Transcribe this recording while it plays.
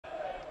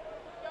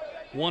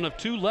One of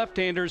two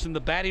left-handers in the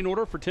batting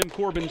order for Tim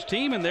Corbin's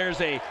team, and there's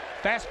a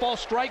fastball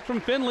strike from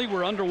Finley.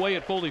 We're underway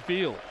at Foley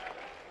Field.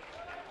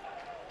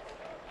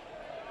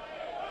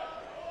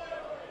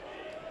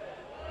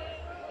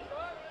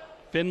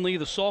 Finley,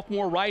 the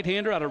sophomore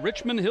right-hander out of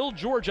Richmond Hill,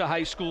 Georgia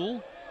High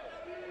School.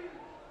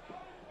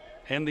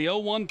 And the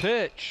 0-1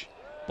 pitch.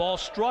 Ball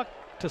struck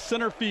to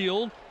center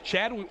field.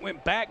 Chadwick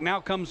went back, now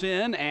comes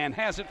in and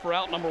has it for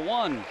out number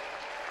one.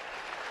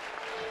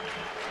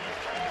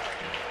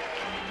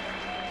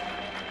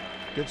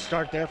 Good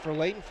start there for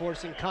Layton,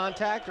 forcing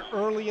contact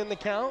early in the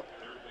count.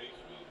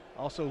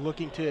 Also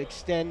looking to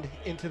extend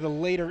into the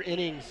later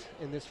innings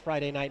in this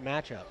Friday night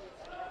matchup.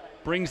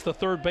 Brings the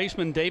third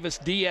baseman Davis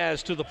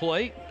Diaz to the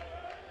plate.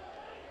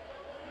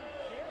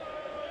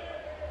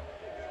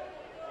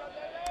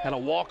 Had a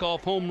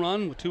walk-off home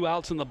run with 2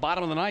 outs in the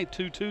bottom of the ninth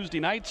 2 Tuesday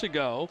nights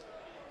ago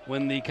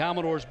when the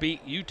Commodores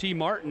beat UT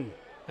Martin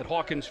at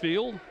Hawkins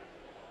Field.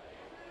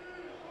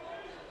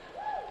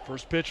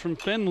 First pitch from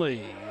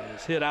Finley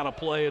is hit out of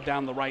play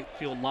down the right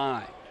field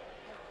line.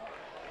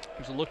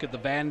 Here's a look at the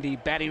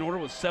Vandy batting order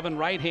with 7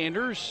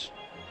 right-handers.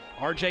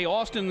 R.J.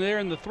 Austin there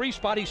in the 3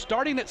 spot. He's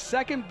starting at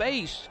second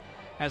base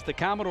as the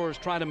Commodores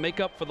try to make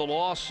up for the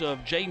loss of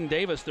Jaden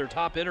Davis, their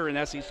top hitter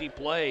in SEC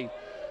play.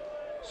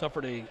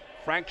 Suffered a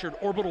fractured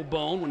orbital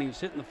bone when he was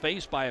hit in the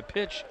face by a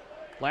pitch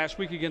last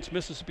week against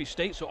Mississippi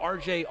State. So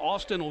R.J.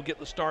 Austin will get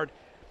the start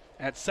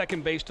at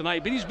second base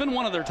tonight. But he's been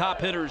one of their top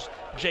hitters,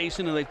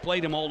 Jason, and they've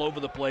played him all over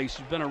the place.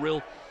 He's been a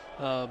real,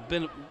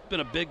 been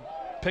a big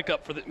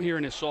pickup for them here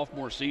in his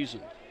sophomore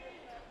season.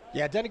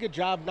 Yeah, done a good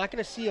job. Not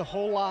going to see a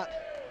whole lot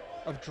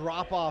of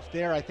drop off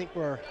there. I think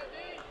you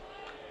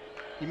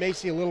may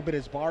see a little bit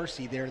as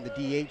Barcy there in the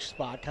DH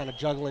spot, kind of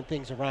juggling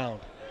things around.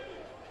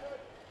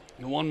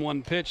 The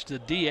 1-1 pitch to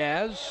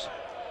Diaz.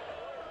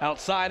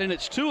 Outside, and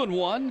it's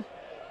 2-1.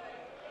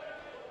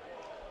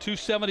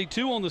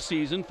 272 on the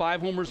season,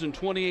 5 homers and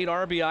 28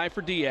 RBI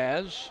for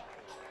Diaz.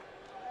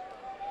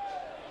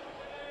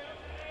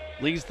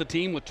 Leads the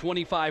team with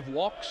 25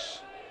 walks.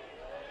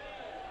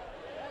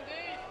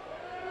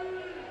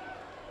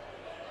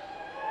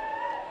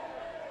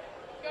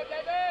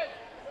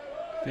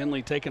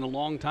 Finley taking a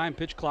long time,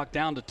 pitch clock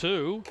down to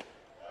 2.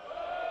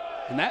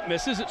 And that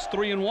misses, it's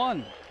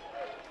 3-1.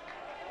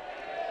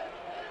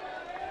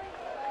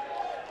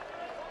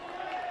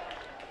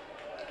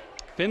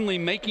 Finley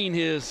making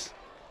his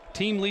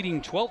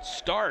team-leading 12th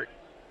start,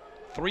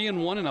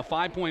 3-1 and a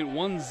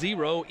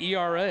 5.10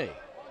 ERA.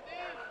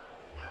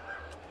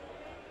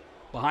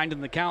 Behind in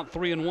the count,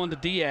 3-1 to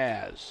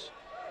Diaz.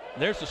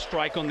 There's a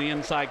strike on the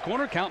inside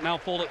corner. Count now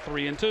full at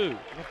 3-2.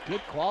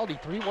 Good quality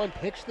 3-1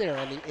 pitch there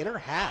on the inner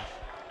half.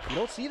 You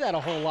don't see that a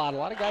whole lot. A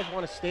lot of guys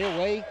want to stay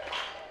away.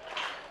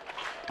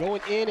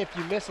 Going in, if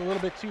you miss a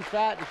little bit too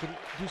fat, it can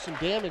do some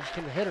damage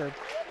to the hitter.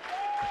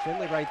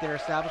 Finley right there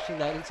establishing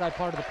that inside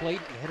part of the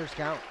plate and hitter's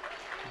count.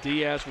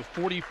 Diaz with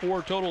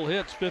 44 total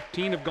hits,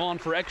 15 have gone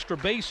for extra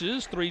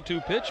bases.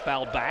 3-2 pitch,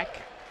 fouled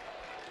back.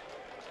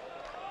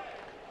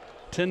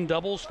 10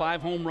 doubles,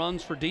 5 home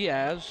runs for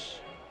Diaz.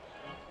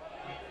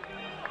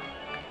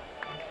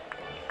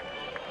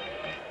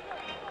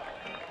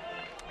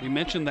 We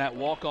mentioned that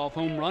walk-off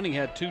home run he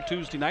had 2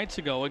 Tuesday nights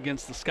ago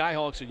against the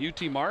Skyhawks at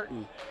UT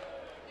Martin.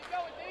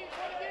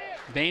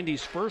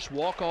 Vandy's first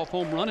walk-off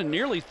home run in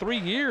nearly 3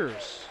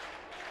 years,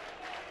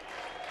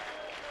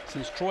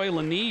 since Troy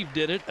Leneve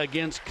did it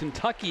against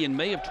Kentucky in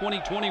May of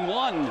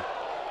 2021.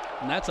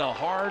 And that's a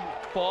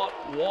hard-fought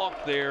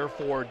walk there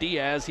for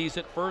Diaz. He's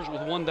at first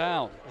with 1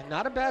 down. And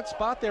not a bad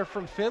spot there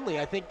from Finley.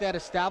 I think that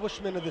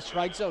establishment of the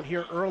strike zone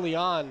here early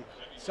on,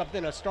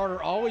 something a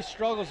starter always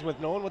struggles with,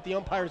 knowing what the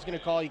umpire is going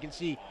to call. You can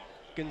see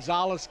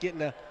Gonzalez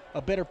getting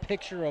a better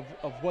picture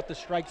of what the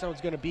strike zone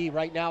is going to be.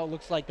 Right now it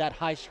looks like that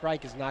high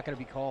strike is not going to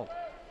be called.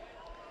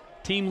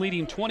 Team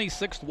leading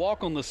 26th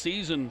walk on the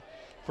season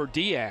for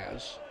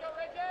Diaz.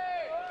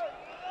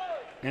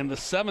 And the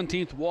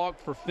 17th walk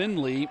for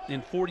Finley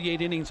in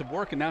 48 innings of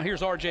work. And now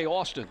here's R.J.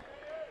 Austin,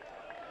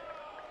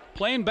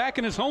 playing back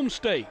in his home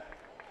state.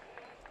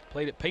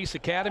 Played at Pace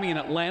Academy in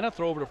Atlanta,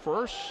 throw over to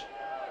first.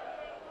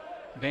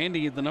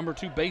 Vandy, the number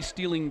 2 base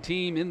stealing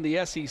team in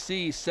the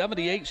SEC,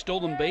 78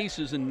 stolen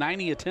bases in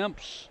 90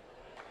 attempts.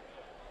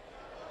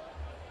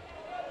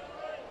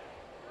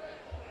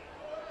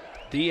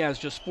 Diaz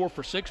just 4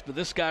 for 6, but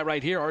this guy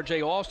right here,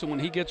 R.J. Austin, when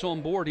he gets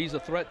on board, he's a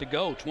threat to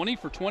go. 20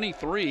 for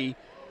 23.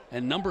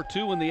 And number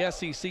 2 in the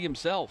SEC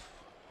himself.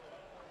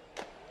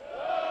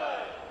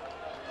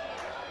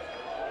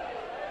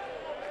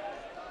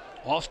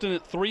 Austin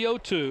at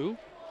 302,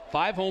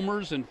 5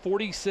 homers and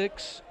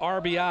 46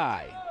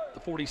 RBI. The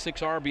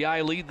 46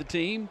 RBI lead the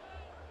team.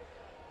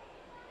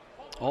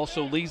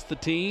 Also leads the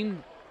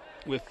team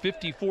with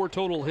 54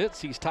 total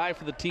hits. He's tied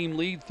for the team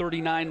lead,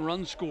 39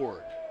 runs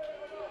scored.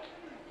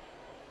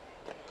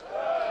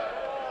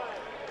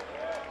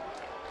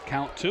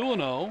 Count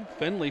 2-0.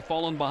 Finley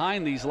falling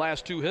behind these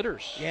last 2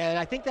 hitters. Yeah, and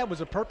I think that was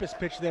a purpose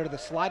pitch there to the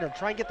slider.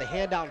 Try and get the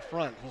hand out in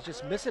front. He's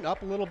just missing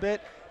up a little bit,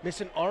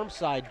 missing arm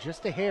side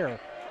just a hair.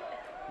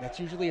 That's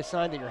usually a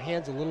sign that your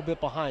hand's a little bit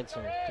behind.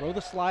 So throw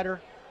the slider,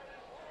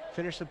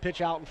 finish the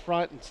pitch out in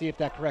front and see if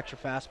that corrects your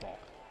fastball.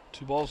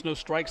 2 balls, no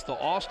strikes to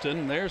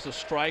Austin. There's a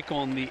strike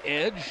on the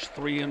edge.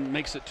 3 and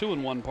makes it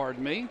 2-1,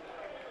 pardon me.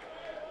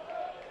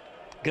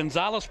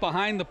 Gonzalez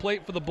behind the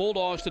plate for the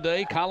Bulldogs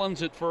today.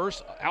 Collins at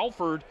first.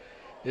 Alford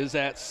is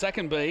at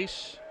second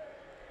base.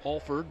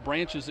 Alford,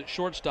 Branch is at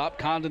shortstop.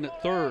 Condon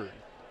at third.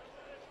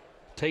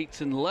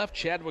 Tate's in left.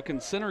 Chadwick in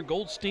center.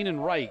 Goldstein in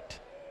right.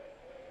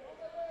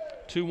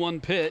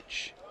 2-1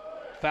 pitch.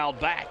 Fouled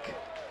back.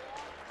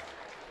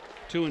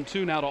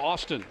 2-2 now to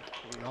Austin.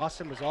 And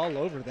Austin was all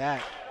over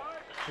that.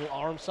 Little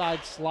arm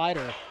side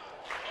slider.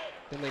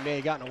 Then they may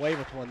have gotten away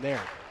with one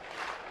there.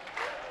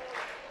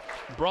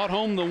 Brought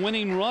home the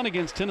winning run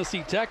against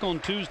Tennessee Tech on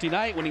Tuesday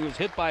night when he was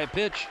hit by a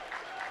pitch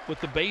with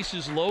the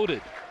bases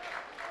loaded.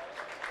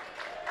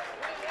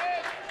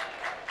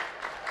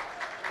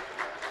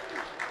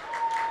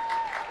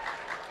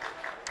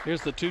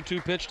 Here's the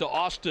 2-2 pitch to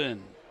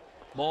Austin.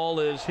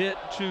 Ball is hit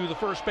to the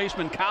first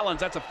baseman,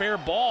 Collins. That's a fair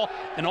ball,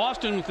 and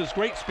Austin with his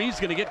great speed is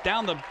going to get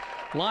down the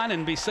line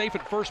and be safe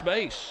at first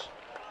base.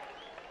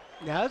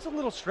 Now that's a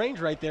little strange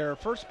right there.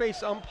 First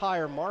base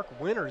umpire Mark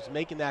Winters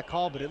making that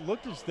call, but it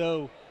looked as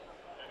though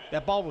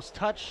that ball was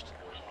touched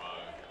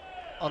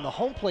on the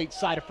home plate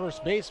side of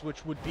first base,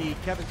 which would be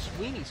Kevin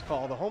Sweeney's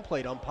call, the home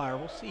plate umpire.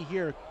 We'll see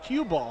here,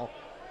 cue ball.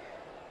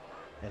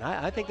 And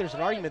I think there's an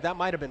argument that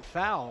might have been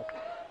foul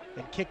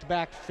and kicked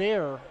back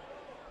fair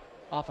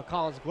off of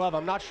Collins' glove.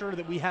 I'm not sure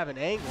that we have an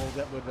angle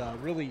that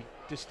would really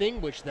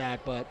distinguish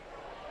that, but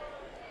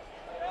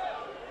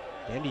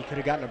Andy could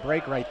have gotten a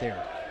break right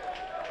there.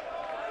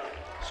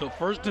 So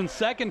first and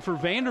second for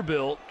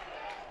Vanderbilt.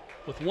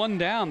 With 1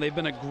 down, they've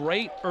been a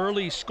great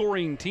early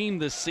scoring team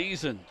this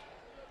season.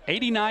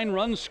 89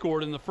 runs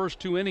scored in the first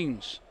 2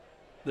 innings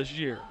this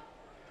year.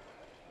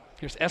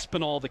 Here's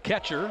Espinal, the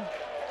catcher.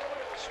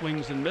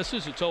 Swings and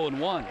misses. It's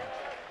 0-1.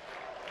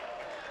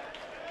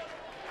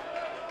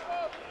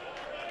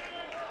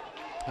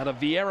 Out of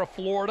Vieira,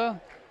 Florida.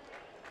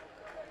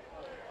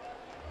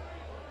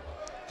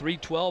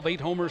 312,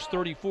 8 homers,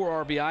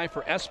 34 RBI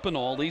for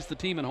Espinal. Leads the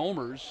team in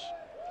homers.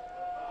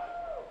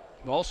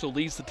 He also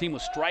leads the team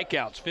with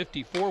strikeouts,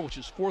 54, which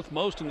is 4th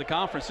most in the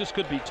conference. This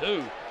could be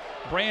 2.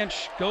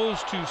 Branch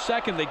goes to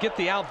second. They get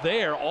the out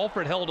there.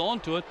 Alford held on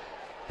to it.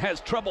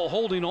 Has trouble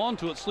holding on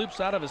to it. Slips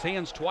out of his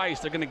hands twice.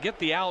 They're going to get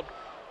the out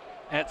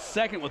at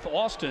second with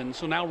Austin.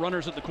 So now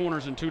runners at the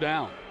corners and 2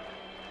 down.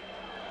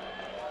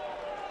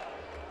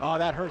 Oh,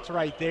 that hurts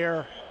right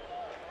there.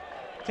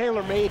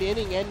 Taylor made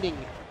inning-ending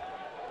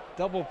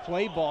double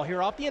play ball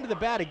here off the end of the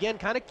bat. Again,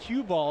 kind of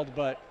cue balled,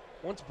 but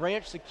once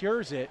Branch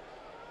secures it,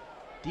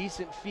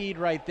 decent feed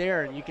right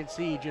there, and you can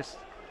see he just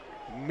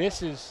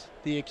misses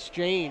the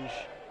exchange.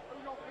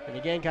 And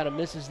again, kind of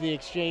misses the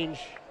exchange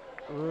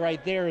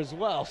right there as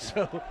well.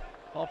 So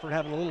Alford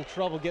having a little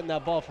trouble getting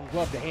that ball from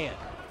glove to hand.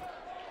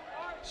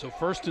 So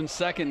first and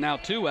second, now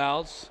 2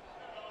 outs.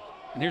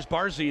 And here's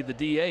Barzy, the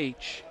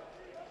DH.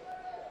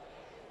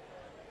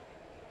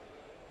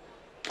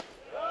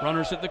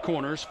 Runners at the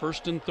corners,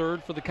 first and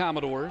third for the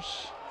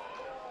Commodores.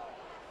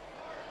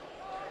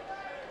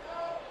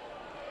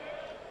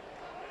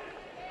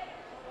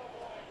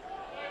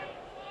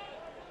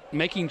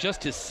 Making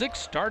just his 6th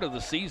start of the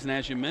season,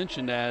 as you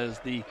mentioned, as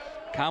the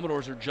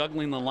Commodores are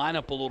juggling the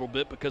lineup a little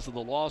bit because of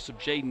the loss of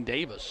Jaden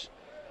Davis.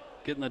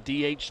 Getting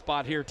the DH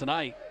spot here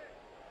tonight.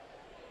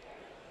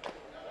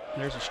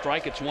 There's a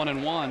strike, it's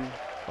 1-1.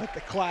 Like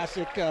the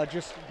classic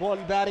just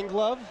one batting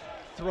glove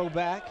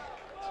throwback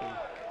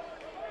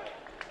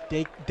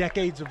to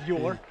decades of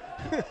yore.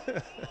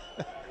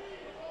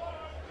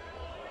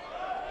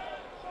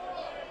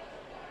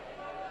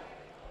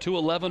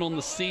 211 on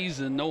the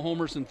season, no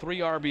homers and 3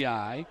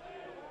 RBI.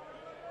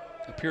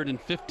 Appeared in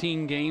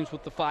 15 games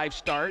with the 5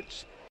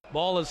 starts.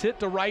 Ball is hit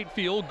to right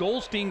field.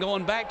 Goldstein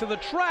going back to the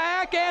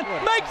track and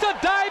makes a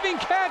diving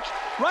catch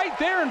right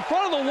there in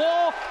front of the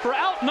wall for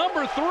out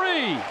number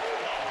 3.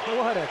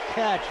 What a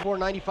catch.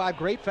 495,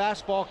 great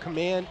fastball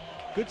command,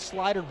 good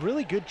slider,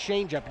 really good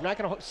changeup. You're not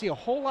going to see a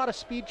whole lot of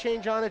speed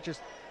change on it,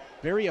 just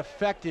very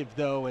effective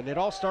though, and it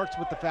all starts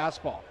with the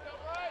fastball.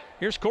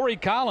 Here's Corey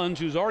Collins,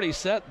 who's already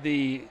set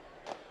the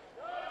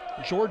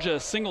Georgia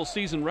single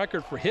season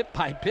record for hit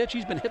by pitch.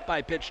 He's been hit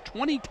by pitch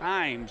 20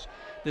 times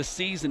this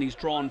season. He's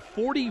drawn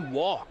 40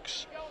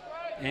 walks,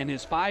 and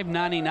his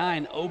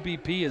 .599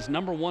 OBP is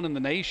number 1 in the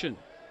nation.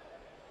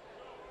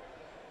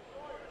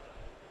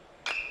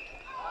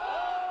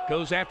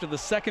 Goes after the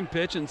second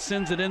pitch and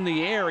sends it in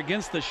the air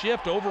against the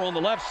shift over on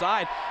the left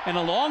side, and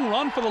a long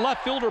run for the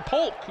left fielder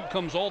Polk, who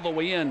comes all the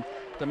way in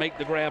to make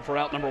the grab for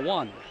out number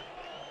 1.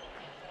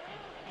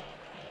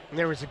 And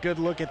there was a good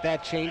look at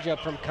that changeup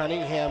from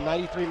Cunningham.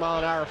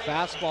 93-mile-an-hour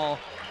fastball.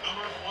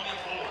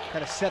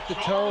 Kind of set the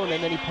tone,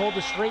 and then he pulled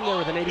the string there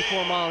with an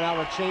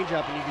 84-mile-an-hour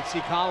changeup, and you can see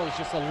Collins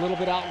just a little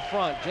bit out in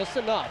front, just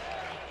enough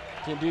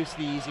to induce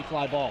the easy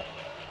fly ball.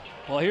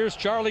 Well, here's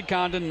Charlie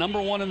Condon,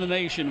 number 1 in the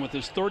nation with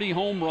his 30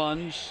 home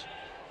runs.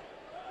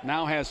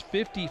 Now has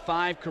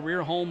 55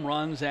 career home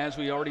runs. As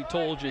we already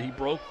told you, he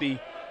broke the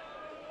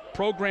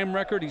program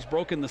record. He's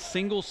broken the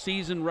single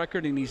season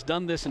record, and he's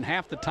done this in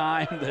half the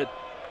time that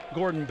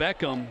Gordon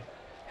Beckham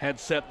had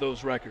set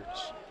those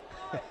records.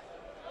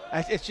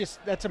 It's just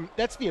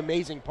that's the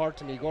amazing part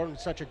to me.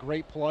 Gordon's such a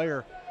great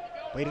player.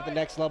 Played at the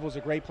next level, is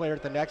a great player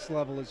at the next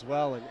level as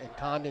well. And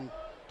Condon,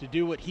 to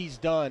do what he's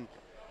done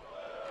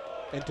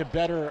and to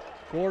better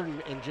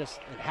Gordon in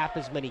half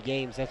as many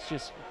games, that's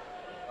just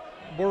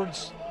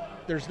words.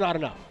 There's not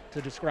enough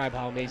to describe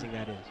how amazing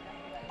that is.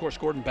 Of course,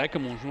 Gordon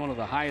Beckham was one of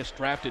the highest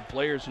drafted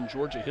players in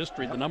Georgia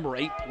history, the number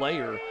 8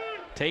 player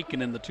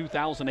taken in the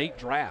 2008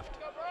 draft.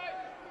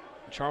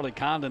 Charlie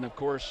Condon, of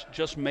course,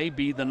 just may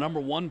be the number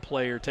 1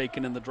 player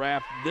taken in the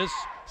draft this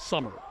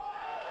summer.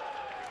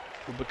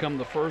 Will become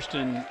the first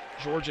in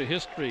Georgia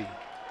history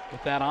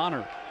with that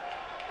honor.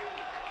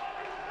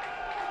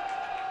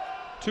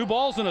 2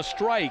 balls and a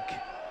strike.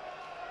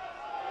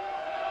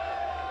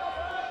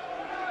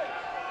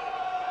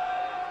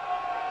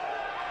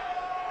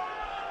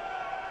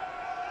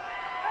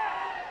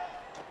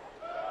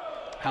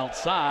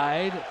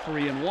 Outside,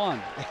 3-1.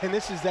 And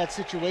this is that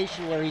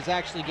situation where he's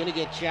actually going to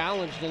get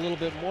challenged a little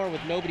bit more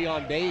with nobody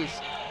on base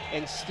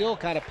and still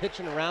kind of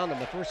pitching around him.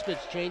 The first pitch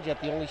changeup,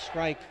 the only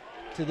strike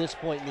to this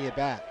point in the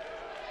at-bat.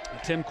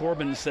 Tim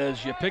Corbin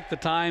says you pick the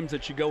times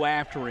that you go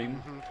after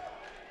him.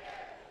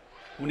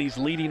 When he's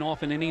leading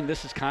off an inning,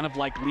 this is kind of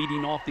like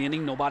leading off the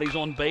inning. Nobody's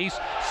on base.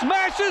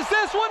 Smashes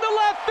this one to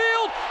left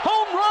field.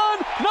 Home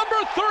run,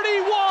 number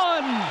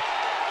 31.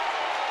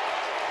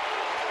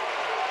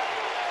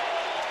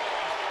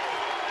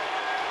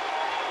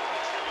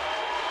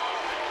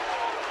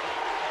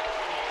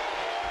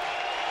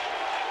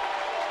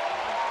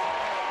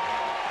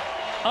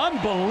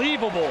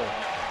 Unbelievable.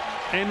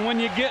 And when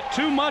you get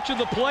too much of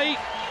the plate,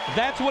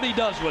 that's what he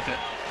does with it.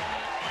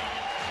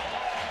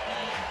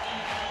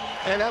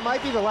 And that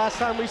might be the last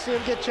time we see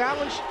him get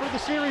challenged for the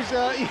series,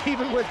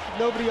 even with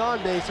nobody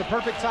on base. A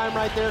perfect time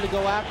right there to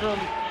go after him.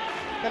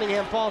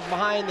 Cunningham falls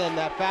behind, and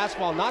that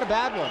fastball, not a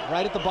bad one,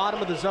 right at the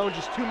bottom of the zone,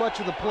 just too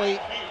much of the plate.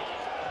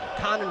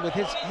 Condon with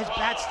his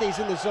bat stays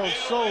in the zone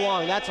so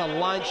long. That's a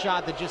line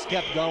shot that just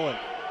kept going.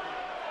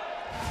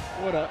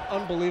 What an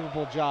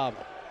unbelievable job.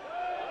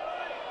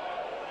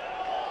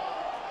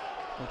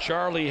 Well,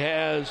 Charlie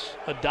has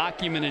a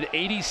documented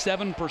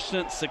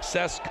 87%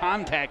 success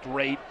contact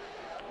rate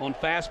on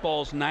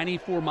fastballs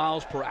 94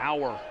 miles per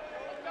hour.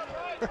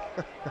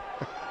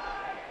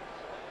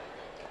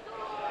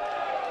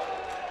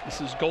 This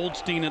is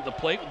Goldstein at the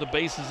plate with the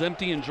bases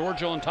empty and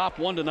Georgia on top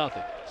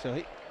 1-0.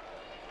 So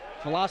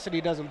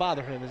velocity doesn't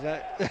bother him, is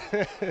that?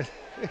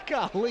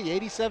 Golly,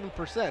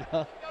 87%,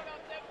 huh?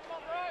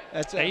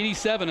 That's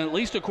 87, at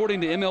least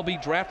according to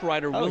MLB draft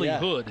writer Willie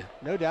Hood.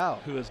 No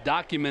doubt. Who has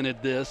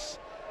documented this.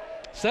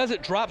 Says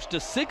it drops to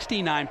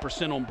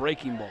 69% on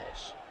breaking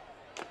balls.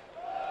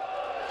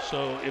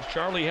 So if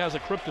Charlie has a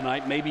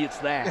kryptonite, maybe it's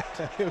that.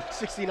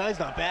 69's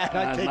not bad.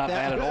 I'd take not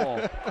that. bad at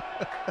all.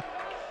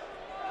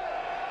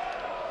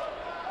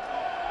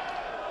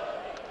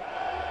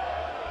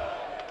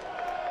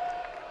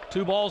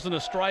 Two balls and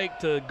a strike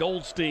to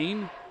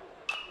Goldstein.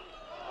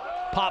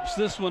 Pops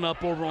this one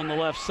up over on the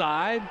left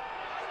side.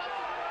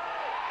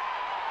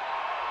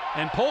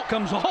 And Polk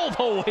comes all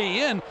the way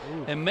in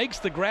and makes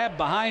the grab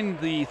behind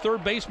the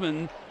third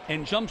baseman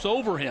and jumps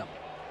over him.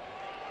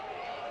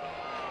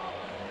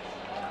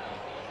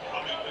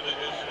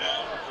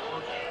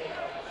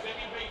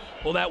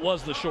 Well, that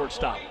was the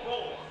shortstop.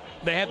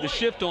 They had the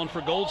shift on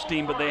for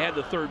Goldstein, but they had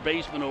the third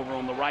baseman over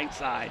on the right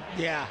side.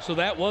 Yeah. So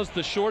that was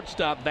the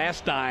shortstop,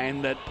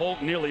 Vastine, that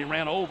Polk nearly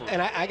ran over.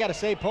 And I got to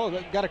say, Polk,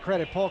 got to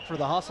credit Polk for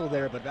the hustle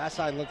there, but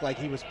Vastine looked like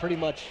he was pretty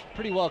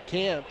well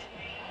camped.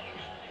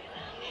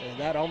 And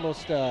that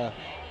almost that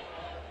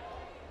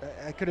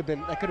could have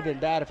been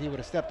bad if he would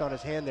have stepped on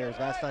his hand there as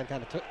Vastine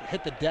kind of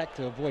hit the deck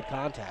to avoid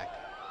contact.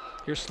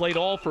 Here's Slade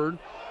Alford.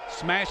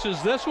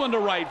 Smashes this one to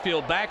right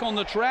field. Back on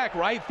the track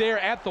right there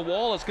at the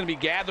wall. It's going to be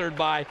gathered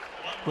by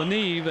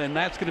Leneve, and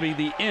that's going to be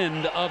the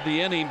end of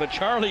the inning. But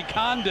Charlie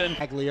Condon.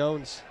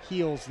 Caglione's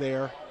heels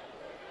there.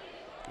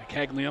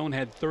 Caglione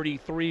had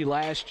 33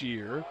 last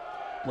year.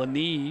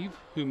 Leneve,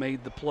 who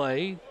made the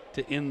play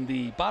to end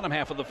the bottom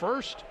half of the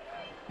first,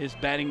 is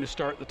batting to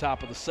start the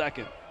top of the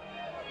second.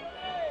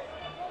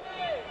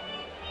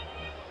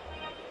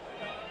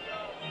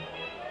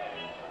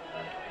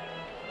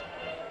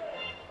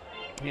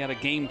 He had a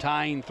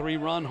game-tying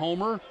 3-run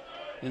homer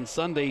in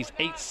Sunday's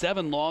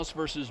 8-7 loss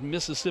versus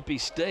Mississippi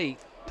State.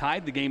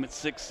 Tied the game at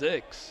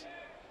 6-6.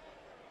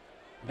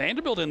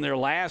 Vanderbilt in their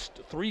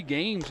last 3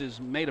 games has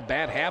made a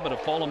bad habit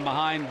of falling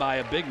behind by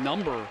a big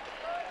number.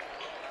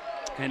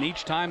 And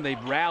each time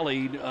they've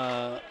rallied,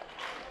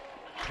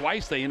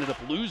 twice they ended up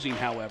losing,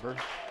 however.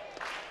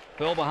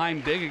 Fell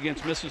behind big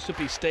against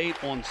Mississippi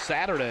State on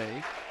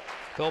Saturday.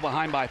 Fell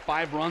behind by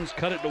 5 runs,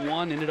 cut it to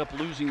 1, ended up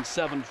losing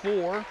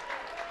 7-4.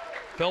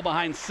 Fell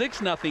behind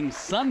 6-0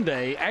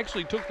 Sunday,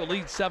 actually took the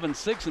lead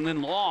 7-6 and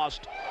then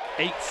lost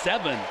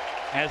 8-7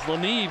 as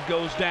Leneve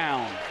goes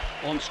down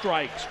on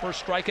strikes.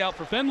 First strikeout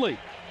for Finley.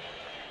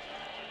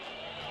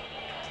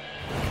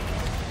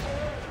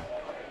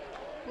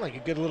 Like a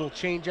good little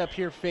changeup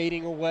here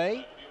fading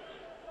away.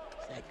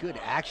 It's that good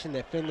action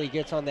that Finley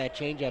gets on that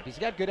changeup. He's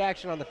got good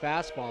action on the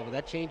fastball, but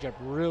that changeup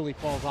really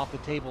falls off the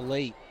table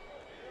late.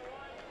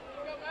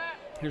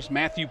 Here's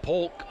Matthew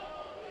Polk.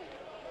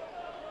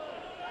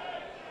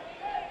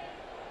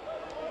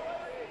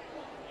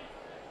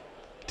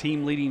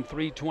 Team leading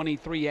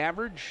 .323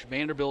 average.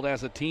 Vanderbilt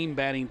as a team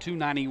batting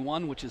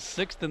 .291, which is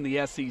 6th in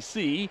the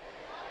SEC.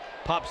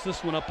 Pops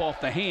this one up off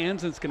the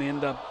hands, and it's going to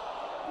end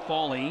up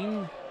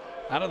falling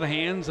out of the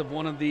hands of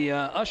one of the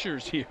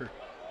ushers here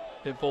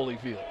at Foley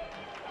Field.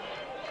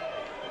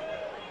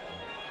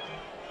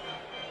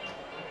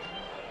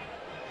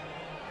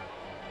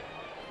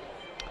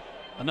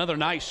 Another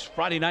nice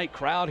Friday night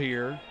crowd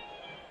here.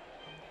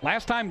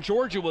 Last time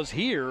Georgia was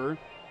here,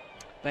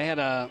 they had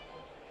a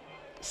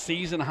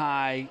season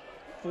high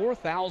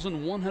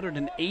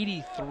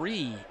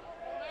 4,183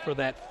 for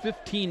that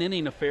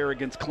 15-inning affair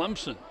against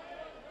Clemson.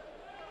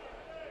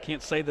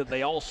 Can't say that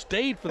they all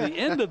stayed for the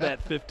end of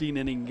that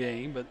 15-inning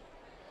game, but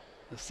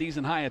the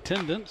season high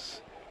attendance.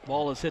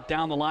 Ball is hit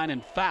down the line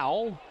and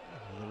foul.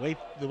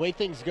 The way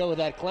things go with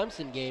that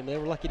Clemson game, they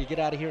were lucky to get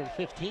out of here in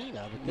 15.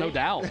 I would think. No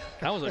doubt.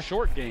 That was a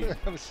short game.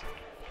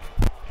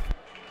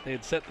 They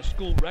had set the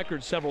school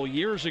record several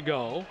years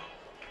ago,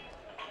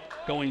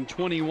 going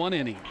 21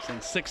 innings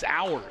in 6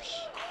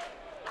 hours.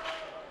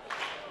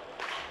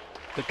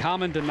 The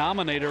common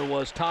denominator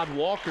was Todd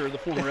Walker, the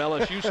former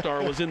LSU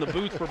star, was in the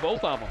booth for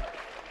both of them.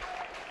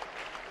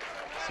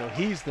 So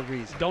he's the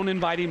reason. Don't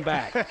invite him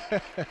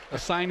back.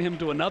 Assign him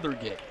to another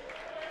gig.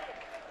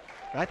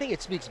 I think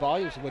it speaks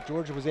volumes of what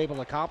Georgia was able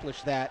to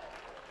accomplish that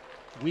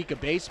week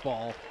of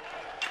baseball.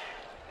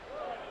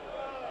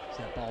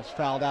 That ball's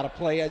fouled out of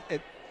play.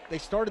 They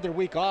started their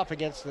week off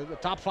against the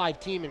top 5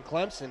 team in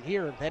Clemson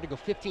here. They had to go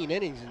 15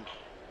 innings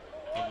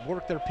and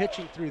work their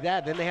pitching through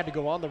that. Then they had to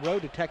go on the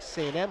road to Texas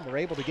A&M. Were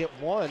able to get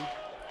one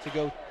to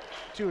go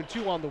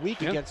 2-2 on the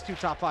week against 2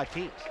 top 5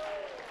 teams.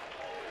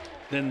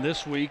 Then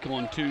this week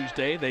on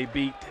Tuesday, they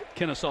beat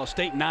Kennesaw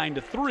State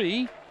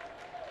 9-3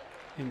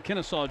 in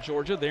Kennesaw,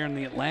 Georgia. They're in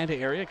the Atlanta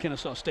area.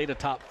 Kennesaw State, a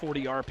top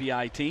 40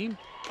 RPI team.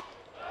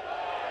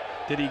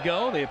 Did he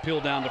go? They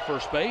appealed down to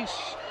first base.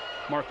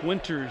 Mark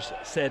Winters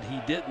said he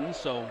didn't,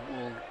 so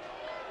we'll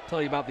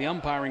tell you about the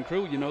umpiring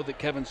crew. You know that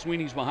Kevin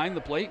Sweeney's behind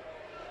the plate.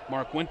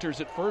 Mark Winters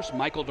at first,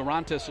 Michael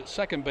Durantes at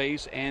second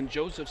base, and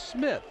Joseph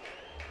Smith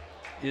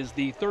is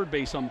the third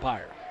base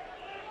umpire.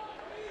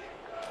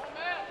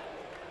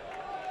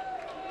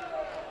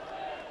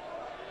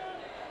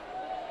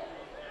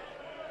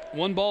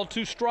 One ball,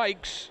 2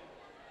 strikes.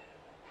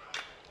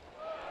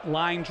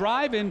 Line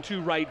drive into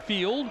right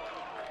field,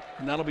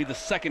 and that'll be the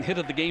second hit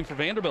of the game for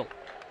Vanderbilt.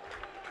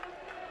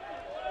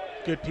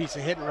 Good piece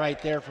of hitting right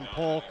there from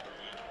Polk.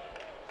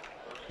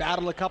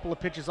 Battled a couple of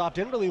pitches off.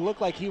 Didn't really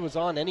look like he was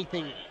on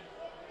anything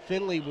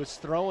Finley was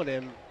throwing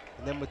him.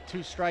 And then with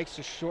 2 strikes,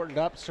 just shortened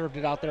up, served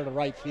it out there to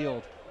right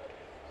field.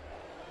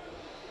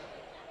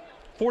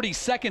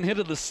 42nd hit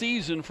of the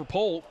season for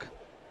Polk.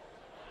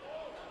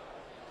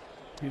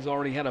 He's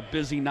already had a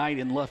busy night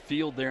in left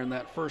field there in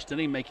that first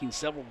inning, making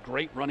several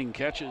great running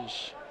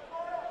catches.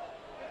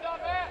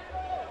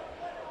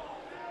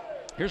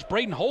 Here's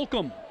Braden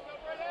Holcomb.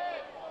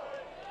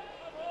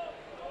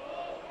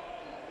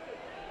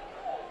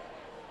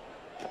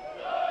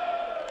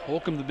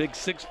 Holcomb, the big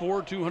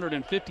 6'4",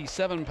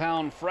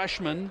 257-pound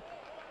freshman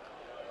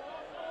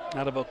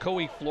out of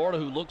Ocoee, Florida,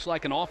 who looks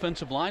like an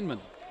offensive lineman.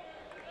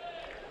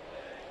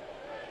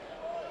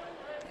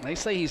 They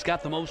say he's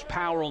got the most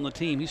power on the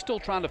team. He's still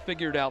trying to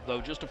figure it out,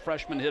 though. Just a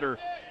freshman hitter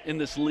in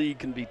this league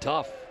can be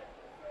tough.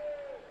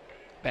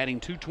 Batting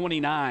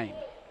 .229.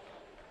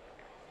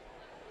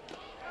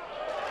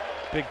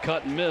 Big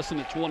cut and miss,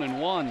 and it's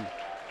 1-1.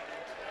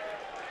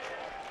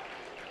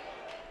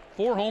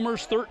 4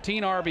 homers,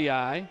 13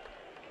 RBI.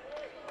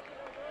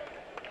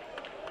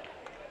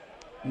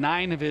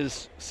 9 of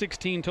his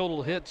 16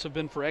 total hits have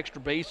been for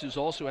extra bases.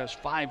 Also has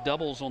 5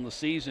 doubles on the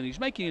season. He's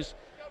making his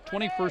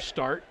 21st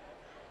start.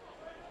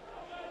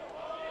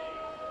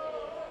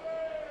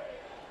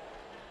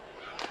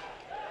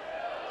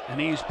 And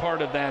he's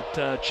part of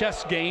that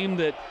chess game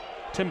that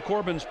Tim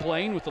Corbin's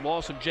playing with the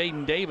loss of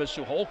Jaden Davis.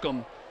 So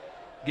Holcomb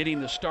getting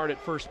the start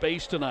at first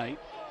base tonight.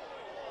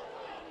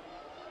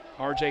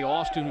 R.J.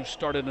 Austin, who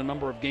started a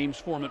number of games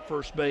for him at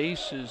first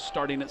base, is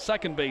starting at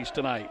second base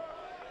tonight.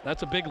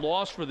 That's a big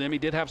loss for them. He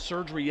did have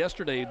surgery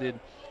yesterday, did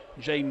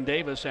Jaden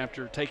Davis,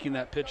 after taking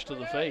that pitch to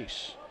the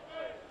face.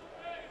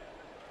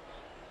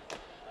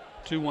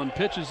 2-1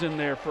 pitches in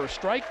there for a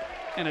strike,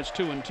 and it's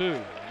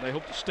 2-2. They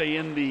hope to stay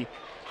in the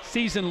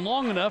season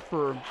long enough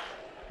for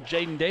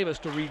Jaden Davis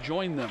to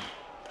rejoin them.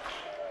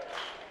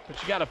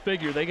 But you got to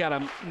figure they got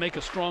to make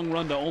a strong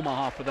run to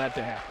Omaha for that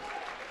to happen.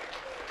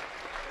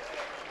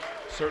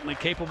 Certainly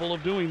capable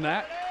of doing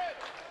that.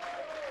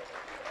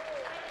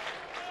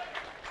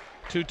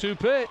 2-2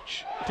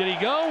 pitch. Did he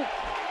go?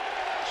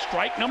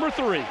 Strike number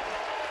 3.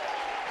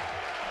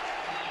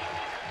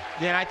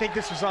 Yeah, I think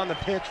this was on the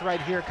pitch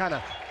right here. Kind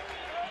of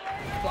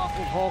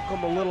buckled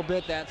Holcomb a little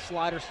bit. That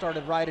slider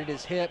started right at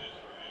his hip.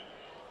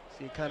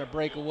 See it kind of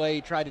break away.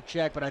 He tried to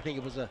check, but I think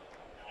it was a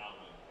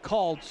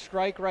called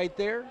strike right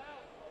there.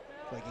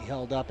 Like he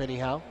held up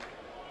anyhow.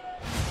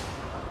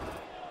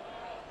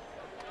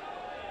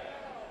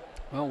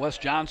 Well, Wes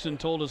Johnson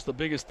told us the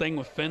biggest thing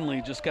with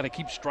Finley, just got to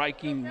keep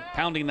striking,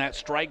 pounding that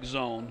strike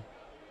zone.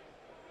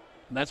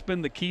 And that's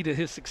been the key to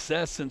his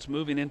success since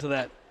moving into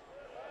that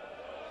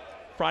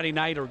Friday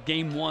night or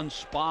game one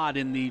spot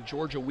in the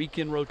Georgia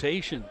weekend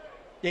rotation.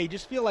 Yeah, you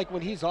just feel like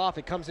when he's off,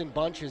 it comes in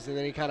bunches, and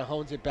then he kind of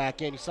hones it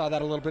back in. You saw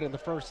that a little bit in the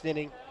first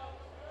inning.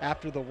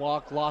 After the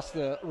walk, lost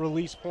the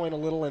release point a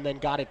little, and then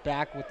got it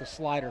back with the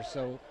slider.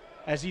 So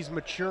as he's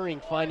maturing,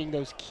 finding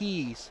those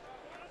keys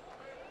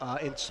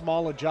in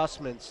small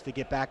adjustments to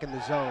get back in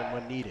the zone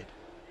when needed.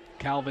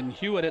 Calvin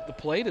Hewitt at the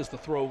plate as the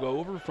throw go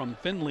over from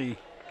Finley.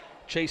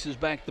 Chases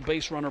back the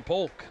base runner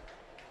Polk.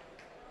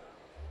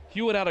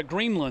 Hewitt out of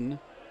Greenland,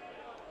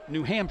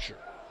 New Hampshire.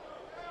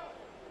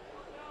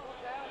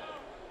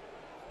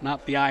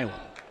 Not the island.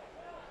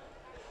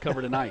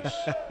 Covered in ice.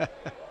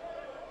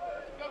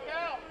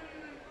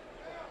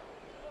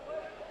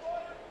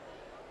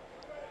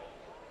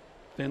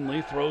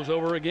 Finley throws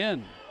over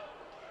again.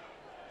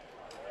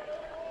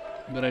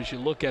 But as you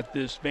look at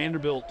this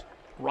Vanderbilt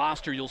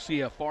roster, you'll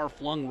see a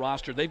far-flung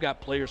roster. They've got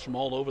players from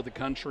all over the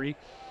country.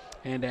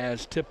 And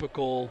as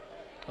typical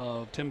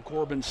of Tim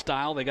Corbin's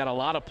style, they got a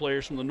lot of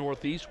players from the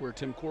Northeast where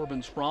Tim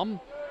Corbin's from.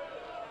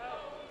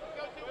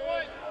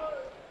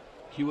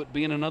 Hewitt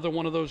being another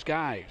one of those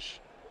guys.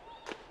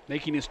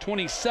 Making his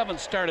 27th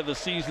start of the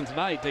season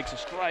tonight, takes a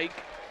strike.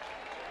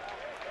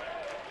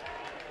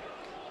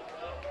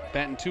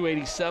 Batting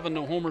 .287,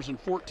 no homers and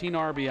 14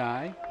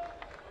 RBI.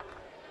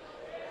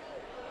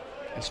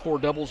 Has 4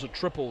 doubles, a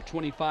triple,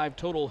 25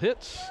 total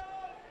hits.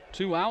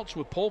 2 outs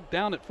with Polk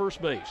down at first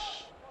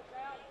base.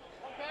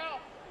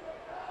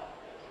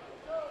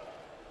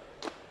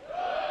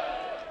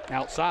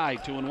 Outside,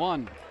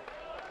 2-1.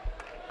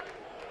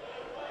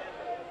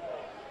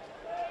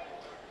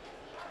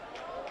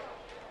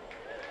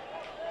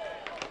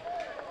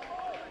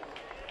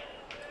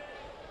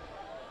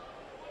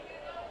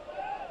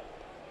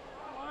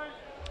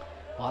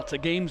 Lots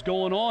of games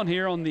going on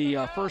here on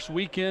the first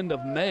weekend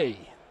of May.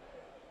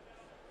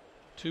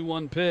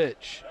 2-1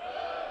 pitch.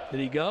 Did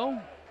he go?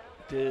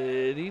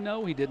 Did he?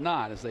 No, he did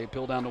not, as they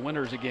peel down the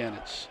winners again.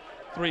 It's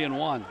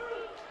 3-1.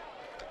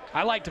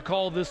 I like to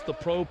call this the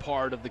pro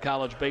part of the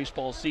college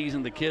baseball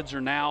season. The kids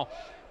are now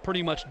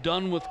pretty much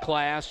done with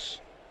class.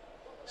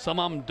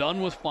 Some of them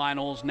done with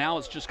finals. Now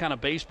it's just kind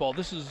of baseball.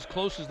 This is as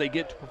close as they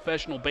get to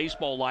professional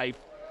baseball life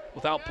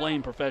without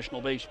playing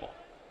professional baseball.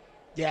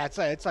 Yeah,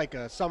 it's like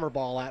a summer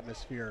ball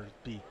atmosphere.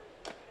 Be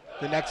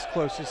the next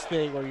closest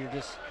thing where you're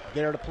just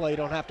there to play,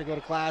 don't have to go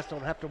to class,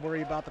 don't have to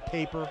worry about the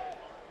paper,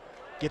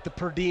 get the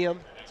per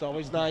diem. It's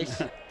always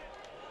nice.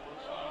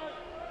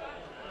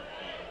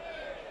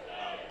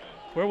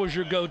 Where was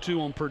your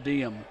go-to on per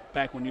diem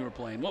back when you were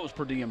playing? What was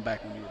per diem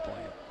back when you were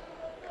playing?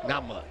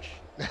 Not much.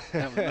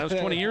 That was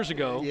 20 years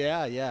ago.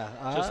 Yeah.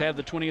 Just had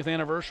the 20th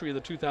anniversary of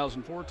the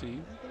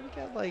 2014. I think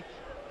we got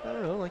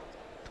like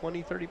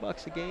 20,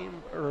 $30 a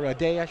game, or a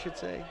day, I should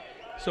say.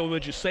 So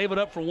would you save it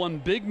up for one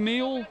big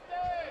meal?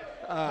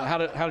 How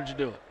did you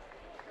do it?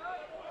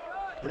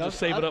 Or just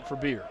save it up for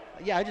beer?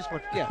 Yeah, I just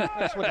went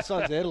to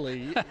Sons of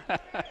Italy.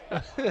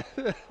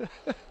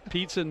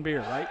 Pizza and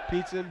beer, right?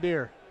 Pizza and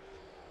beer.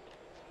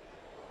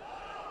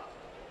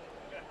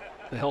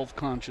 The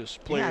health-conscious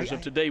players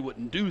of today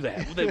wouldn't do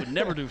that. They would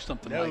never do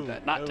something like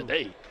that. Not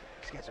today.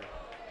 These guys are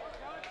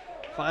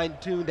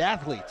fine-tuned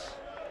athletes.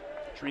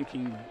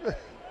 Drinking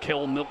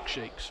Kel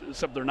milkshakes,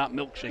 except they're not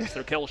milkshakes.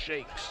 They're Kel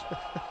shakes.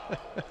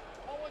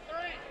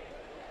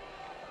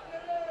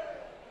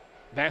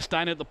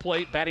 Vastine at the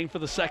plate, batting for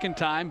the second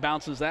time.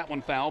 Bounces that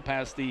one foul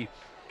past the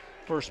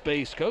first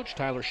base coach,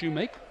 Tyler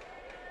Shoemaker.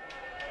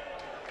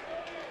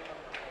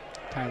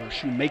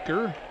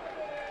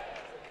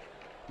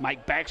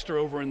 Mike Baxter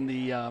over in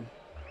the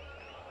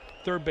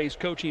third base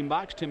coaching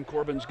box. Tim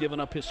Corbin's given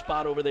up his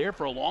spot over there.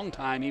 For a long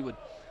time, he would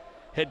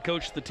head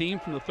coach the team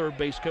from the third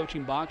base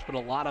coaching box, but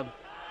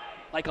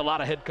like a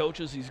lot of head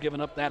coaches, he's given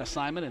up that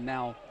assignment and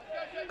now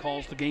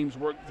calls the game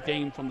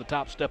from the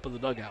top step of the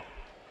dugout.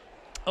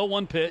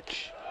 0-1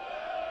 pitch,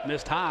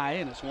 missed high,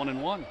 and it's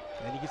 1-1.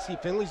 And you can see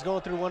Finley's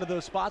going through one of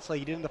those spots like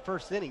he did in the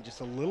first inning, just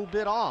a little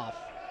bit off.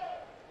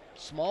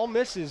 Small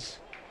misses,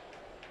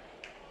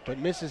 but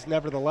misses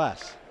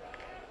nevertheless.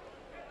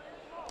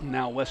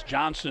 Now Wes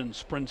Johnson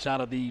sprints out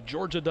of the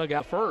Georgia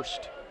dugout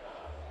first.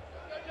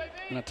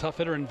 And a tough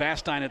hitter in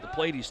Vastine at the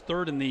plate. He's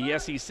third in the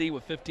SEC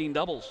with 15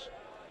 doubles.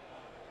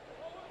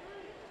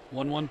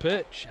 1-1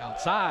 pitch,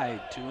 outside,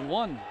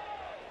 2-1.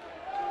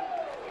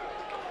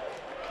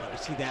 You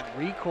see that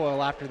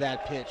recoil after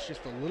that pitch,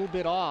 just a little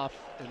bit off,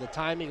 and the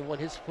timing of when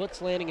his foot's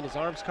landing and his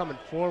arm's coming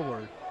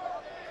forward,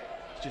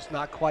 it's just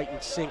not quite in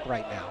sync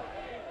right now.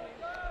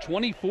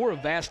 24 of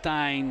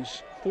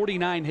Vastine's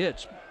 49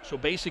 hits, so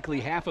basically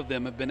half of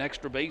them have been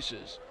extra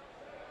bases.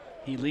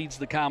 He leads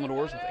the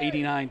Commodores with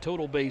 89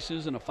 total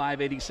bases and a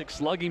 .586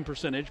 slugging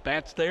percentage.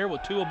 Bats there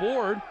with 2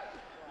 aboard.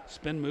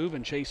 Spin move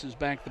and chases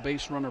back the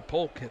base runner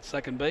Polk at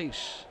second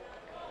base.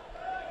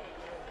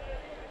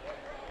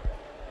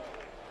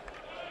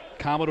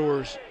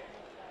 Commodores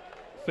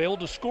failed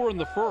to score in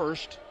the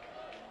first.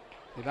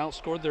 They've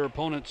outscored their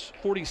opponents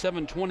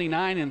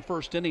 47-29 in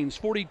first innings,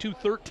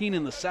 42-13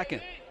 in the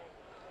second.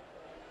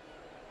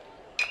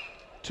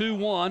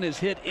 2-1 is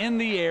hit in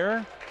the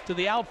air to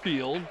the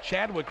outfield.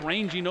 Chadwick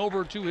ranging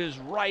over to his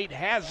right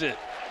has it.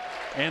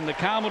 And the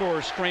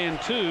Commodores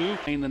strand two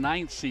in the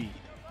 9th seed.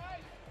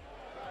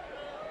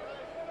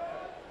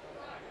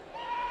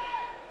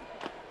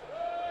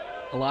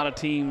 A lot of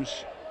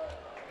teams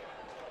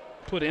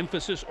put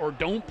emphasis or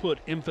don't put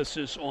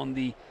emphasis on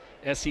the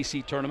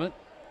SEC tournament.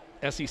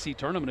 SEC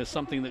tournament is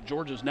something that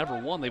Georgia's never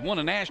won. They've won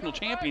a national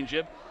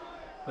championship,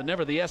 but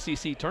never the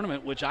SEC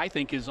tournament, which I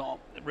think is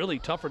really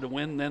tougher to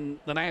win than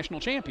the national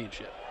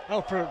championship.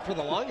 Oh, for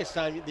the longest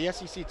time, the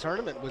SEC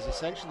tournament was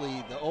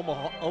essentially the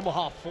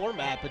Omaha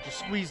format, but just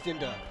squeezed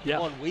into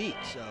 1 week.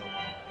 So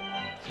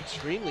it's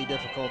extremely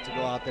difficult to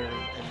go out there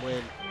and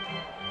win.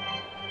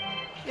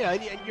 Yeah,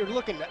 and you're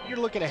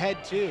looking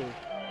ahead too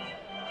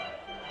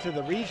to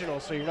the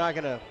regional, so you're not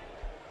going to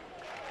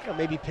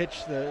maybe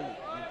pitch the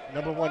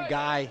number one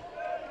guy,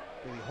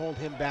 maybe hold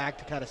him back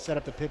to kind of set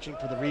up the pitching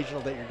for the regional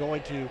that you're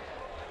going to.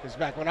 Because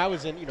back when I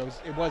was in,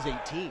 it was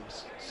 8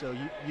 teams, so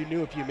you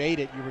knew if you made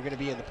it, you were going to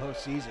be in the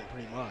postseason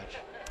pretty much.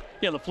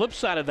 Yeah, the flip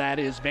side of that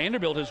is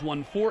Vanderbilt has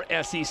won 4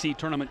 SEC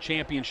tournament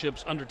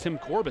championships under Tim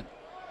Corbin.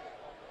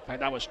 In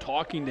fact, I was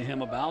talking to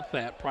him about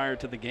that prior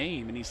to the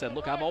game, and he said,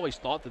 look, I've always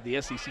thought that the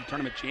SEC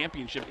tournament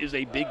championship is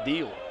a big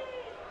deal.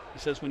 He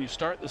says when you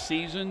start the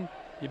season,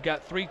 you've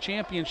got 3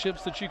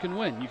 championships that you can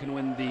win. You can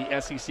win the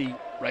SEC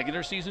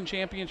regular season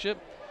championship,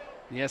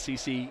 the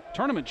SEC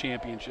tournament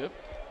championship,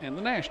 and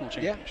the national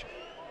championship. Yeah.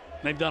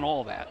 They've done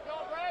all that.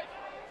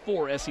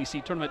 4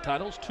 SEC tournament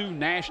titles, 2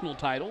 national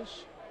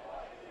titles.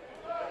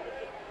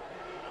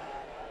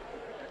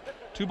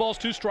 2 balls,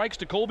 2 strikes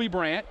to Colby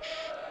Branch.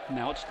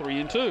 Now it's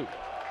 3-2.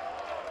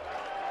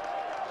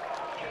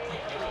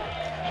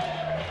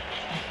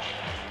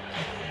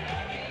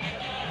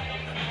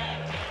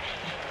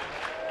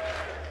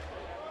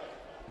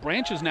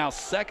 Branch is now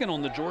second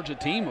on the Georgia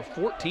team with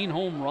 14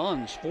 home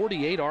runs,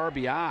 48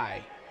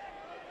 RBI.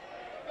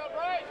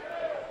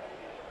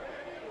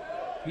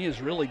 He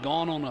has really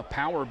gone on a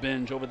power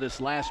binge over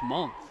this last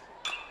month.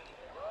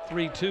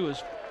 3-2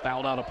 is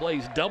fouled out of play.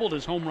 He's doubled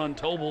his home run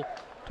total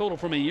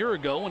from a year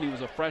ago when he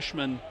was a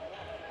freshman,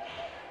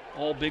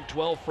 all Big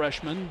 12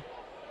 freshman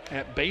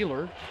at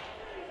Baylor.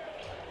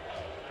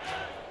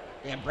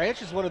 And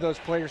Branch is one of those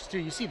players too.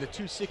 You see the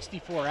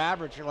 264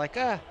 average, you're like,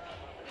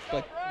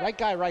 but right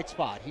guy, right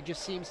spot. He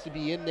just seems to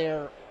be in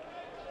there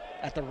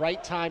at the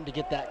right time to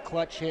get that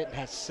clutch hit, and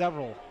has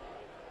several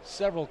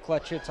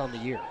clutch hits on the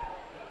year.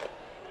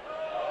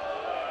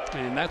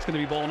 And that's going to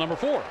be ball number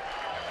 4.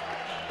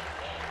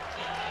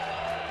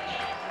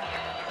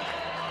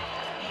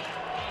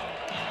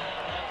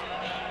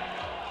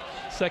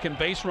 Second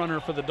base runner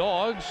for the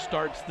Dogs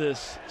starts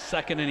this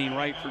second inning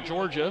right for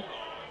Georgia.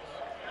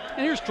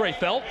 And here's Trey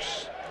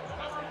Phelps.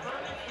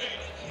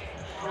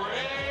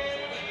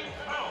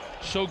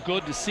 So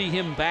good to see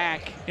him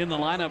back in the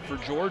lineup for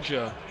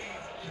Georgia.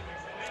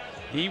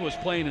 He was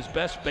playing his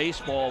best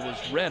baseball,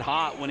 was red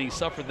hot when he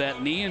suffered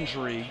that knee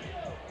injury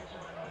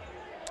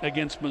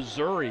against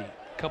Missouri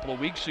a couple of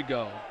weeks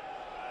ago.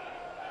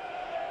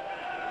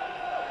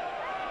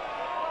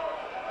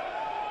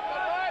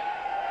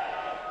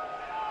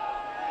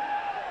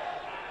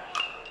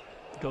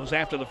 Goes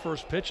after the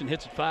first pitch and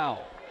hits it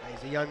foul.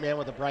 He's a young man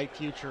with a bright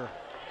future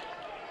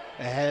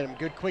ahead of him.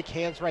 Good quick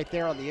hands right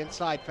there on the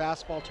inside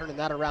fastball, turning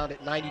that around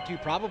at 92.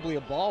 Probably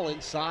a ball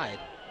inside,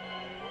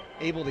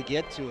 able to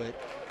get to it.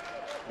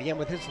 Again,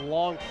 with his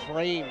long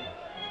frame,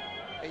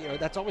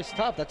 that's always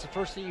tough. That's the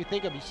first thing you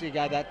think of. You see a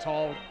guy that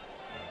tall,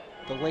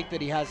 the length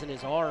that he has in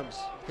his arms,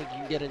 I think you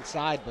can get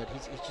inside, but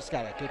he's just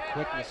got a good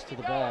quickness to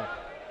the ball.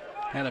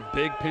 Had a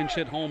big pinch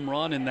hit home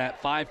run in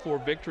that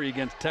 5-4 victory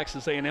against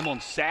Texas A&M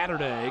on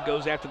Saturday.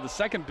 Goes after the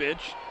second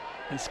pitch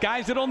and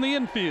skies it on the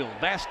infield.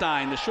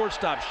 Bastine, the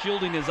shortstop,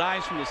 shielding his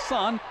eyes from the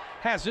sun,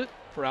 has it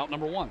for out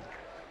number 1.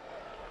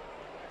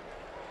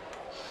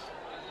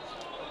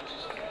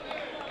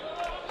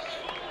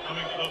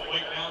 Coming to the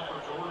plate now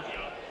for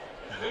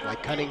Georgia.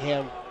 Like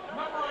Cunningham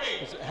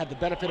had the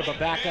benefit of a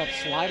backup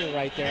slider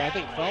right there. I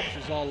think Phelps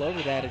was all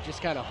over that. It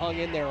just kind of hung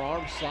in their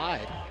arm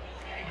side.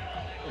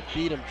 It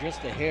beat him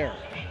just a hair.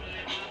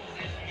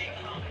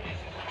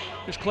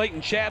 Here's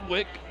Clayton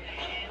Chadwick.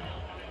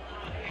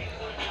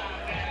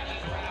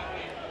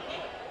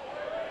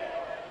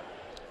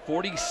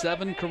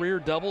 '47 career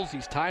doubles.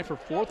 He's tied for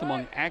 4th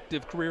among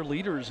active career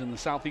leaders in the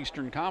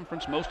Southeastern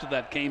Conference. Most of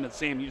that came at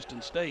Sam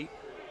Houston State.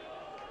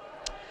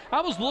 I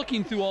was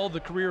looking through all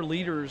the career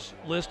leaders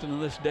listed on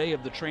this day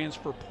of the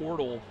transfer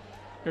portal.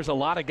 There's a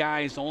lot of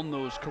guys on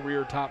those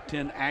career top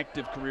 10,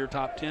 active career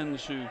top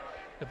 10s who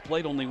have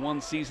played only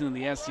 1 season in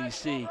the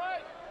SEC.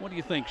 What do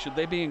you think? Should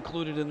they be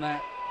included in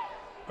that?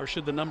 Or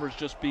should the numbers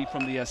just be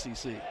from the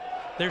SEC?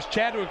 There's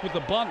Chadwick with the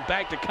bunt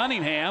back to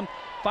Cunningham.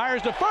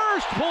 Fires to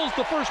first, pulls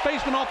the first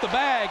baseman off the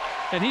bag,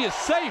 and he is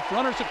safe.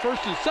 Runners at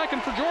first and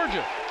second for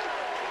Georgia.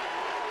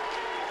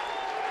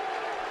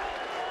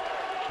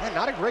 Man,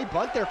 not a great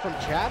bunt there from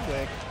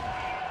Chadwick.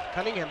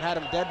 Cunningham had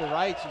him dead to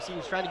rights. You see, he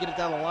was trying to get it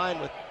down the line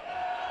with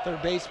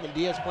third baseman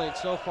Diaz playing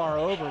so far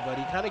over, but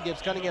he kind of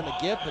gives Cunningham a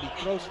gift, but he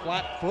throws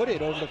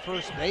flat-footed over to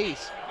first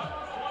base.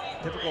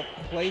 Difficult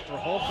play for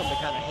Holcomb to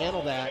kind of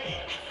handle that.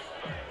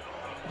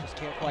 Just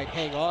can't quite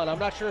hang on. I'm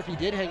not sure if he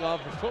did hang on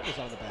if the foot was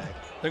on the bag.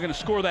 They're going to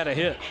score that a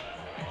hit.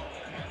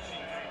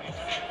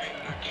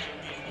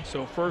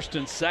 So first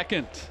and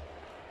second.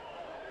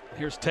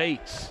 Here's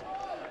Tates.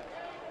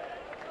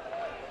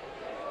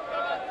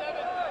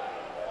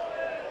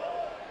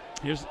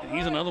 He's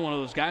another one of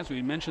those guys.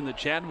 We mentioned that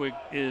Chadwick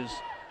is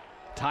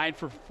tied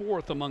for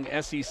fourth among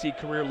SEC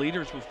career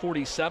leaders with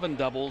 47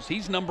 doubles.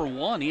 He's number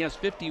one. He has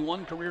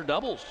 51 career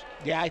doubles.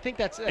 Yeah, I think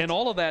that's and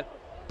all of that,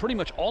 pretty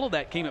much all of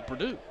that came at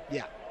Purdue.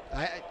 Yeah,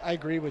 I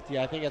agree with you.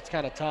 I think it's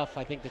kind of tough.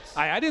 I think that's.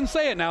 I didn't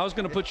say it now. I was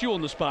going to put you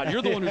on the spot.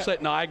 You're the one who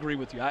said, no, I agree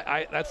with you.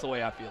 That's the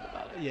way I feel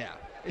about it. Yeah.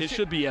 It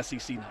should be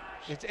SEC numbers.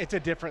 It's a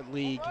different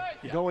league.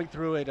 Yeah. Going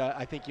through it,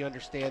 I think you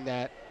understand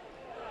that.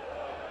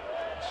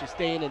 It's just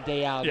day in and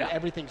day out. Yeah.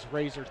 Everything's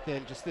razor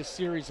thin. Just this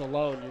series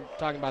alone, you're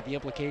talking about the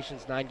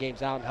implications 9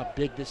 games out and how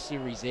big this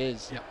series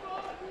is.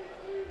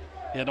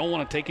 Yeah, don't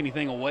want to take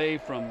anything away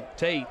from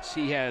Tates.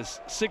 He has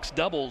 6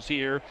 doubles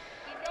here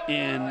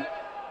in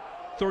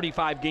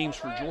 35 games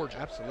for Georgia.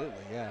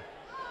 Absolutely, yeah.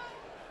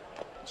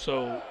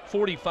 So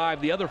 45,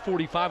 the other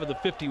 45 of the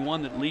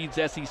 51 that leads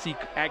SEC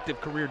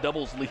active career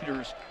doubles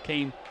leaders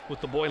came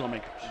with the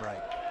Boilermakers.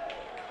 Right.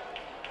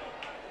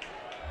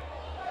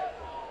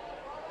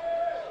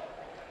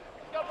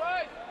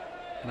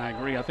 And I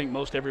agree. I think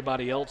most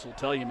everybody else will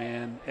tell you,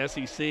 man,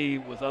 SEC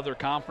with other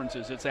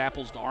conferences, it's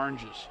apples to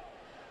oranges.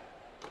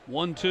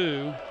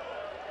 1-2,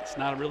 it's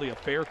not really a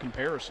fair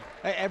comparison.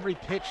 Every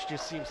pitch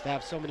just seems to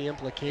have so many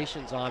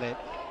implications on it.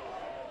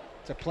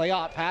 It's a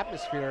playoff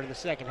atmosphere in the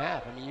second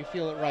half. I mean, you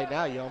feel it right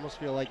now. You almost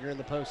feel like you're in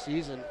the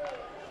postseason,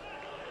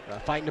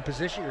 fighting to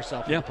position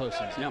yourself in the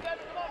postseason. Yeah.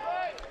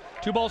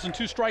 2 balls and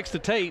 2 strikes to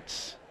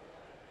Tates.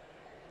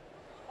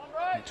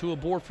 And 2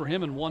 aboard for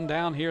him and 1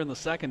 down here in the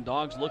second.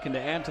 Dogs looking to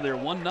add to their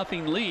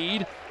 1-0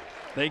 lead.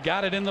 They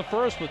got it in the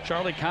first with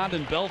Charlie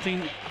Condon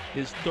belting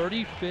his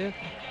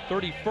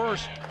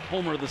 31st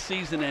homer of the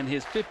season and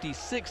his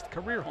 56th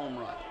career home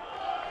run.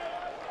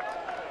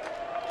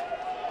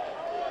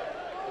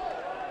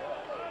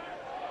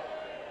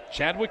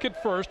 Chadwick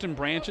at first and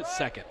Branch at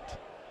second.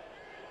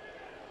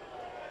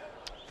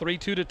 3-2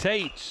 to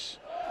Tates.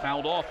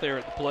 Fouled off there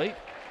at the plate.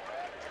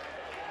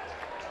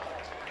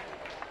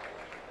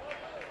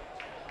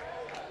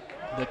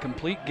 The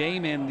complete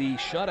game and the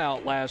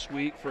shutout last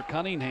week for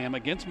Cunningham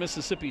against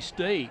Mississippi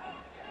State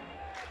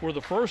were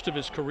the first of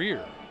his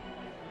career.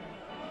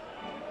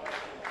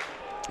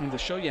 And to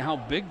show you how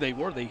big they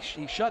were,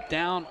 he shut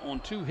down on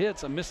 2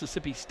 hits a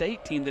Mississippi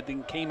State team that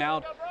then came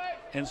out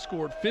and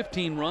scored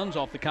 15 runs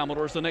off the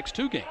Commodores the next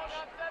 2 games.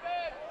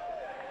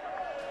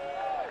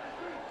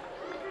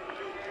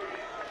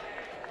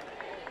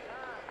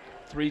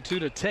 Three 2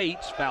 to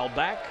Tates, fouled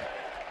back.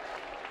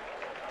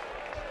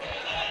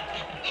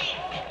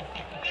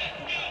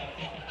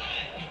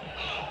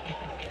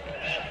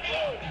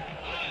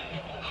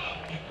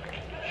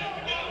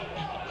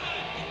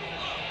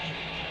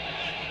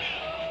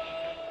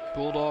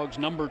 Bulldogs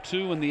number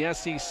 2 in the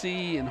SEC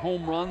in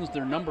home runs.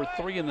 They're number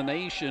 3 in the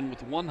nation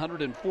with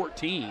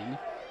 114.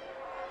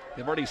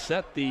 They've already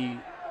set the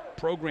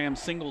program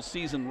single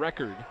season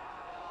record.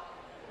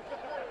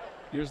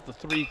 Here's the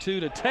 3-2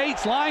 to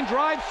Tates. Line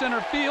drive,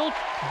 center field,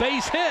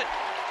 base hit.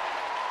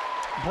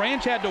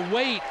 Branch had to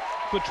wait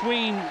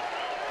between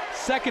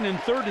second and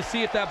third to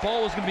see if that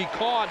ball was going to be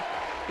caught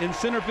in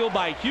center field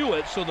by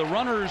Hewitt. So the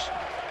runners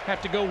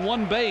have to go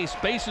 1 base.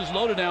 Bases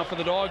loaded now for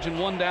the Dogs and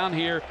 1 down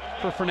here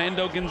for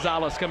Fernando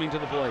Gonzalez coming to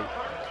the plate.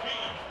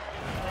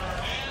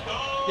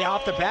 Yeah,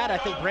 off the bat, I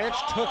think Branch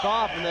took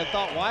off and then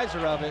thought wiser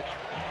of it.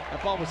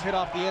 That ball was hit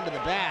off the end of the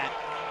bat.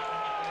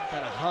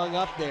 Kind of hung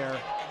up there.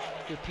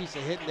 Good piece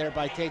of hitting there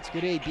by Tates.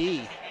 Good AD.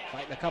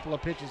 Fighting a couple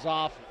of pitches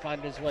off and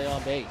finding his way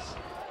on base.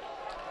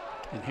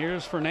 And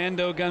here's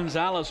Fernando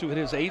Gonzalez, who hit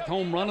his 8th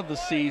home run of the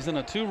season,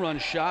 a 2-run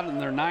shot in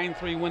their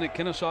 9-3 win at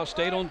Kennesaw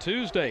State on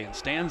Tuesday, and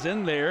stands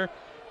in there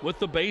with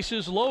the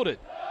bases loaded.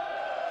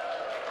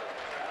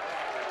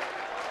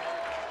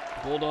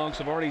 Bulldogs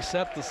have already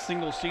set the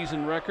single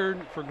season record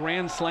for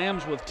grand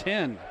slams with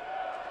 10.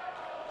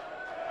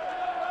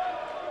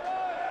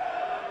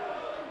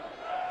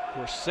 Of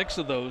course, 6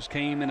 of those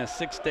came in a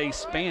 6-day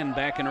span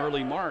back in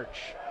early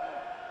March.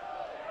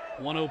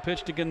 1-0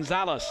 pitch to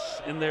Gonzalez,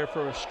 in there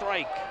for a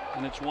strike,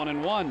 and it's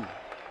 1-1.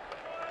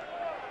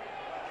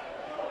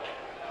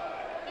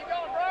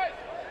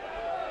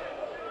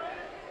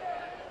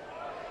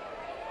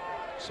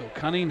 So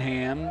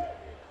Cunningham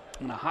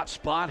in a hot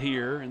spot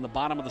here in the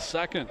bottom of the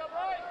second.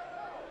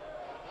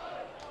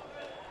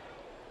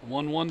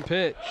 1-1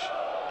 pitch.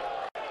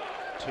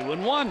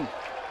 2-1.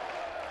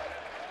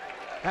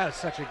 That was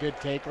such a good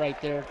take right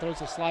there.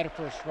 Throws a slider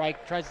for a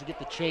strike, tries to get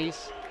the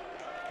chase.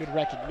 Good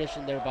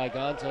recognition there by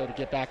Gonzo to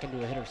get back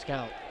into a hitter's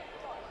count.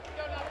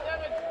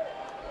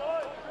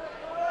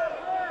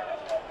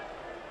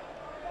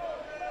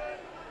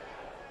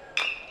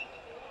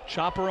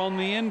 Chopper on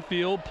the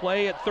infield,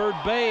 play at third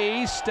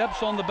base,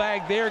 steps on the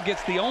bag there,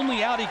 gets the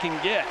only out he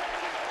can get.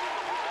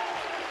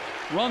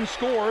 Run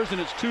scores, and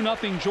it's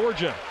 2-0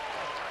 Georgia.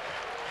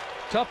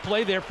 Tough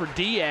play there for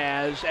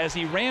Diaz. As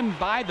he ran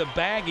by the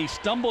bag, he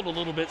stumbled a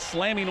little bit,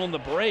 slamming on the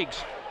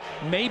brakes.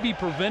 Maybe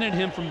prevented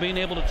him from being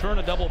able to turn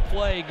a double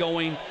play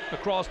going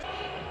across.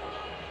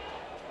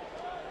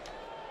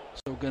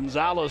 So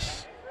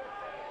Gonzalez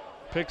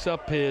picks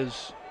up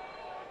his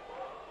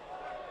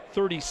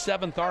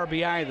 37th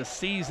RBI of the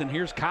season.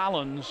 Here's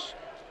Collins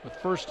with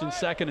first and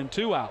second and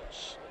 2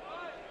 outs.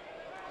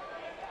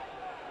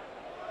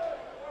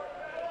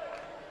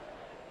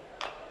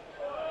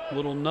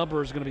 Little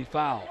number is going to be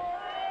fouled.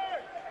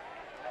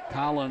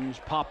 Collins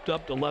popped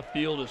up to left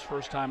field his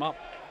first time up.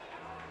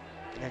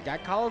 Yeah,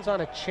 got Collins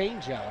on a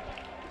changeup.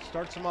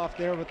 Starts him off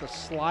there with a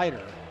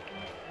slider.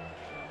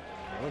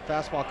 The only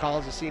fastball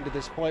Collins has seen to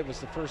this point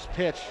was the first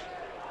pitch.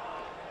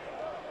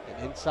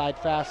 An inside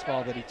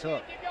fastball that he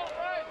took.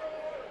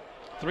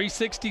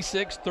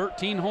 366,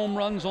 13 home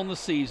runs on the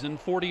season,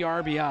 40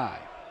 RBI.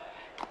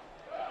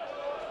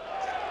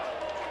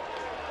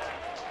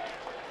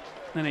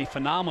 And a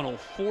phenomenal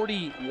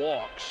 40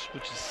 walks,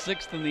 which is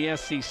 6th in the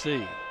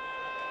SEC.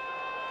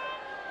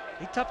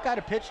 He's a tough guy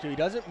to pitch to. He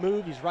doesn't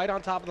move. He's right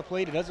on top of the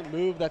plate. He doesn't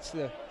move. That's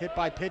the hit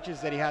by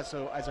pitches that he has.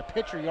 So as a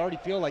pitcher, you already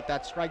feel like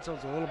that strike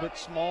zone's a little bit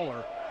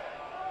smaller.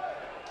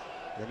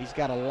 And he's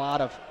got a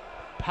lot of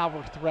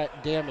power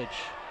threat damage.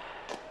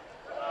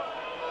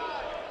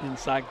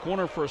 Inside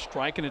corner for a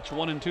strike, and it's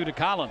 1-2 to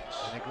Collins.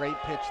 And a great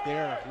pitch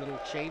there. A little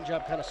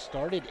changeup kind of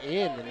started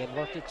in and then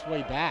worked its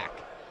way back.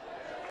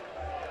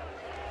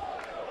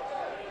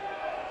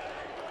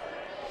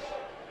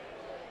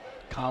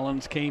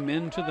 Collins came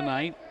into the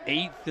night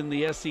 8th in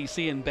the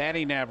SEC in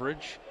batting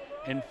average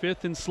and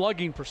 5th in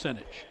slugging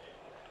percentage.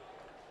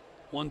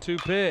 1-2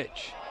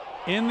 pitch.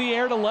 In the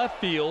air to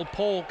left field.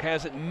 Polk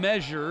has it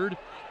measured.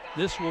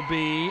 This will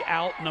be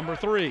out number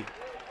 3.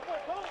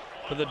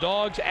 But the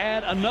Dogs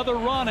add another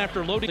run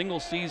after loading single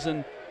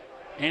season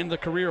and the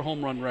career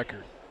home run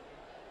record.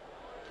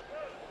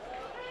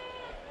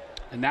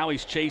 And now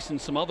he's chasing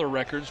some other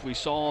records. We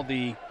saw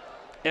the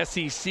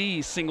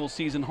SEC single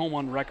season home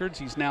run records.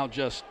 He's now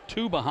just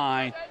 2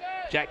 behind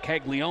Jack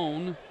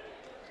Caglione,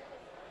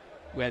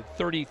 who had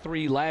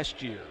 33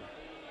 last year.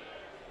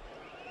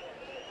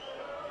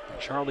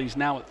 Charlie's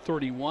now at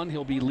 31.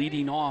 He'll be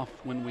leading off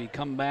when we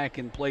come back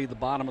and play the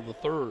bottom of the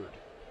 3rd.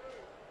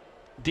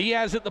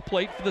 Diaz at the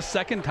plate for the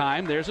second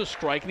time. There's a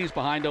strike, and he's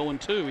behind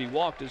 0-2. He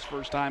walked his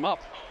first time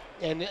up.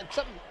 And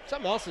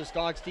something else this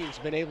Dogs team's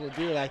been able to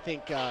do that I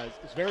think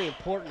is very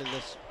important in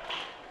this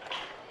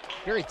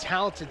very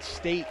talented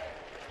state.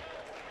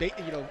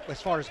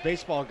 As far as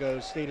baseball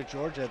goes, state of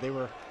Georgia, they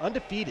were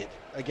undefeated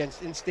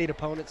against in-state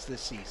opponents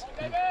this season.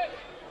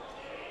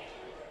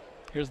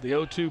 Here's the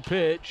 0-2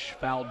 pitch,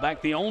 fouled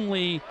back. The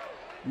only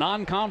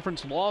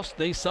non-conference loss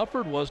they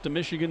suffered was to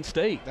Michigan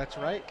State. That's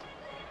right.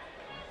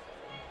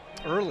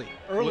 Early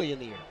in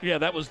the year. Yeah,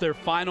 that was their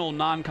final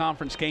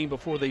non-conference game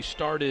before they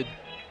started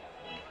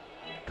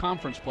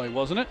conference play,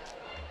 wasn't it?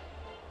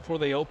 Before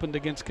they opened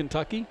against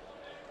Kentucky?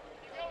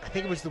 I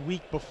think it was the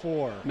week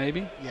before.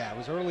 Maybe? Yeah, it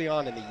was early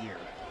on in the year.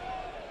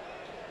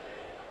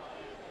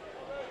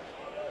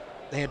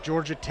 They had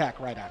Georgia Tech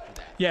right after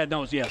that. Yeah,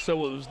 no, yeah.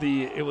 So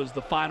it was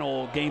the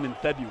final game in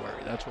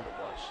February. That's what it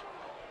was.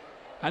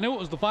 I knew it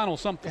was the final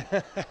something.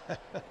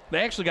 They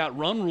actually got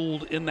run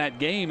ruled in that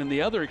game, and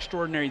the other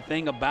extraordinary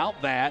thing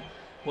about that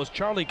was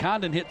Charlie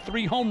Condon hit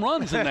 3 home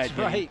runs in that game.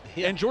 That's right.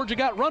 Yeah. And Georgia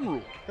got run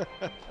ruled.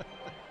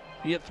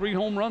 He hit 3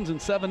 home runs in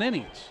 7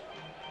 innings.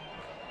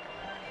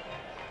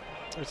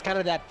 It was kind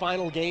of that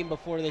final game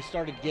before they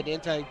started getting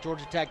into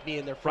Georgia Tech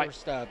being their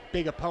first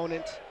big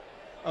opponent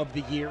of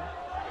the year.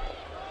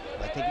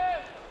 I think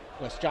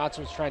Wes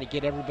Johnson was trying to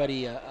get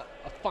everybody a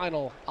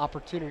final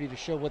opportunity to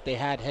show what they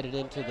had headed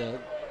into the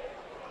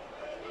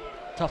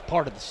tough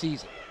part of the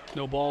season.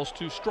 No balls,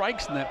 2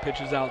 strikes, and that pitch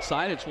is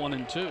outside. It's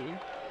 1-2.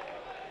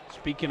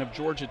 Speaking of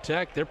Georgia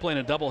Tech, they're playing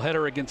a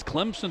doubleheader against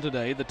Clemson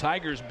today. The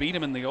Tigers beat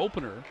them in the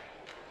opener.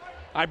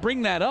 I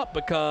bring that up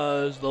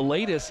because the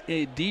latest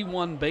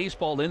D1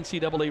 baseball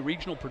NCAA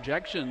regional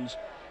projections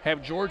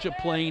have Georgia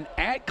playing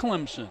at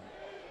Clemson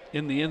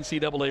in the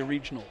NCAA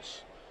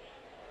regionals.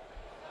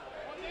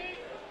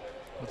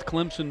 With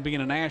Clemson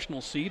being a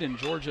national seed and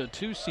Georgia a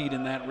 2 seed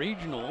in that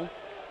regional,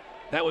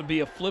 that would be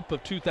a flip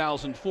of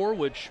 2004,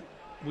 which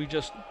we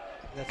just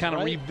kind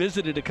of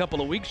revisited a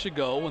couple of weeks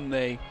ago when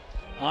they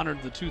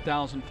honored the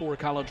 2004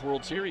 College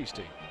World Series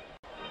team.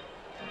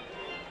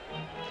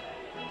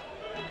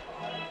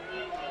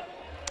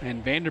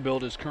 And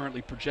Vanderbilt is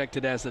currently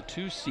projected as a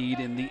 2 seed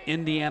in the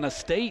Indiana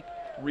State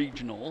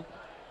regional.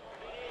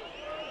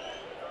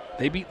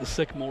 They beat the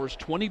Sycamores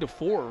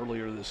 20-4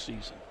 earlier this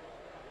season.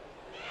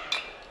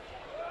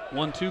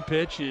 1-2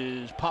 pitch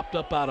is popped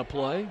up out of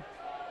play.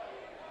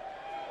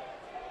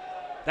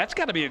 That's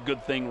got to be a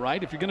good thing,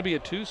 right? If you're going to be a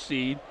 2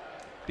 seed,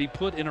 be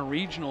put in a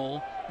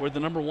regional where the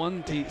number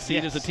 1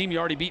 seed is a team you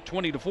already beat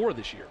 20-4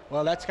 this year.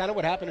 Well, that's kind of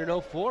what happened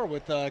in 04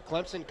 with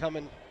Clemson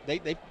coming.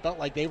 They felt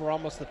like they were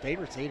almost the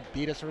favorites. They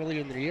beat us earlier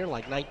in the year,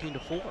 like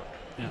 19-4.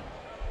 Yeah.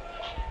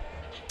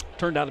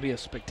 Turned out to be a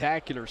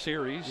spectacular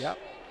series. Yep.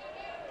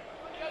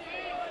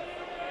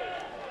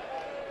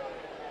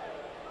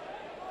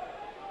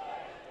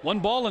 One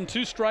ball and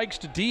 2 strikes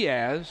to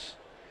Diaz,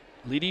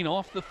 leading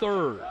off the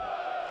third.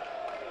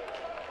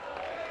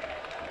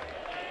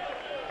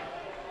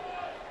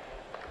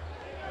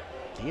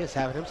 Diaz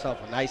having himself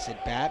a nice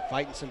at bat,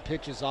 fighting some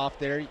pitches off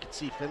there. You can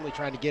see Finley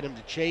trying to get him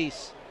to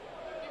chase.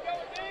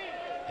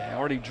 Yeah,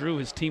 already drew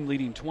his team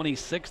leading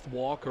 26th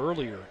walk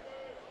earlier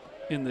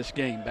in this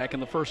game, back in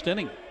the first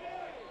inning.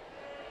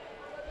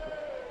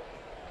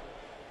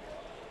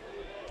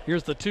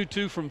 Here's the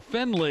 2-2 from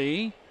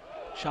Finley.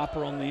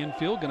 Chopper on the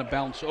infield, going to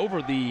bounce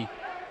over the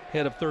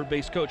head of third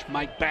base coach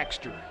Mike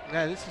Baxter.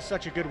 Yeah, this is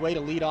such a good way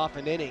to lead off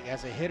an inning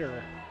as a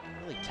hitter.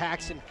 Really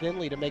taxing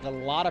Finley to make a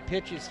lot of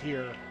pitches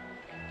here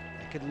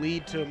that could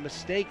lead to a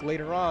mistake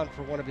later on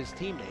for one of his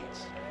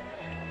teammates.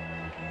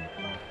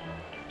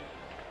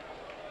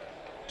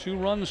 2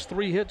 runs,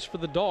 3 hits for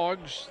the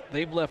Dogs.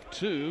 They've left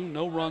 2.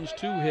 No runs,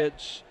 2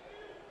 hits.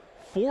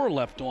 4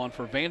 left on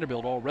for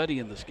Vanderbilt already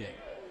in this game.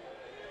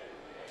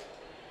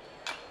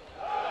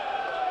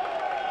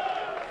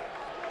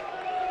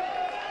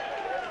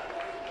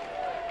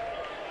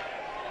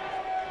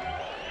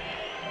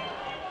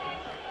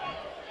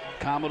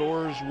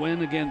 Commodores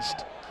win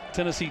against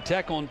Tennessee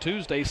Tech on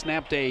Tuesday,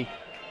 snapped a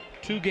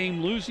 2-game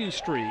losing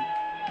streak.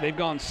 They've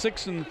gone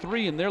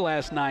 6-3 in their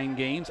last 9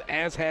 games,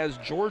 as has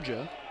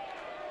Georgia,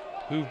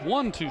 who've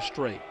won 2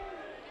 straight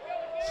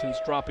since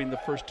dropping the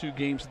first 2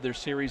 games of their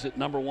series at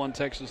number 1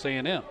 Texas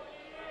A&M.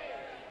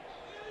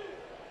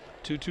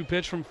 2-2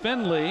 pitch from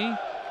Finley,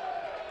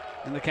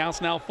 and the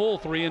count's now full,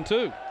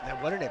 3-2.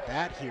 Now what an at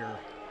bat here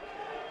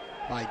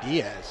by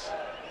Diaz.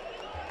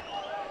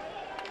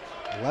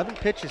 11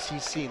 pitches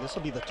he's seen. This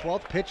will be the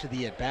 12th pitch of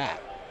the at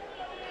bat.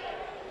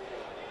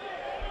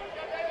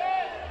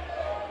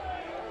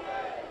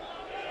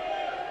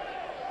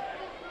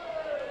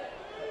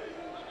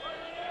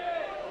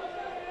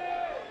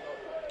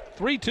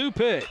 Three-two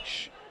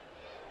pitch.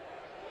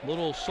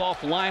 Little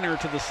soft liner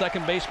to the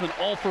second baseman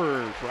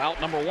Alford for out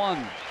number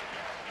 1.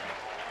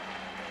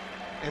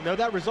 And though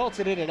that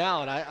resulted in an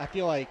out, I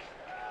feel like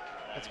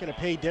that's going to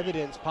pay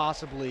dividends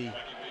possibly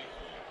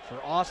for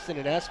Austin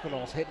and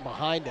Espinal's hitting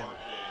behind him.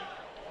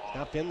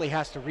 Now Finley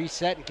has to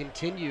reset and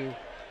continue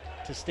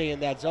to stay in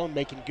that zone,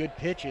 making good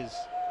pitches.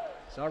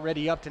 He's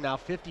already up to now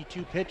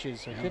 52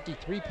 pitches, or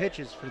 53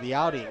 pitches for the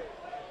outing.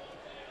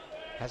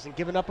 Hasn't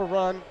given up a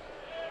run.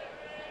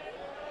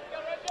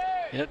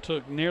 It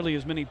took nearly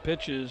as many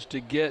pitches to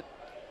get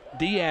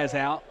Diaz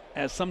out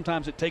as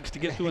sometimes it takes to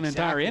get through an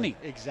entire inning.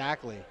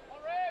 Exactly.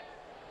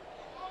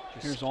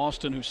 Here's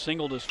Austin, who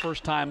singled his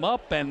first time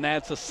up, and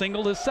that's a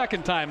single his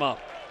second time up.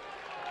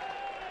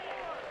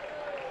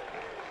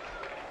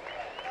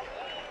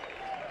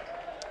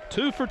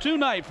 Two for 2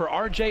 night for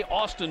R.J.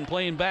 Austin,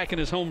 playing back in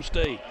his home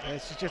state.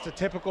 This is just a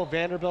typical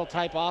Vanderbilt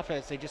type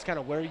offense. They just kind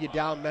of wear you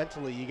down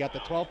mentally. You got the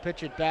 12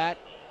 pitch at bat.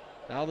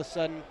 Now all of a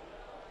sudden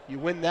you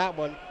win that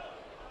one,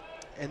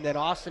 and then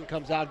Austin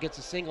comes out, gets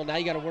a single. Now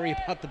you got to worry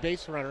about the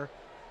base runner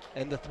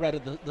and the threat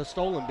of the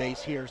stolen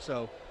base here.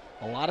 So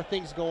a lot of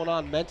things going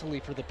on mentally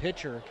for the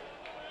pitcher.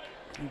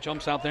 He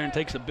jumps out there and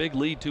takes a big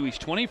lead too. He's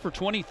 20 for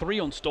 23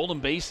 on stolen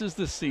bases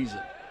this season.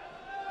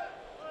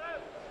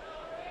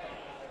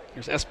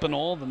 Here's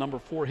Espinal, the number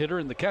 4 hitter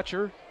and the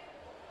catcher.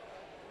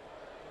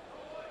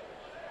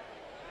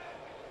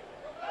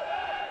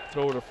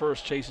 Throw to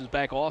first, chases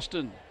back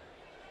Austin.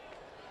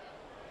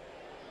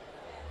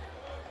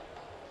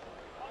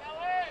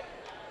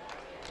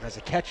 As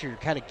a catcher, you're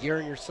kind of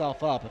gearing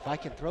yourself up. If I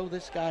can throw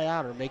this guy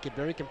out or make it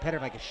very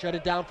competitive, I can shut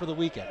it down for the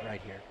weekend right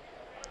here.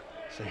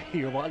 So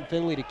you're wanting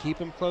Finley to keep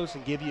him close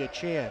and give you a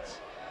chance.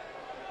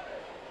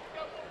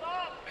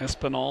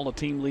 Espinal, a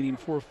team leading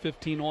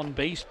 .415 on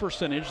base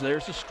percentage.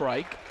 There's a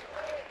strike.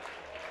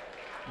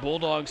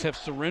 Bulldogs have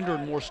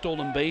surrendered more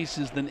stolen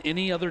bases than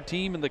any other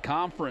team in the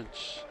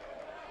conference.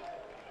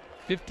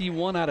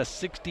 51 out of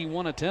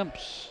 61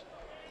 attempts.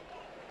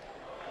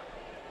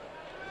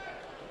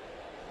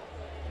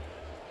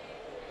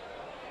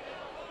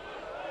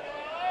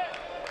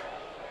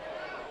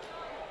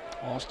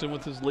 Austin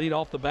with his lead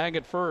off the bag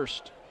at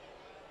first.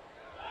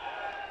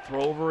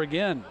 Throw over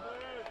again.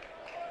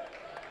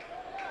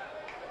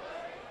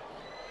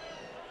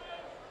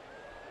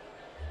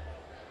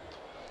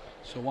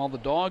 So while the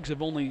Dogs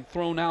have only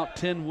thrown out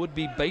 10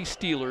 would-be base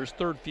stealers,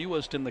 third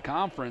fewest in the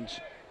conference,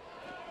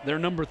 they're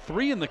number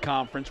 3 in the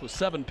conference with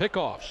 7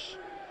 pickoffs.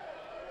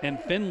 And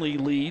Finley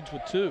leads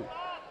with 2.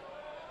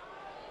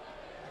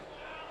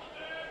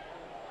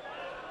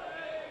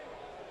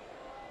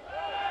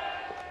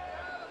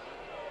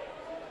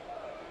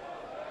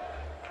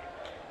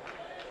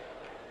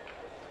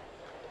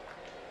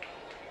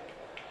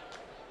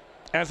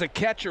 As a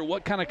catcher,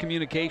 what kind of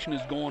communication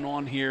is going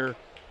on here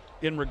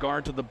in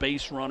regard to the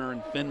base runner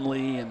and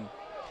Finley? And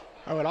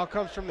oh, it all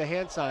comes from the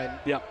hand sign.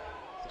 Yep.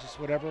 Just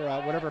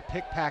whatever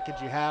pick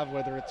package you have,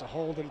 whether it's a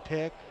hold and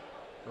pick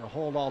or a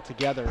hold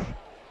altogether.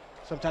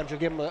 Sometimes you'll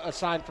give them a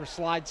sign for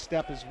slide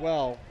step as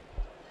well.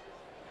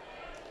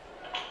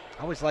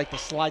 I always like the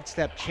slide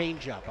step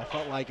changeup. I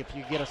felt like if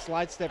you get a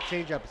slide step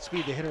changeup and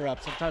speed the hitter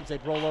up, sometimes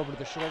they'd roll over to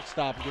the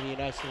shortstop and give you a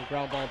nice little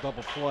ground ball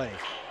double play.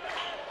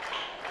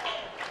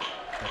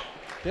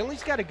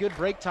 Finley's got a good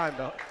break time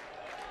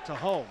to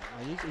home.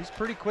 He's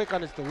pretty quick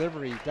on his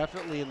delivery,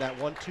 definitely in that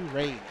 1-2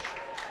 range,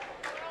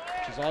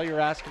 which is all you're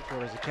asking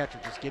for as a catcher.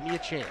 Just give me a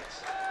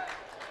chance.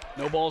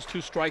 No balls,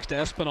 2 strikes to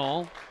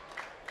Espinal.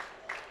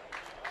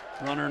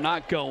 Runner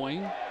not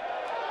going.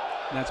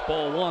 That's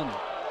ball 1.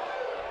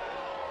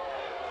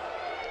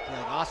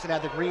 Yeah, Austin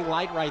had the green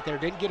light right there.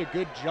 Didn't get a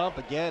good jump.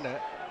 Again,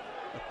 a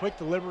quick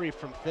delivery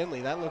from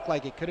Finley. That looked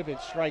like it could have been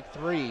strike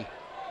 3.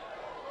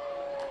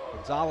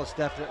 Gonzalez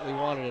definitely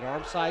wanted an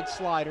arm side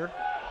slider.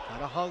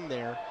 Kind of hung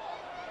there.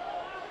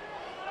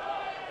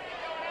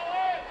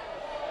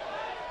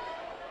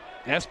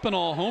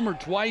 Espinal homered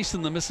twice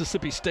in the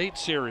Mississippi State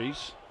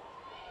series.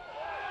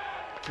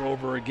 Throw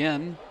over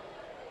again.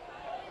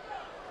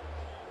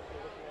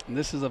 And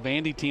this is a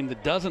Vandy team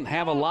that doesn't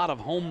have a lot of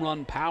home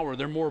run power.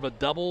 They're more of a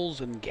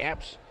doubles and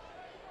gaps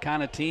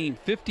kind of team.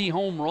 50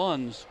 home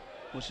runs,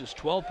 which is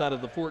 12th out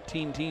of the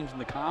 14 teams in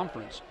the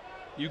conference.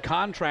 You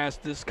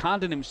contrast this,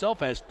 Condon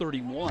himself has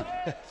 31.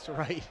 That's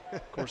right.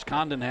 Of course,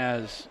 Condon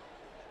has,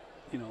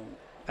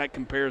 that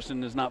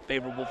comparison is not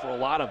favorable for a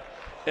lot of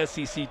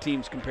SEC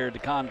teams compared to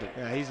Condon.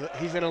 Yeah,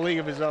 he's in a league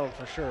of his own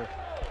for sure.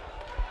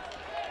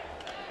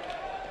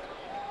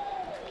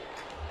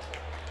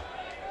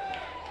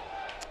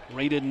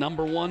 Rated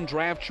 #1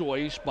 draft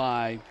choice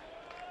by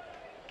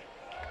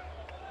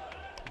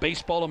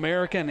Baseball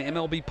America and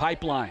MLB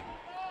Pipeline.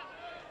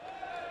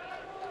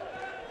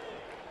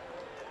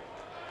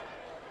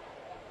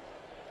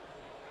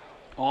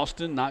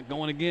 Austin not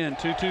going again.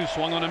 2-2,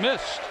 swung on and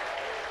missed.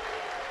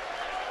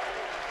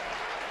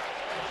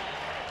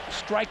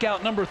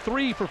 Strikeout number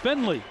 3 for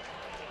Finley.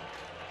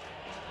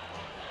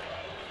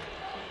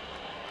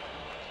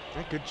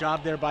 Good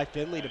job there by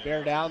Finley to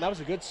bear down. That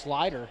was a good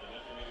slider.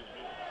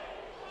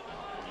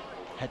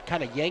 Had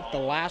kind of yanked the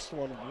last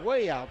one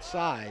way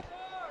outside.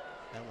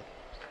 That one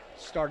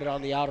started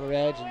on the outer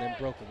edge and then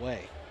broke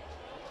away.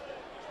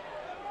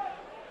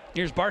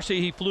 Here's Barcy.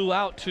 He flew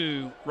out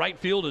to right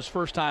field his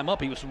first time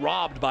up. He was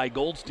robbed by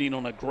Goldstein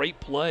on a great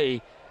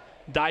play,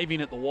 diving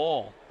at the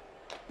wall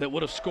that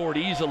would have scored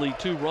easily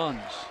 2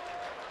 runs.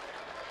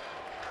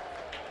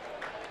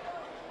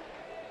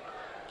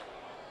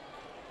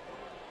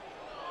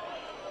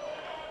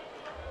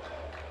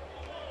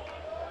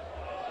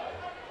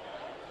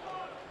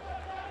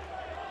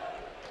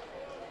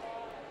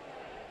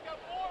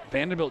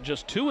 Vanderbilt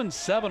just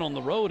 2-7 on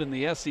the road in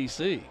the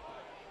SEC.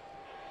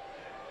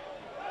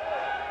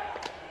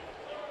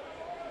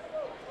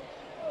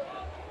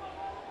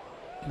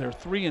 They're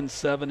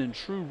 3-7 in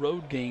true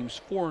road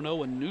games,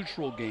 4-0 in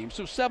neutral games.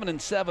 So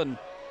 7-7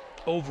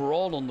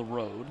 overall on the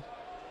road.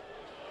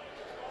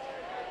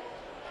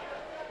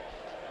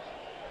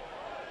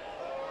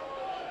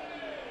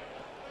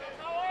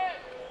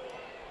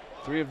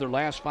 Three of their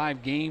last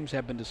 5 games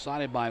have been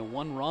decided by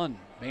 1 run.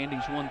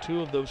 Vandy's won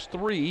 2 of those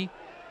 3.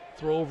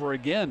 Throw over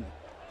again.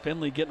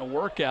 Finley getting a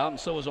workout, and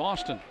so is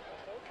Austin.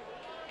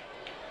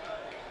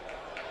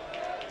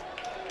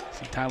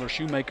 See Tyler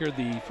Shoemaker,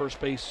 the first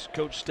base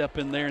coach, step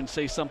in there and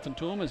say something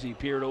to him as he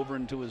peered over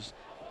into his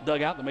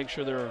dugout to make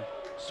sure they're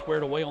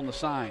squared away on the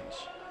signs.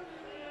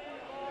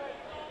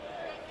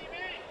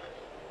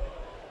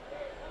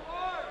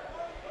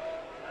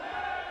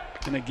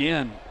 And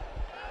again,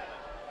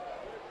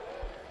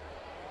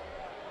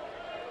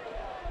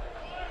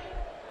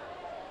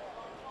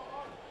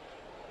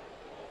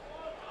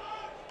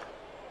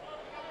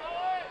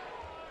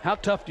 how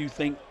tough do you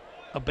think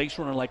a base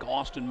runner like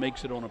Austin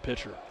makes it on a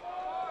pitcher?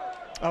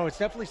 Oh, it's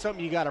definitely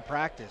something you got to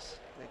practice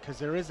because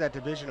there is that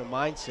division of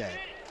mindset.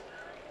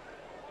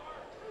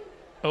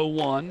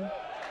 0-1.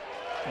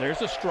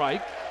 There's a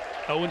strike.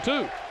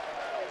 0-2.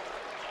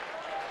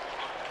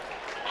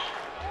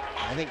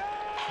 I think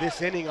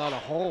this inning on a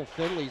whole,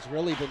 Finley's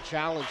really been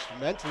challenged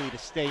mentally to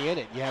stay in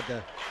it. You had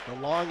the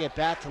long at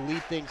bat to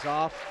lead things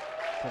off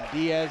from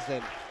Diaz,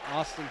 and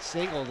Austin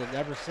singled, and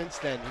ever since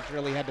then he's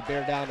really had to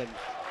bear down and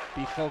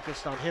be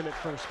focused on him at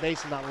first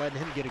base and not letting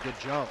him get a good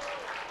jump.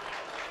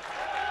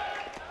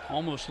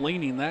 Almost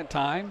leaning that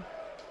time.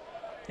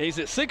 He's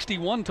at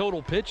 61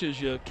 total pitches.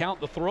 You count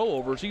the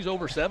throwovers, he's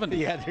over 70.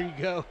 Yeah, there you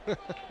go.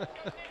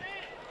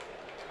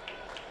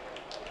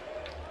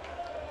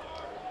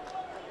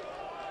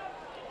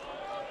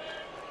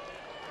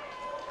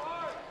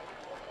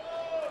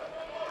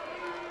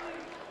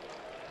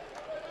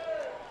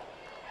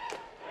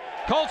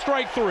 Called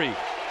strike 3.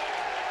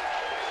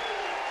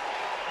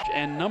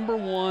 And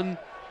 #1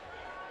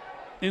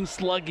 in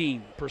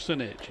slugging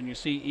percentage. And you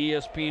see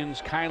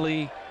ESPN's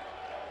Kylie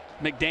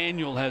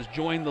McDaniel has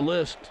joined the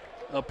list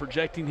of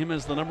projecting him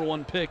as the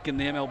 #1 pick in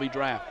the MLB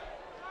draft.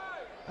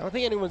 I don't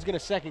think anyone's going to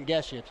second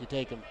guess you if you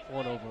take him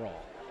 1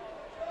 overall.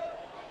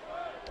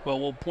 Well,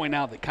 we'll point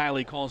out that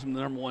Kylie calls him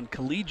the #1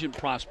 collegiate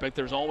prospect.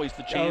 There's always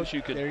the chance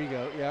you could there you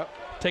go. Yep.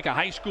 take a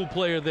high school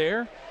player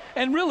there.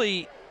 And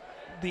really,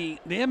 the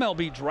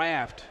MLB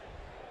draft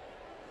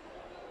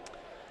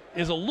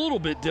is a little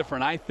bit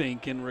different, I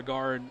think, in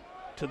regard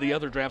to the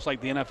other drafts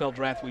like the NFL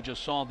draft we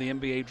just saw, the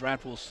NBA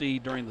draft we'll see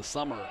during the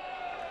summer.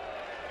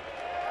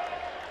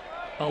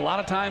 A lot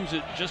of times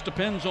it just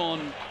depends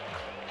on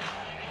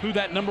who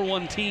that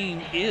 #1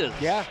 team is.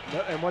 Yeah,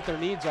 and what their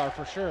needs are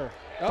for sure.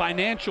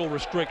 Financial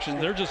restrictions,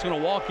 they're just going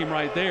to walk him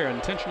right there.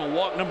 Intentional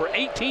walk number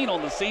 18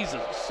 on the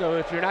season. So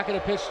if you're not going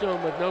to pitch to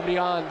him with nobody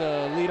on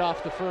to lead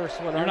off the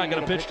first one, you're not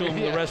going to pitch to him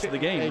the rest of the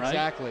game, right?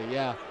 Exactly,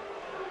 yeah.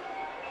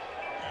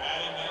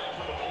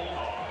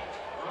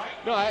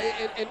 No,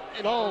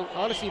 in all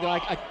honesty, though,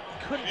 I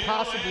couldn't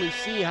possibly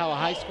see how a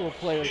high school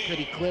player could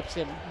eclipse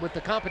him with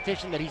the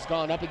competition that he's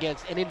gone up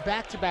against. And in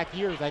back-to-back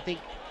years, I think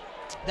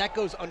that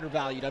goes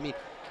undervalued. I mean,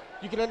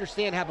 you can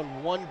understand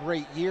having one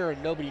great year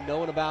and nobody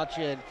knowing about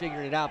you and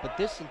figuring it out, but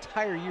this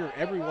entire year,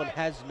 everyone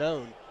has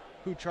known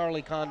who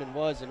Charlie Condon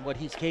was and what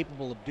he's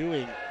capable of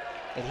doing,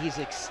 and he's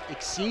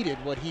exceeded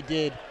what he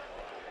did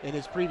in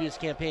his previous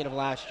campaign of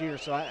last year.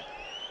 So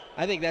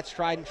I think that's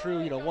tried and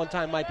true. You know, 1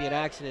 time might be an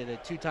accident,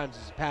 and 2 times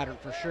is a pattern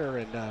for sure.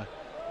 And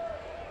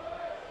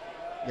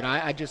you know,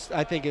 I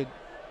think you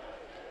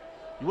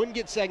wouldn't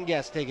get second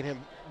guess taking him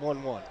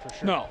 1-1 for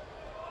sure. No.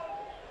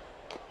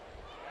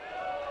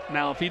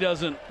 Now, if he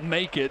doesn't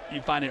make it,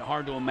 you find it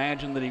hard to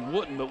imagine that he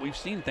wouldn't, but we've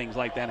seen things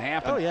like that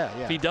happen. Oh, yeah.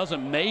 If he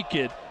doesn't make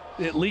it,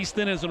 at least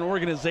then as an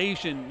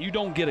organization, you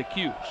don't get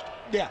accused.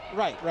 Yeah,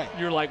 right.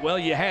 You're like, well,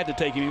 you had to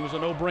take him. He was a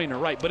no-brainer,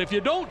 right? But if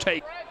you don't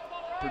take,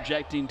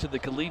 projecting to the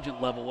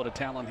collegiate level, what a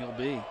talent he'll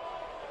be.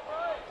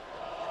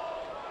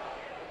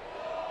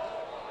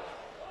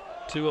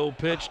 2-0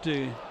 pitch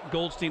to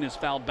Goldstein is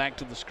fouled back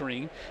to the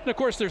screen. And, of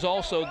course, there's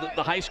also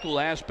the high school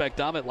aspect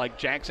of it, like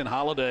Jackson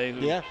Holliday,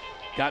 who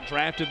got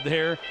drafted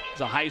there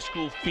as a high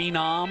school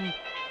phenom.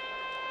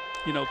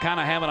 You know, kind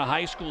of having a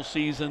high school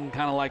season,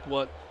 kind of like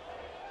what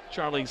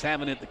Charlie's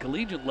having at the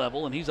collegiate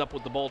level, and he's up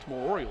with the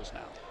Baltimore Orioles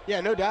now.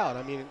 Yeah, no doubt.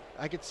 I mean,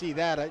 I could see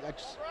that.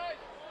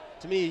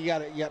 To me, you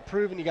got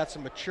proven, you got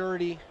some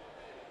maturity.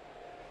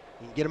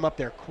 You can get him up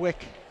there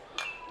quick.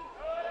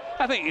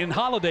 I think in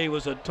Holiday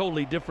was a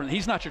totally different.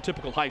 He's not your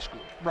typical high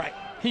school. Right.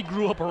 He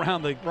grew up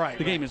around the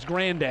game. His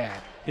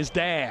granddad, his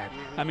dad.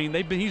 Mm-hmm. I mean,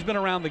 he's been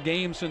around the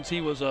game since he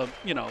was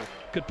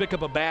could pick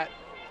up a bat.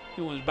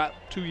 He was about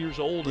 2 years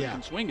old and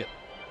can swing it.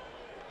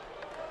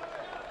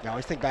 I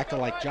always think back to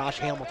like Josh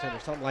Hamilton or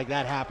something like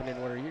that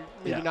happening where you're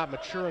maybe not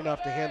mature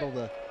enough to handle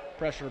the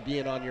pressure of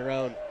being on your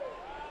own.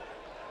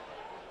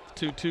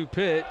 2-2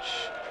 pitch,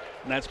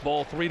 and that's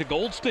ball 3 to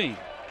Goldstein.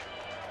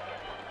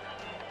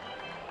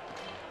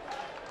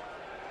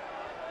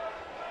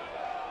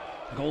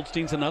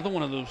 Goldstein's another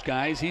one of those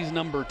guys. He's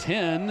number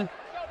 10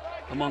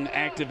 among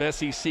active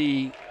SEC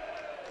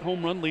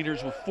home run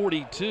leaders with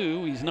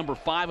 42. He's number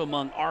 5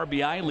 among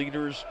RBI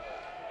leaders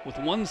with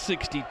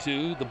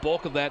 162. The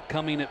bulk of that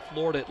coming at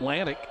Florida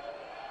Atlantic.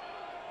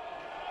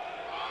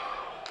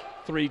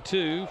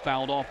 3-2,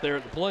 fouled off there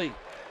at the plate.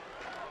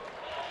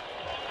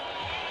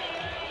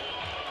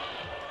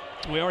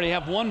 We already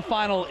have one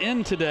final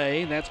in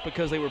today. That's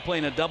because they were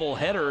playing a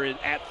doubleheader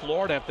at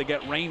Florida after they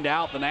got rained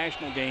out. The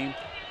national game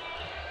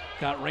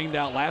got rained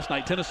out last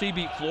night. Tennessee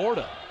beat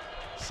Florida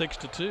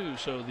 6-2,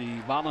 so the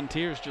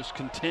Volunteers just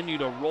continue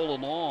to roll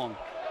along.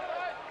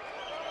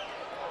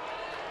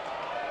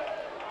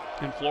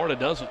 And Florida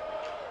doesn't.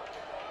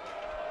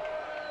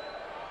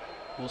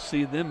 We'll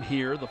see them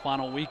here the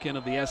final weekend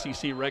of the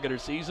SEC regular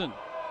season.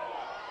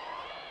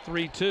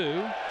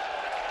 3-2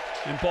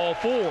 and ball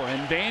 4,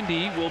 and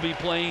Vandy will be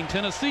playing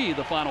Tennessee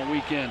the final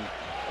weekend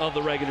of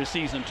the regular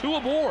season. 2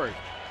 aboard.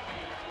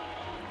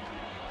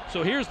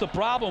 So here's the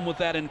problem with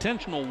that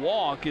intentional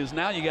walk is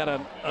now you got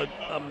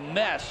a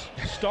mess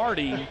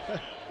starting.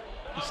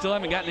 You still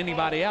haven't gotten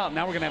anybody out.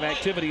 Now we're going to have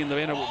activity in the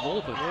Vanderbilt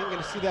bullpen. We're going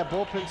to see that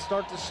bullpen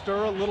start to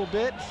stir a little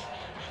bit.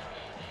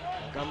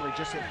 Montgomery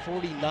just at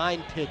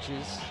 49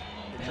 pitches.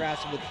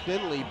 Contrasted with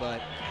Finley,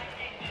 but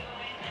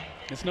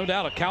it's no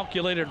doubt a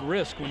calculated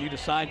risk when you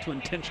decide to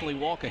intentionally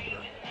walk a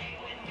hitter.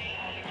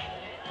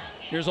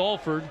 Here's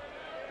Alford.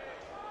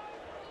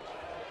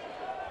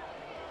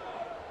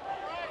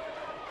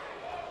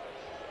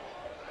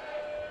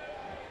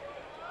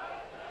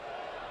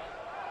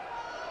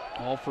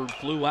 Alford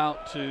flew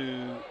out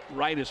to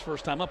right his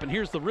first time up, and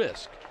here's the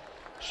risk.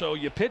 So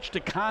you pitch to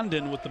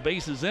Condon with the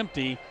bases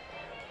empty.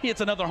 He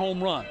hits another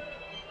home run.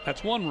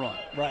 That's 1 run.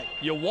 Right.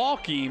 You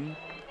walk him,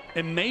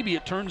 and maybe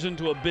it turns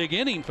into a big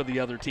inning for the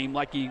other team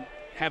like you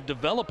have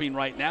developing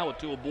right now with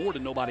 2 aboard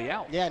and nobody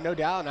out. Yeah, no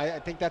doubt. And I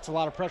think that's a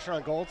lot of pressure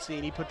on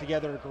Goldstein. He put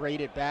together a great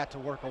at-bat to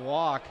work a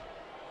walk.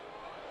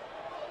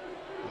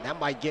 And that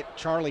might get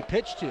Charlie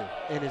pitched to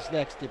in his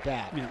next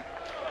at-bat. Yeah.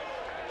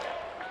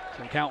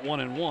 So count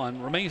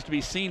 1-1. Remains to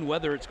be seen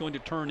whether it's going to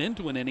turn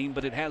into an inning,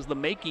 but it has the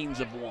makings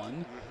of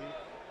one.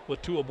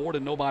 with 2 aboard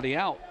and nobody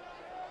out.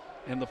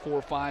 And the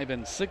 4, 5,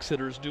 and 6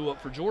 hitters due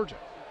up for Georgia.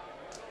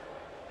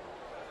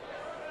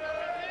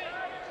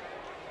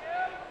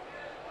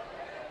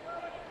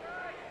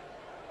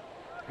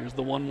 Here's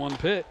the 1-1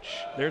 pitch.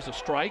 There's a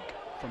strike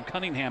from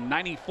Cunningham,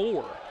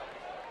 94.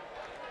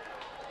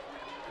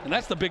 And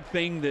that's the big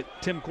thing that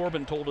Tim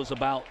Corbin told us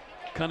about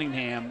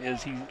Cunningham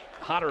is he's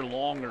hotter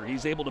longer.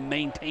 He's able to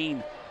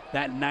maintain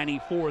that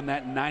 94 and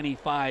that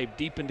 95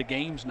 deep into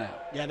games now.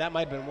 Yeah, that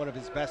might have been one of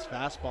his best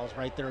fastballs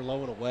right there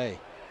low and away.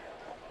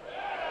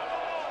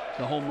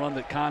 The home run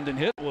that Condon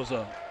hit was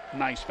a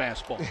nice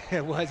fastball.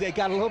 It was. It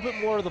got a little bit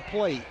more of the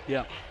plate.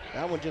 Yeah.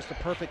 That one just a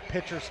perfect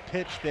pitcher's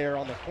pitch there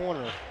on the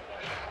corner.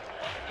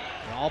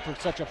 And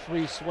Alford's such a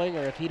free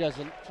swinger. If he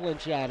doesn't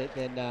flinch at it,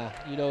 then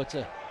you know it's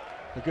a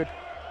good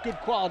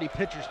quality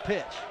pitcher's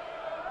pitch.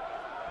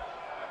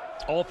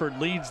 Alford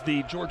leads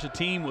the Georgia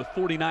team with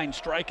 49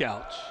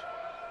 strikeouts.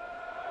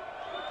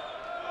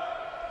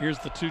 Here's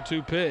the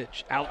 2-2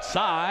 pitch.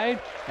 Outside,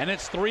 and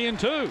it's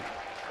 3-2.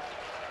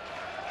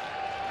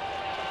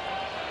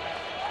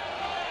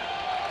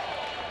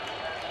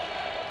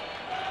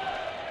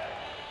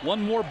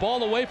 One more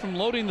ball away from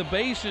loading the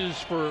bases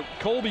for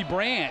Colby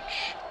Branch,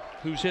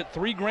 who's hit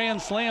 3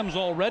 grand slams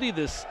already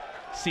this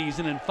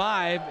season and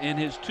 5 in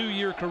his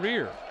 2-year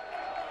career.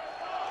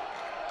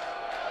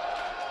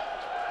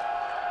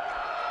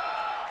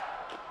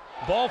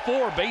 Ball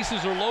 4,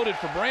 bases are loaded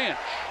for Branch.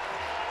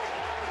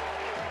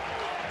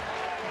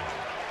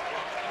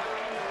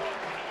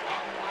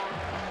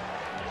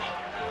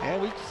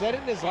 And we said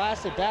it in his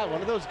last at bat,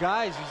 one of those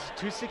guys, he's a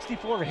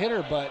 264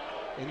 hitter, but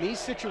in these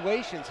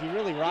situations, he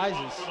really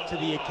rises to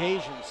the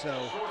occasion.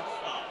 So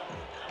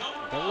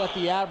don't let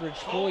the average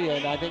fool you,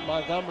 and I think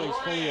Montgomery's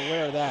fully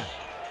aware of that.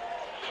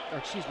 Or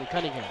excuse me,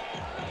 Cunningham.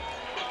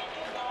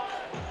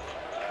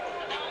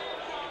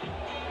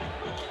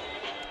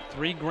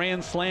 Three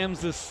grand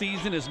slams this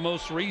season, his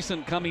most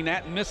recent coming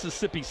at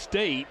Mississippi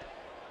State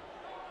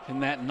in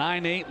that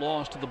 9-8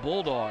 loss to the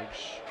Bulldogs.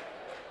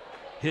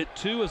 Hit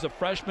 2 as a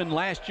freshman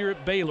last year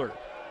at Baylor.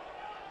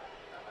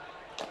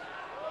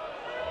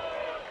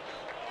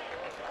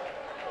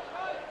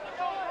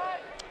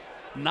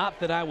 Not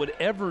that I would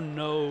ever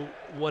know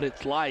what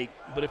it's like,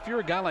 but if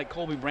you're a guy like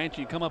Colby Branch and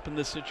you come up in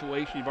this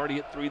situation, you've already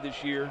hit 3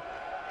 this year,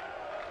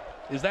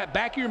 is that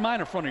back of your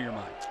mind or front of your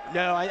mind?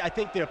 No, I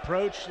think the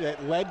approach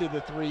that led to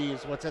the 3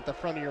 is what's at the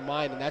front of your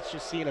mind, and that's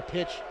just seeing a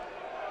pitch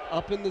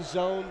up in the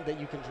zone that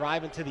you can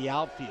drive into the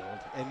outfield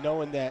and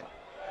knowing that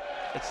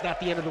it's not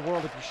the end of the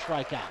world if you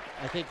strike out.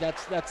 I think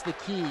that's the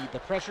key. The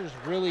pressure's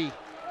really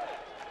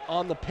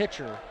on the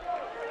pitcher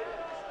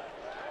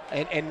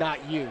and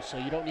not you. So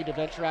you don't need to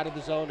venture out of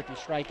the zone. If you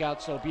strike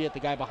out, so be it. The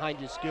guy behind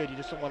you is good. You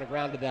just don't want to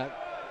ground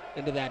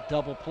into that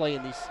double play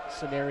in these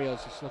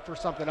scenarios. Just look for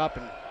something up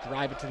and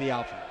drive it to the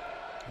outfield.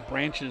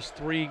 Branch's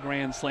 3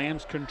 grand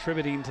slams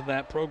contributing to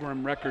that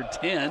program record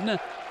 10.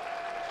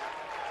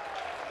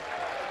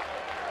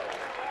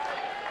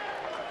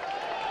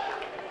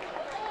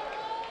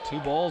 Two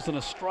balls and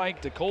a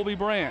strike to Colby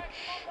Branch.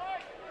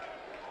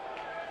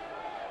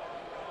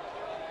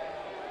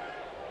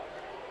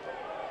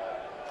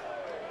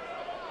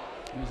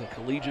 He was a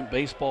collegiate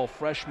baseball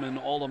freshman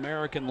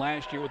All-American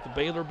last year with the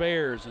Baylor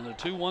Bears, and a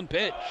 2-1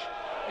 pitch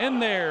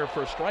in there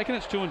for a strike, and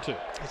it's 2-2.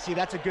 See,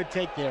 that's a good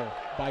take there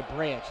by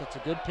Branch. That's a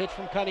good pitch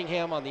from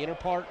Cunningham on the inner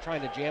part,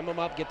 trying to jam him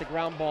up, get the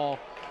ground ball,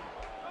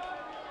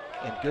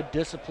 and good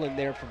discipline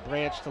there for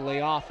Branch to lay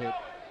off it.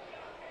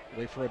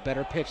 Wait for a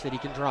better pitch that he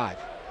can drive.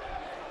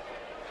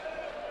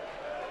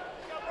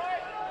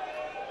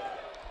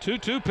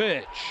 2-2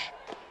 pitch.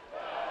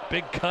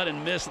 Big cut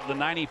and miss at the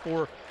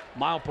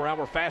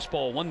 94-mile-per-hour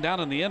fastball, 1 down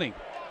in the inning.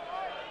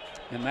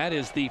 And that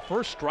is the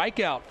first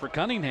strikeout for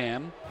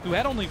Cunningham, who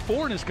had only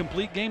 4 in his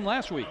complete game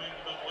last week.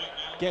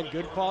 Again,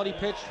 good quality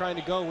pitch, trying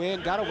to go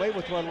in. Got away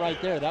with one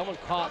right there. That one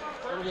caught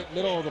a little bit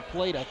middle of the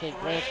plate. I think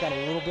Branch got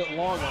a little bit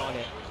long on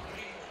it.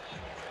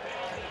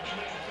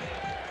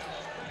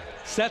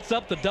 Sets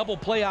up the double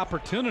play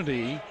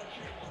opportunity.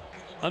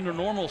 Under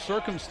normal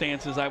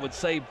circumstances, I would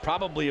say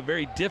probably a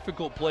very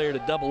difficult player to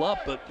double up,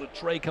 but with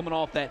Trey coming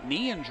off that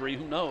knee injury,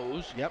 who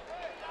knows? Yep.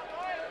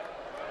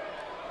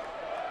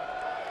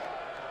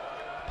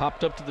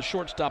 Popped up to the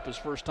shortstop his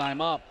first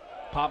time up.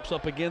 Pops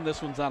up again,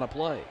 this one's out of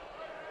play.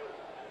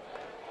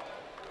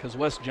 Because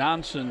Wes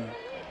Johnson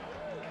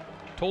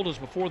told us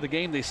before the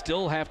game they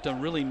still have to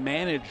really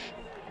manage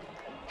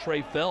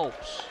Trey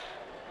Phelps.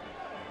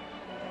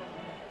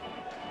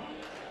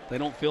 They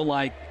don't feel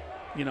like,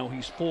 you know,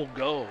 he's full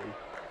go.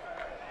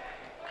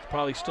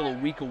 Probably still a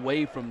week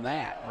away from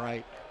that.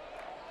 Right.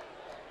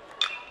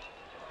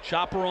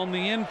 Chopper on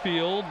the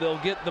infield. They'll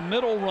get the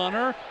middle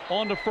runner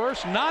onto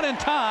first. Not in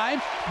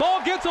time.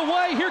 Ball gets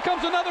away. Here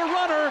comes another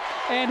runner,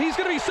 and he's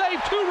going to be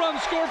saved. 2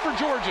 runs scored for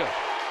Georgia.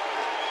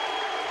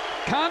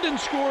 Condon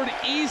scored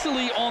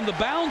easily on the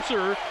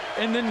bouncer,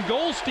 and then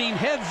Goldstein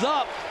heads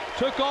up,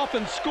 took off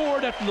and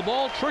scored after the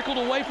ball trickled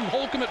away from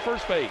Holcomb at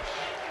first base.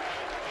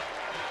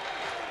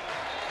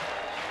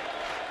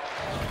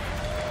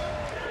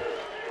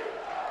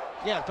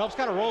 Yeah, Tubbs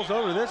kind of rolls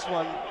over this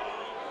one.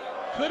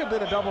 Could have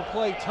been a double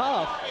play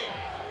tough.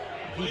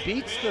 He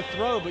beats the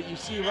throw, but you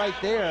see right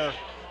there,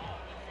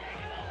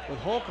 with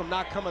Holcomb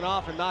not coming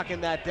off and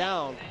knocking that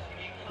down,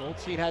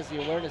 Goldstein has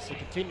the awareness to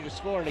continue to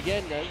score. And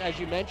again, as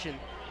you mentioned,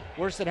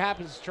 worst that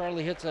happens is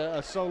Charlie hits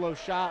a solo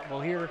shot.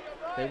 Well, here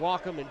they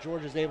walk him, and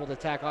George is able to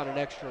tack on an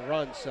extra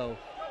run. So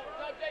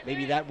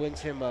maybe that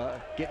wins him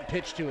getting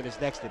pitched to in his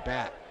next at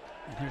bat.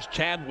 Here's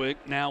Chadwick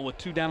now with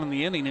 2 down in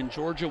the inning, and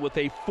Georgia with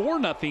a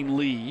 4-0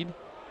 lead.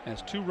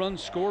 Has 2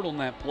 runs scored on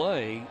that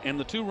play, and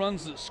the 2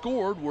 runs that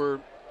scored were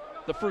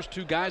the first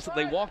 2 guys that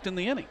they walked in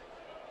the inning.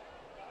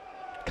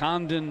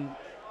 Condon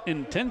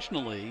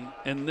intentionally,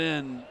 and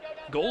then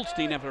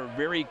Goldstein, after a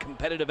very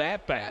competitive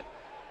at-bat,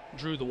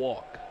 drew the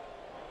walk.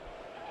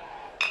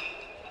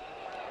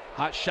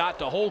 Hot shot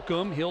to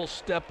Holcomb. He'll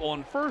step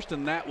on first,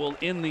 and that will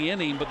end the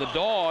inning, but the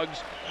Dogs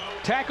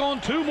tack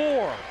on 2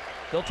 more.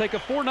 They'll take a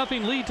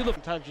 4-0 lead to the...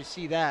 Sometimes you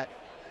see that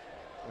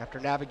after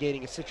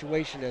navigating a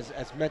situation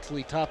as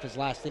mentally tough as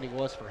last inning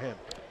was for him.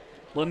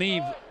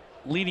 Leneve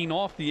leading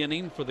off the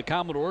inning for the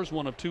Commodores,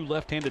 one of 2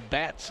 left-handed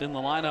bats in the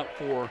lineup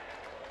for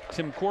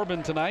Tim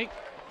Corbin tonight.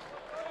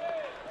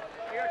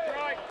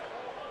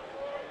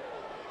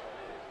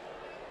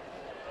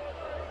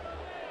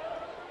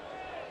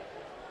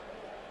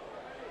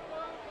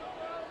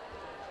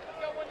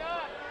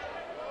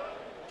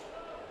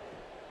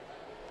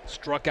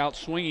 Struck out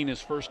swinging his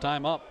first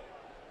time up.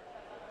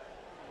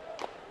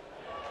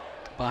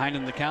 Behind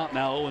in the count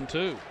now,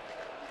 0-2.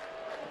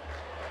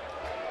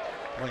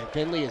 Boy,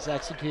 Finley has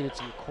executed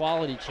some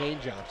quality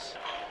changeups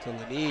to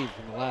Leneve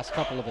in the last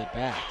couple of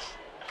at-bats.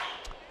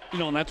 You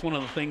know, and that's one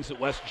of the things that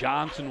Wes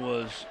Johnson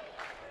was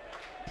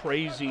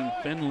praising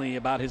Finley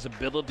about, his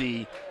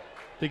ability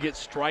to get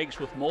strikes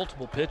with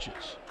multiple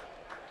pitches.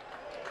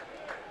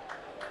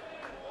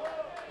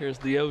 Here's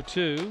the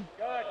 0-2.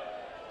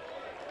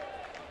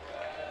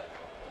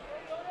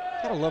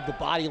 Gotta love the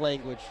body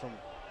language from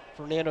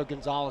Fernando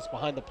Gonzalez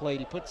behind the plate.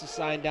 He puts the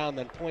sign down,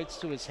 then points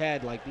to his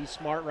head like, be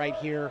smart right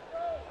here.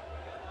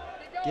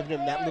 Giving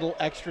him that little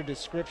extra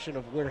description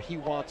of where he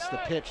wants the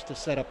pitch to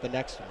set up the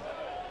next one.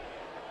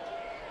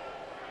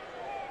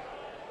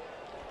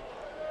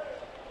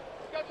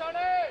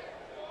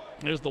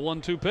 There's the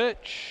 1-2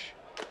 pitch.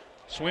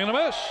 Swing and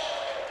a miss.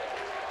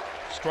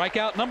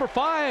 Strikeout number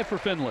 5 for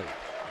Finley.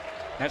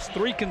 That's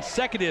 3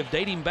 consecutive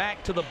dating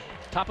back to the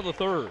top of the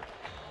 3rd.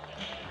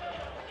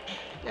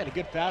 Yeah, a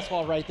good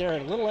fastball right there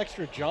and a little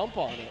extra jump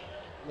on it.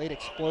 Late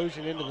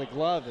explosion into the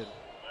glove. And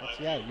that's,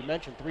 yeah, you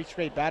mentioned 3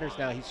 straight batters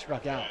now he's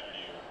struck out.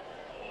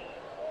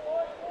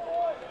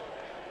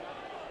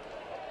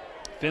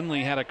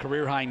 Finley had a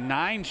career-high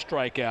 9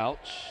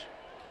 strikeouts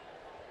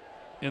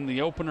in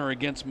the opener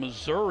against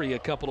Missouri a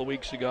couple of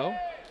weeks ago.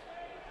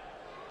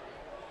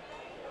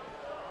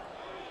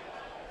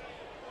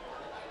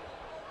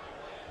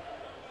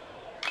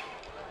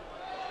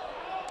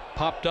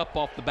 Popped up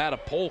off the bat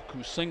of Polk,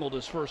 who singled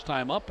his first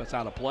time up. That's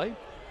out of play.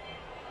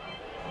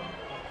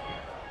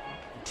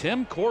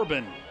 Tim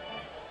Corbin,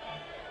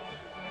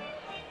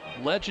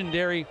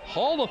 legendary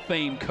Hall of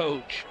Fame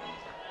coach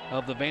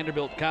of the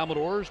Vanderbilt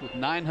Commodores with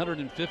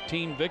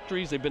 915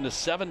 victories. They've been to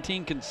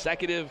 17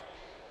 consecutive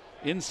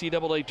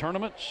NCAA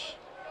tournaments.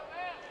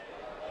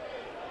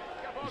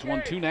 He's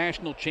won 2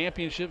 national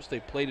championships.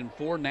 They've played in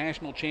 4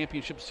 national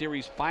championship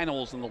series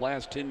finals in the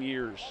last 10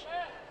 years.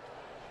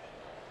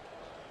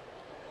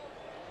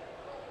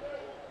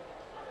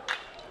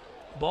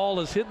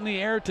 Ball is hit in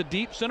the air to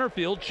deep center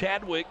field.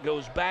 Chadwick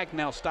goes back,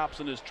 now stops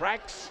in his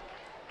tracks,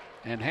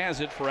 and has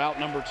it for out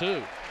number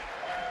 2.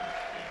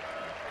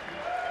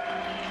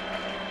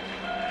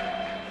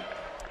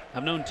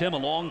 I've known Tim a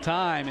long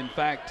time. In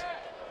fact,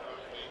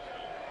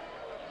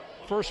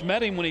 first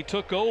met him when he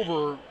took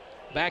over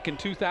back in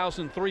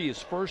 2003,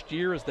 his first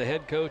year as the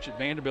head coach at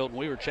Vanderbilt, and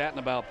we were chatting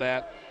about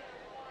that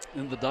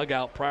in the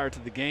dugout prior to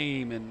the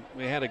game, and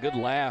we had a good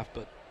laugh.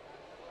 But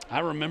I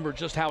remember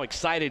just how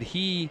excited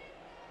he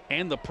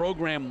and the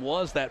program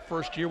was that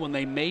first year when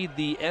they made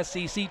the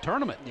SEC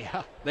tournament.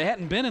 Yeah. They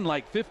hadn't been in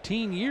like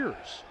 15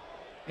 years,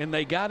 and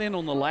they got in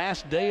on the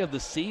last day of the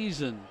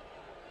season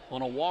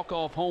on a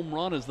walk-off home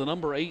run as the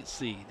number 8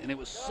 seed, and it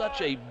was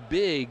such a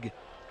big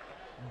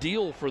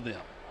deal for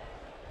them.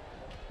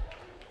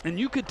 And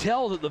you could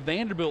tell that the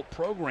Vanderbilt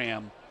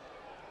program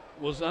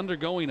was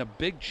undergoing a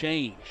big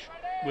change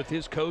with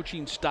his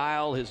coaching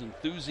style, his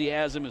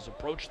enthusiasm, his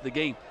approach to the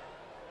game.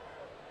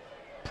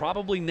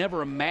 Probably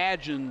never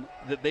imagined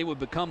that they would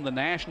become the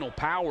national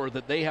power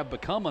that they have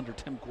become under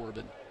Tim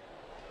Corbin.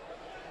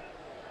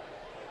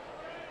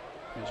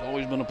 It's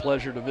always been a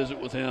pleasure to visit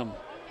with him.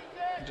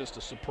 Just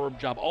a superb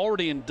job.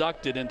 Already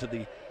inducted into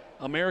the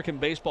American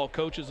Baseball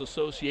Coaches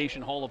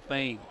Association Hall of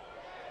Fame.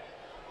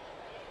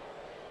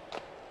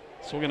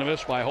 Swing and a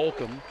miss by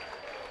Holcomb.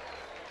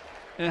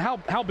 And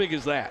how big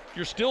is that?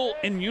 You're still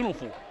in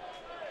uniform.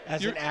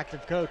 As an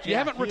active coach. You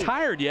haven't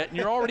retired yet, and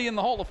you're already in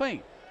the Hall of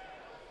Fame.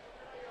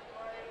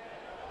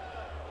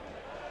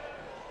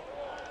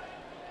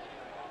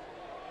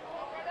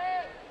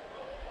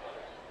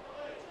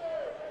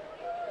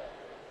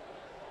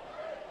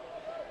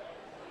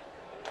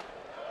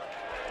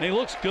 And he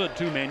looks good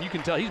too, man. You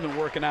can tell he's been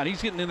working out.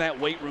 He's getting in that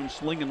weight room,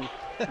 slinging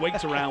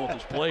weights around with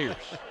his players.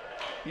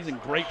 He's in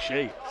great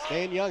shape.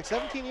 Staying young,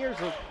 17 years,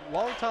 a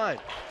long time.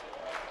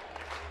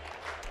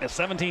 At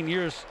 17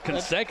 years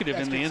consecutive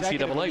in the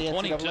NCAA,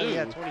 22.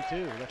 Yeah,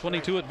 22.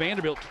 22 at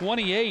Vanderbilt,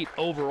 28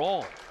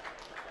 overall.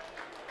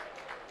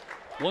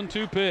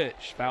 1-2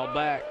 pitch, fouled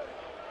back.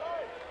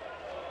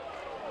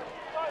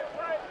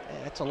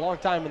 Yeah, that's a long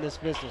time in this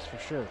business for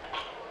sure.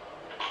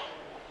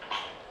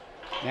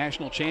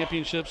 National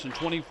championships in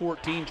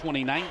 2014,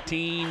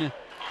 2019.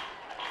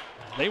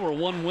 They were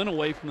one win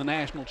away from the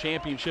national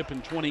championship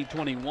in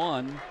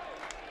 2021.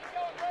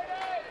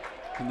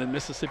 And then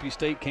Mississippi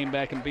State came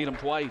back and beat them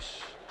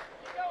twice.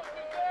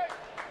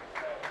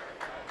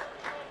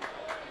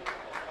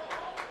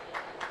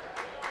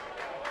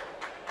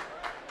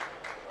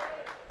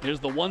 Here's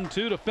the 1-2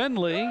 to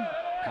Finley.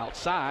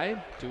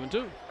 Outside,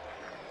 2-2.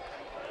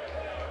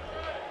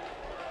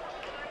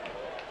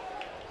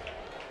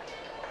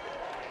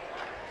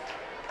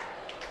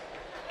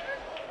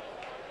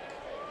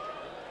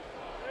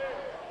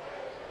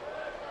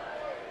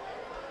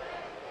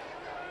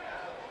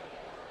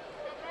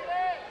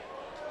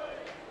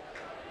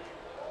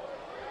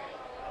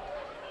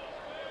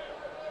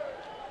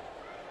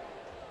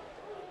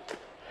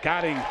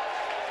 Got him.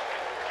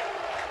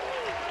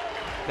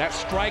 That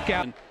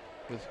strikeout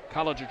with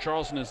College of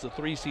Charleston as the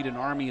 3 seed and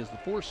Army as the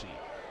 4 seed.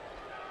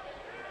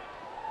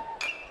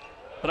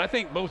 But I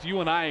think both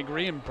you and I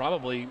agree, and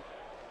probably,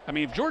 I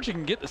mean, if Georgia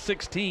can get the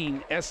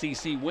 16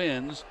 SEC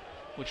wins,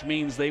 which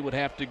means they would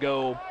have to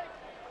go,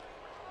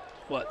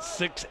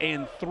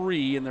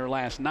 6-3 in their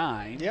last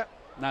 9. Yep.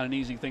 Not an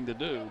easy thing to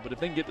do, but if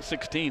they can get to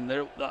 16,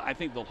 I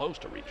think they'll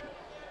host a regional.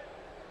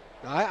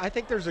 I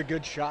think there's a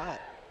good shot.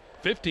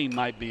 15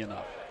 might be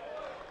enough.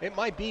 It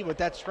might be with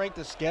that strength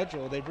of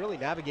schedule. They've really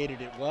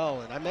navigated it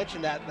well. And I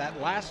mentioned that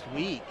last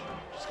week,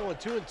 just going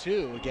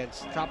 2-2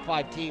 against top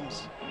 5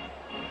 teams.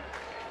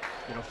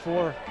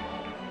 4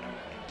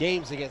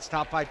 games against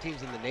top 5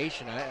 teams in the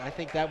nation. I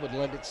think that would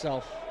lend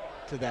itself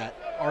to that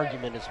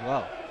argument as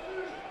well.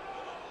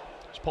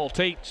 It's Paul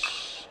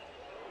Tate's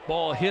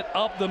ball hit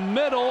up the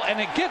middle,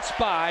 and it gets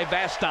by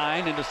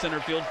Vastine into center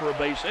field for a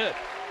base hit.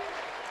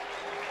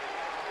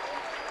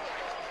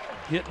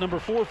 Hit number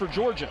 4 for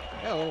Georgia.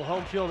 Yeah, a little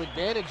home field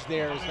advantage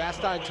there as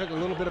Vastine took a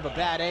little bit of a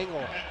bad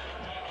angle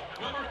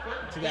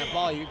to that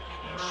ball. He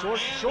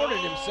shorted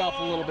himself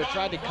a little bit,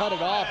 tried to cut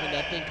it off, and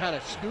that thing kind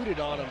of scooted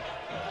on him.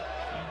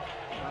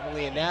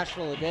 Probably in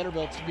Nashville at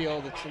Vanderbilt's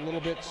field, it's a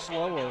little bit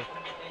slower.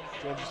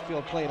 Georgia's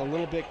field playing a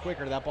little bit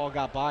quicker. That ball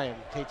got by him.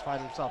 Tate's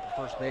finding himself at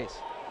first base.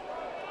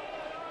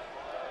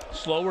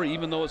 Slower,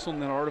 even though it's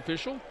something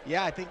artificial?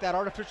 Yeah, I think that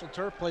artificial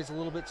turf plays a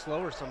little bit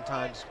slower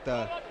sometimes.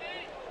 The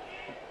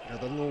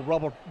little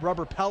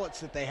rubber pellets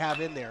that they have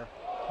in there.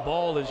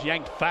 Ball is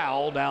yanked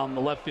foul down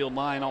the left field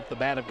line off the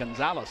bat of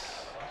Gonzalez.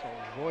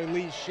 So Roy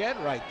Lee's shed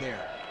right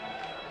there.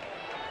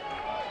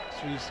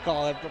 So we used to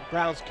call it the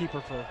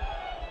groundskeeper for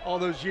all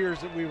those years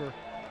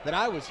that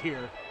I was here.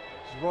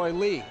 It was Roy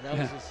Lee.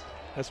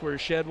 That's where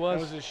his shed was?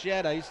 That was his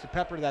shed. I used to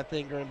pepper that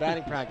thing during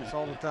batting practice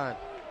all the time.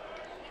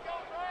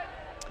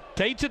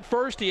 Tate's at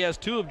first. He has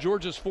 2 of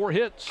Georgia's 4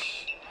 hits.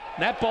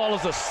 That ball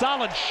is a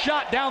solid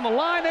shot down the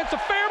line. That's a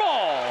fair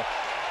ball.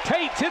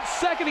 Tate hits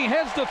second, he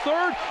heads to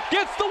third,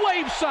 gets the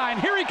wave sign.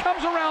 Here he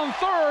comes around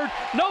third.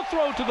 No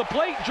throw to the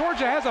plate.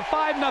 Georgia has a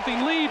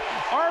 5-0 lead.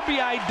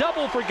 RBI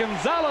double for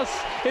Gonzalez.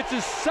 It's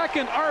his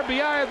second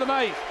RBI of the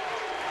night.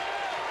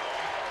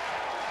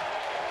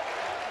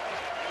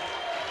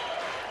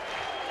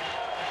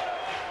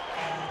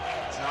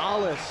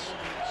 Gonzalez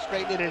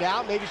straightening it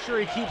out, making sure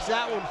he keeps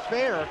that one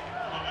fair.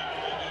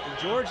 And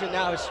Georgia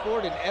now has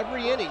scored in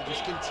every inning,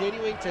 just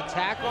continuing to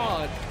tack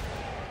on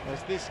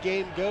as this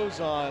game goes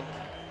on.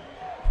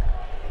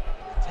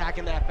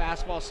 Attacking that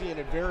fastball, seeing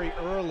it very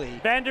early.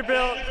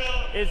 Vanderbilt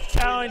is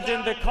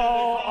challenging the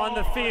call on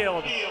the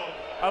field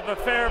of a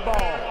fair ball.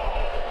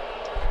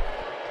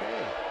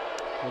 Okay.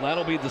 Well,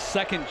 that'll be the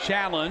second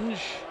challenge.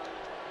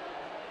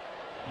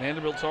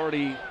 Vanderbilt's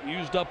already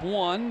used up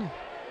 1.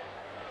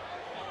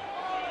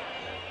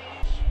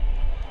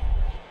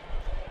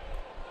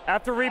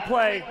 After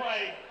replay,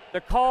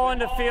 the call on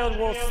the field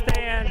will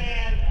stand.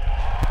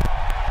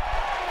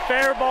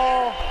 Fair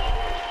ball.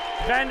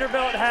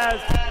 Vanderbilt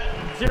has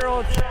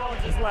 0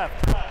 challenges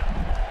left.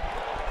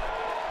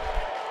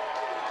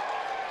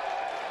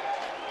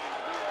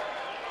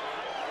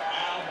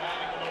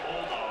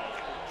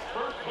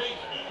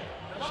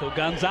 So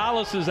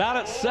Gonzalez is out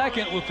at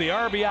second with the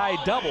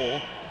RBI double,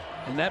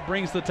 and that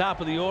brings the top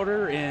of the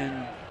order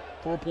in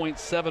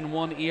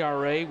 4.71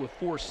 ERA with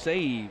 4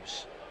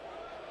 saves.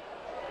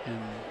 And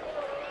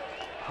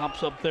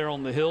hops up there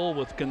on the hill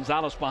with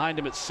Gonzalez behind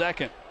him at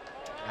second.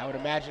 I would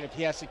imagine if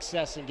he has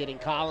success in getting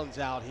Collins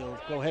out, he'll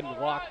go ahead and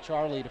walk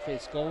Charlie to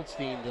face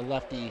Goldstein, the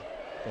lefty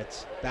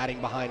that's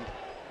batting behind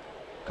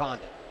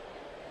Condon.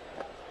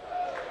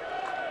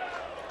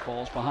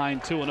 Falls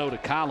behind 2-0 to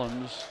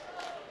Collins.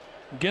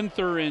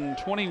 Ginther in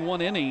 21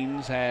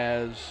 innings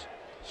has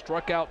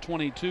Struck out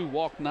 22,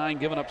 walked 9,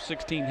 given up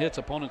 16 hits.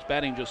 Opponents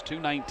batting just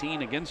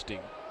 .219 against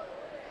him.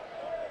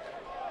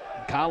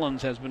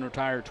 Collins has been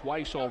retired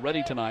twice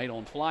already tonight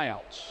on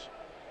flyouts.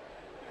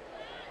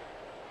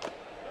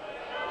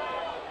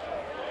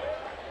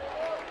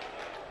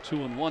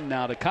 Two and one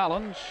now to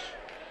Collins.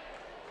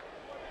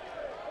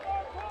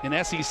 In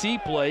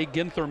SEC play,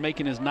 Ginther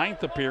making his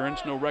 9th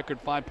appearance, no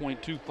record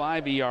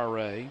 5.25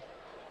 ERA,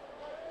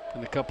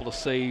 and a couple of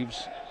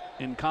saves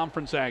in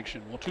conference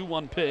action. Well,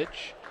 2-1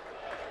 pitch.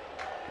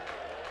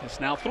 It's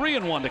now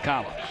 3-1 to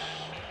Collins.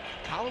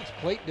 Collins'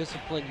 plate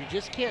discipline, you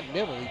just can't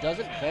nibble. He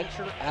doesn't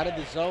venture out of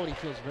the zone. He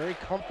feels very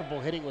comfortable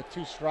hitting with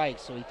 2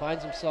 strikes, so he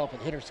finds himself in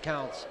hitters'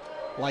 counts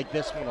like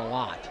this one a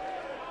lot.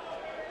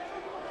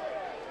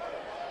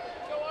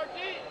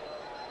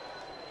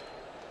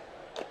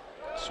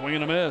 Swing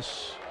and a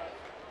miss.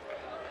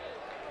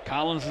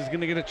 Collins is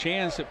going to get a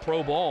chance at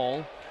pro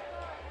ball.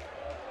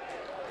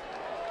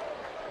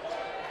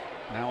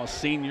 Now a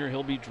senior,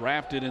 he'll be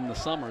drafted in the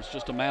summer. It's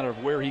just a matter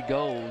of where he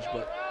goes,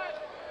 but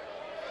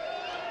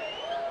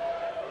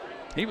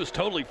he was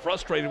totally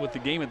frustrated with the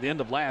game at the end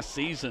of last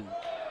season.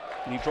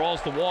 And he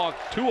draws the walk.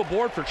 2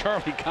 aboard for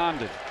Charlie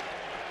Condon.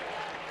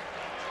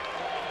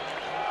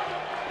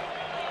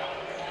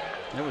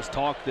 There was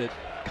talk that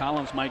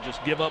Collins might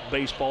just give up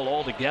baseball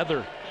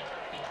altogether.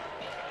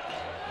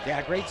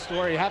 Yeah, great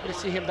story. Happy to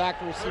see him back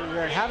from his senior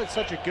year. And having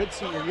such a good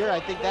senior year, I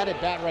think that at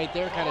bat right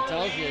there kind of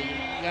tells you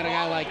got a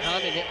guy like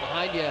Condon hitting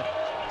behind you.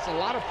 It's a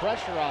lot of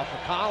pressure off of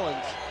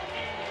Collins.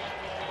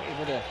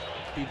 Able to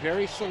be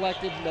very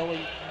selective,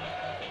 knowing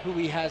who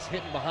he has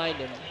hitting behind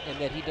him, and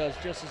that he does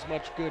just as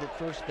much good at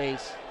first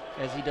base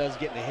as he does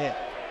getting a hit.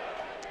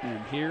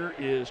 And here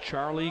is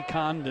Charlie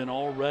Condon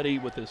already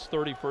with his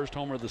 31st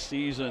homer of the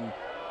season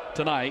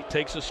tonight.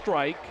 Takes a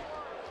strike.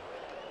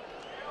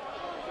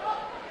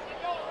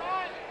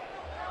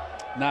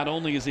 Not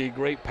only is he a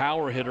great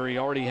power hitter, he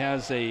already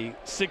has a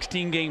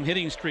 16-game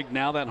hitting streak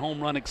now. That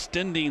home run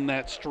extending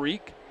that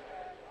streak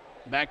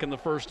back in the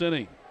first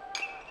inning.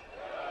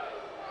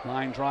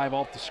 Line drive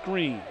off the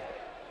screen.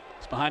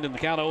 It's behind in the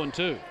count,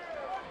 0-2.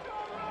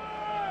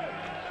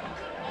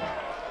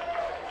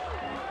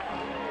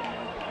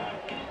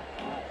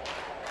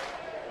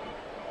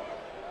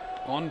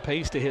 On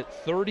pace to hit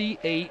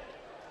 38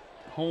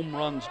 home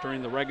runs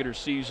during the regular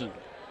season.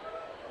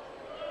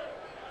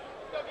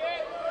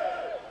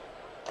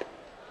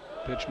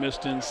 Pitch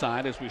missed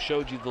inside. As we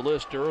showed you the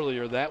list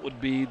earlier, that would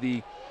be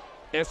the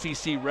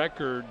SEC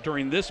record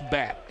during this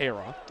bat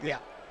era. Yeah.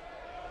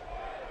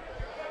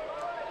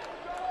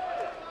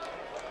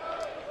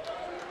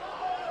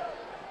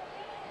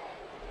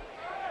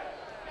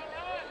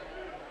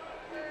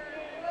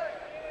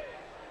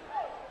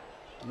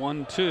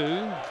 One,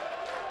 two.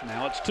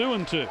 Now it's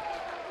 2-2.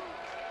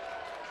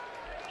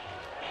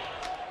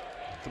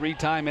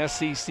 3-time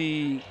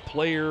SEC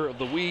Player of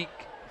the Week,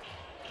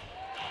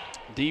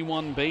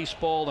 D1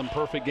 Baseball and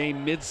Perfect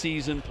Game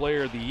Midseason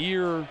Player of the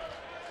Year,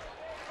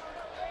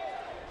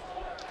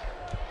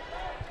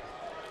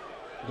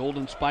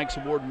 Golden Spikes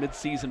Award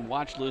Midseason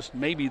Watch List,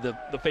 maybe the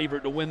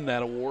favorite to win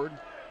that award.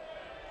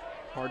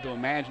 Hard to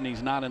imagine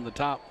he's not in the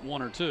top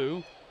 1 or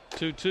 2.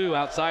 2-2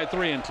 outside,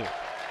 3-2.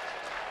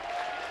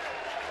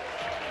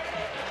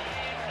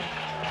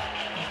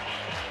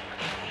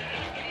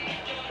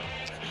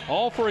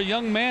 All for a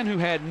young man who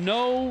had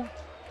no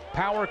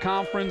power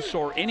conference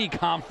or any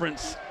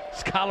conference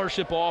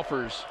scholarship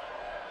offers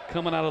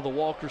coming out of the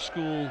Walker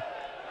School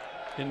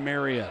in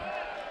Marietta.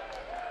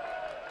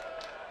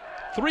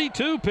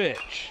 3-2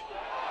 pitch.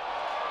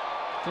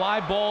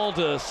 Fly ball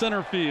to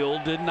center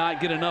field. Did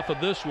not get enough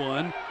of this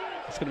one.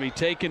 It's going to be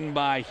taken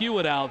by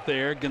Hewitt out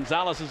there.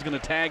 Gonzalez is going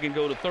to tag and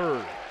go to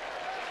third.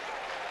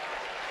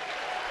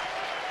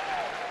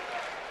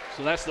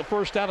 So that's the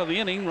first out of the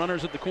inning.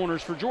 Runners at the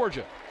corners for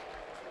Georgia.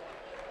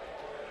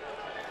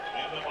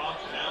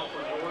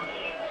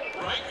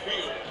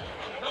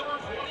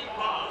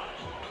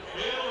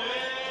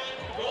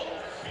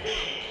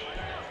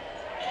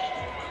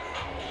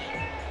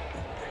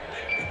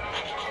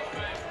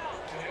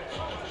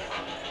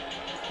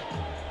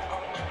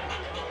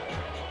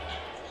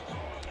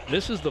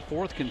 This is the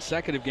 4th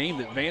consecutive game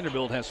that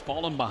Vanderbilt has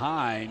fallen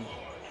behind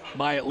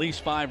by at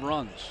least 5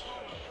 runs.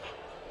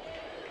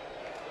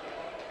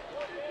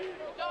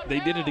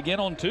 They did it again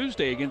on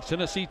Tuesday against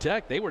Tennessee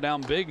Tech. They were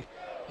down big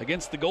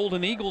against the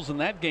Golden Eagles in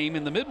that game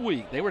in the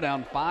midweek. They were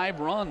down 5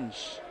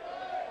 runs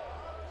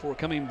before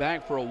coming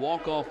back for a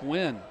walk-off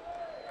win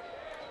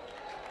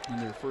in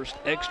their first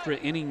extra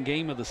inning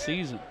game of the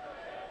season.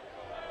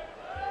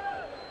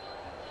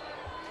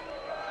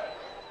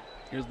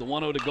 Here's the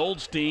 1-0 to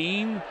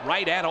Goldstein,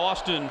 right at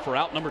Austin for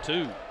out number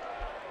 2.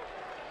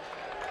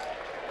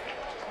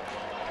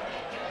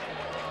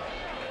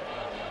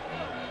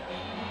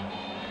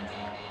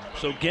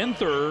 So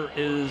Ginther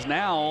is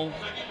now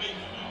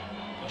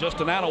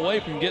just an out away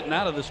from getting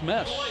out of this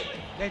mess.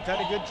 They've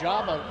done a good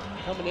job of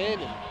coming in,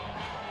 and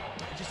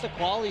just a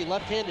quality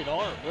left-handed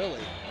arm,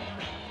 really.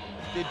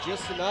 did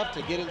just enough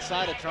to get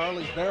inside of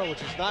Charlie's barrel,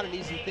 which is not an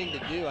easy thing to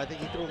do. I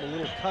think he threw him a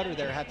little cutter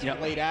there, had some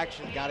late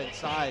action, got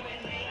inside.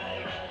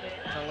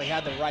 Charlie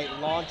had the right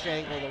launch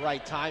angle, the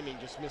right timing,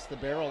 just missed the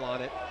barrel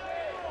on it.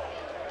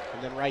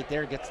 And then right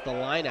there gets the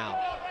line out.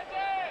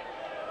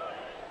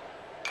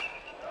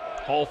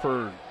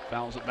 Halford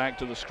fouls it back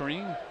to the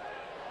screen.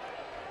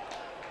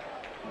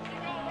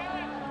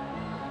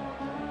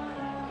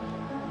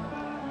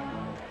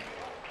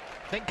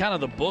 I think kind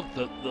of the book,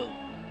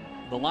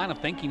 the line of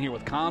thinking here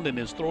with Condon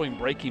is throwing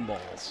breaking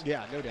balls.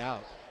 Yeah, no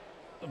doubt.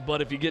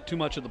 But if you get too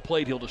much of the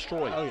plate, he'll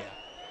destroy it. Oh, yeah.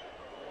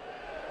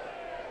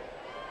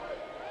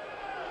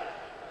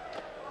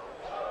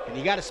 And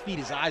you got to speed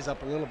his eyes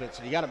up a little bit,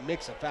 so you got to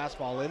mix a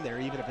fastball in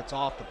there, even if it's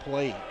off the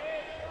plate.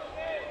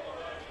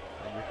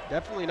 And you're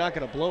definitely not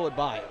going to blow it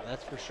by him,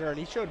 that's for sure. And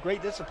he showed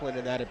great discipline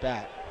in that at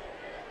bat.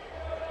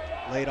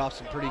 Laid off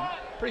some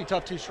pretty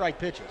tough 2-strike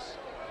pitches.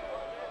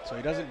 So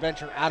he doesn't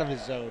venture out of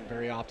his zone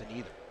very often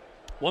either.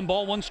 1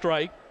 ball, 1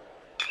 strike.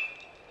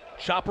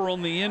 Chopper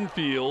on the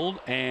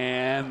infield,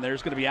 and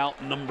there's going to be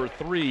out number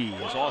 3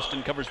 as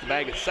Austin covers the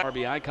bag at second.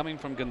 RBI coming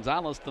from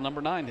Gonzalez, the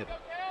number 9 hitter.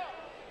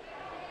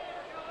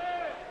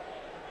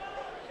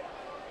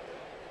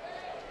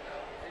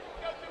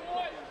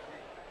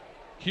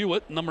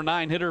 Hewitt, number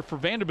 9 hitter for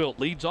Vanderbilt,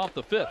 leads off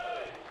the 5th.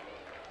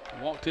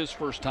 Walked his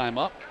first time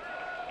up.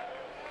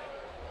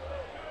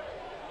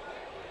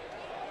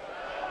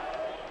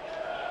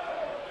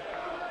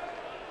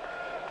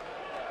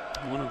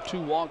 One or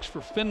 2 walks for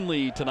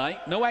Finley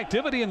tonight. No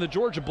activity in the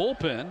Georgia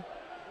bullpen.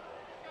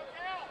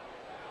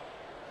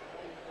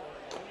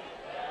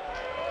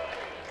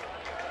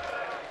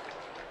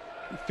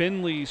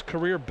 Finley's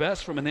career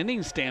best from an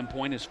inning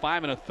standpoint is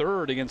 5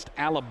 1/3 against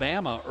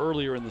Alabama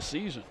earlier in the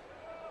season.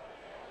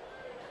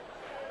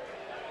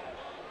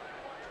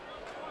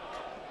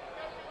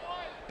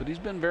 But he's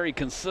been very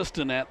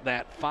consistent at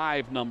that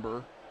 5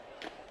 number.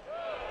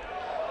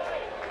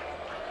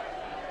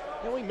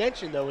 And we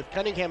mentioned, though, with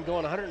Cunningham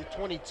going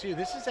 122,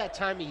 this is that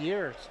time of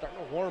year, starting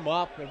to warm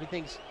up,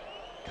 everything's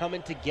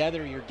coming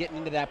together, you're getting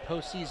into that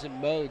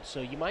postseason mode, so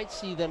you might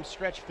see them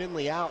stretch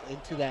Finley out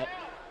into that,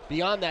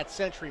 beyond that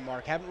century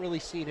mark. Haven't really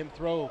seen him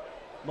throw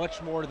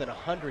much more than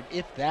 100,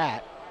 if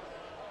that,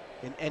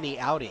 in any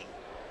outing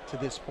to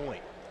this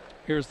point.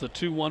 Here's the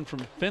 2-1 from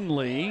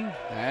Finley.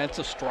 That's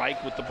a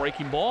strike with the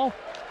breaking ball,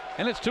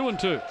 and it's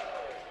 2-2.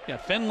 Yeah,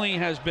 Finley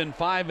has been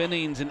 5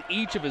 innings in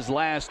each of his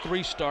last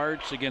 3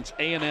 starts against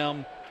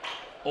A&M,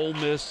 Ole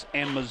Miss,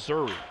 and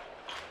Missouri.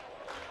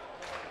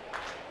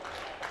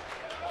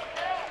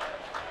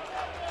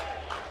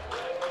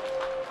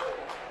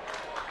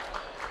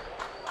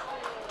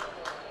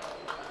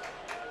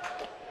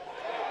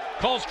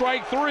 Call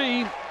strike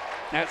 3.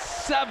 That's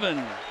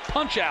 7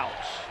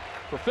 punch-outs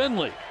for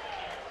Finley.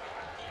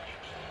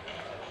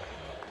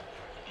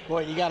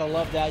 Boy, you got to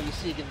love that. You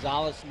see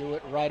Gonzalez knew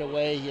it right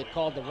away. He had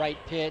called the right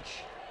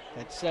pitch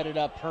and set it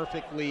up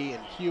perfectly,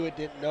 and Hewitt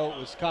didn't know it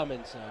was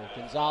coming. So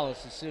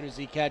Gonzalez, as soon as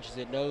he catches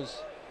it,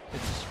 knows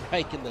it's a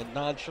strike, and the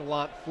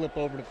nonchalant flip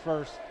over to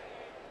first.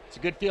 It's a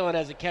good feeling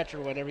as a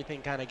catcher when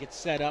everything kind of gets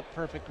set up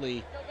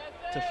perfectly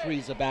to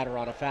freeze a batter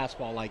on a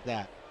fastball like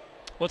that.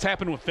 What's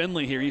happened with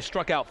Finley here? He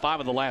struck out 5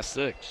 of the last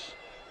 6.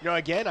 You know,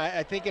 again,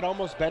 I think it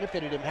almost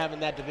benefited him having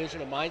that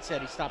divisional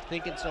mindset. He stopped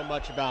thinking so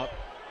much about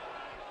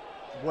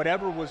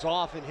whatever was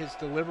off in his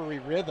delivery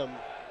rhythm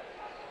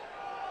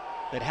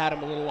that had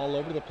him a little all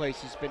over the place.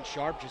 He's been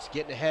sharp, just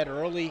getting ahead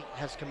early,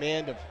 has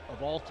command of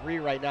all 3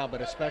 right now,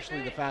 but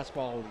especially the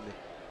fastball and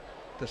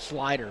the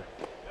slider.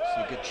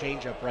 So a good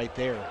changeup right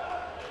there.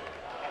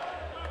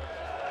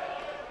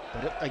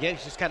 But again,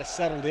 he's just kind of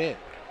settled in.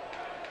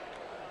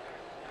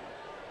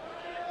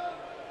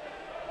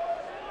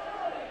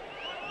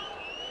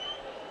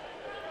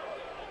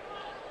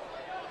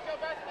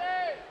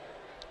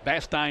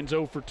 Bastein's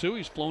 0 for 2.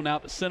 He's flown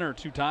out to center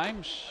 2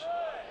 times.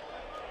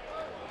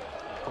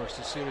 Of course,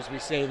 as soon as we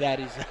say that,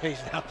 he's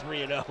now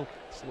 3-0.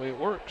 That's the way it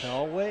works.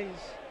 Always,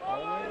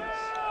 always.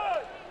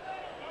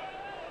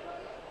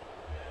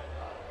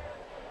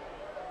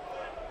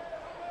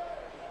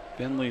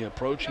 Finley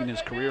approaching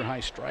his career high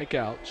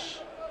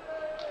strikeouts.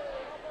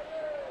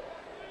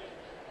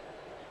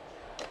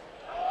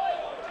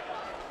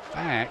 In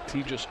fact,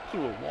 he just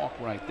threw a walk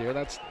right there.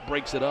 That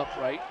breaks it up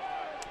right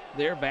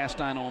there.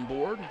 Bastein on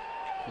board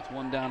with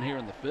 1 down here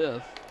in the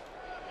 5th.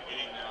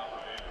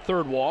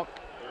 3rd walk.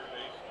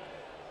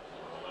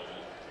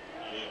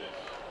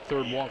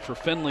 3rd walk for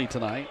Finley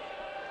tonight.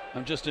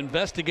 I'm just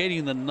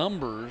investigating the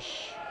numbers.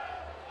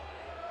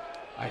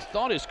 I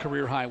thought his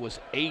career high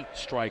was 8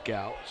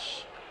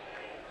 strikeouts,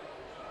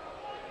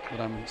 but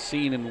I'm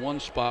seeing in one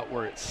spot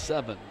where it's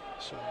 7.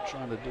 So I'm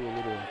trying to do a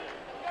little.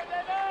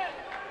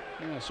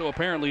 Yeah, so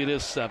apparently it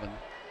is 7.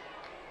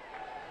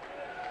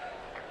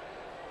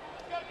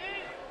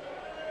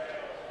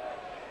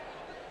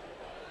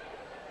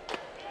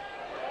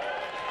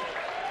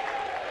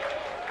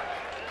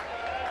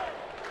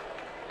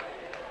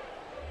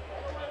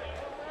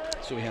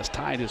 So he has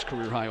tied his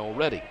career high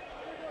already.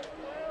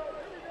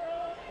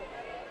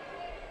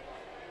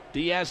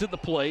 Diaz at the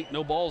plate,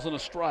 no balls and a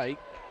strike.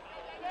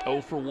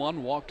 0 for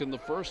 1, walked in the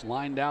first,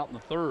 lined out in the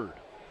third.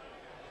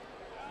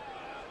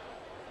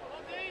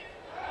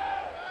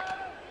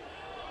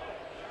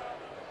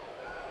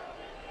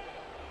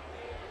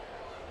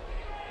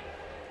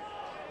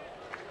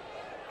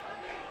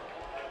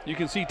 You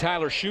can see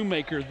Tyler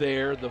Shoemaker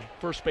there, the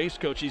first base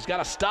coach. He's got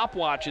a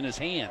stopwatch in his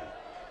hand.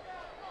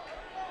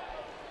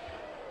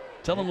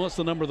 Tell them what's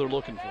the number they're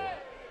looking for,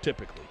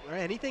 typically.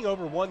 Anything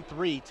over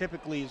 1-3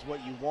 typically is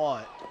what you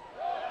want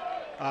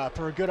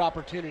for a good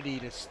opportunity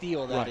to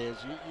steal, that is.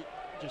 You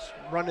just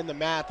running the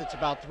math, it's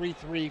about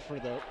 3-3 for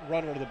the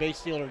runner or the base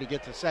stealer to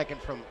get to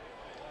second from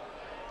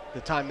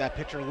the time that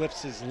pitcher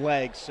lifts his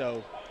leg.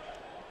 So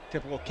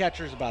typical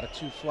catcher's about a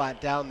 2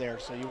 flat down there.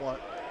 So you want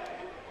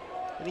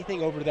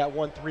anything over that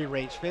 1-3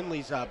 range.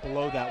 Finley's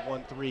below that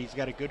 1-3. He's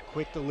got a good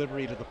quick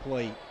delivery to the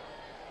plate.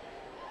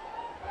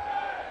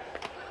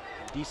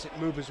 Decent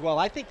move as well.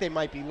 I think they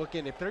might be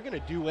looking, if they're going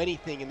to do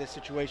anything in this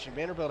situation,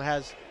 Vanderbilt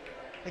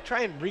they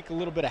try and wreak a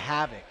little bit of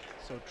havoc.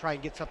 So try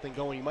and get something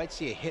going. You might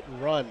see a hit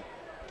and run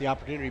if the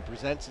opportunity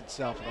presents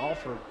itself. And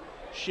Alford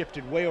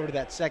shifted way over to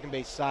that second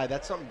base side.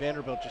 That's something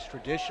Vanderbilt just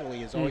traditionally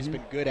has always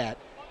been good at.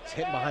 It's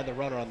hitting behind the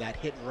runner on that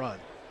hit and run,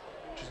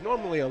 which is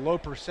normally a low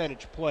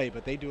percentage play,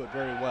 but they do it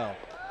very well.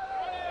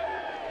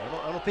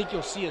 I don't think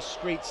you'll see a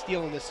straight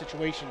steal in this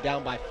situation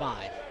down by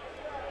 5.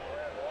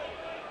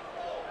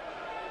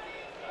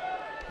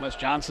 Wes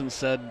Johnson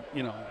said,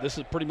 this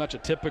is pretty much a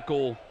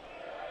typical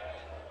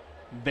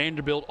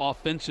Vanderbilt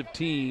offensive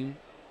team.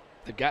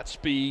 They've got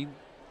speed,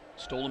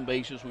 stolen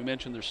bases. We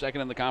mentioned they're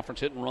second in the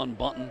conference, hit and run,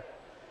 bunting.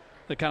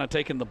 They're kind of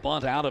taking the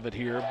bunt out of it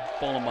here,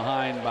 falling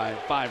behind by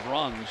 5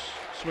 runs,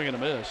 swing and a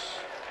miss.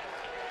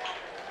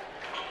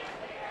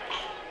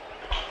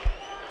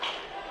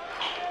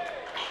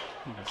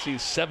 You can see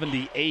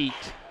 78,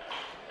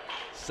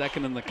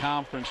 second in the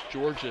conference.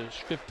 Georgia's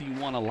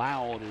 51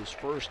 allowed is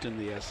first in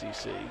the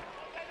SEC.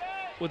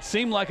 Would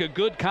seem like a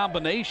good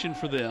combination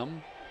for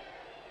them,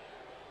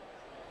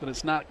 but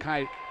it's not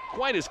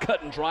quite as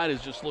cut and dried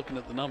as just looking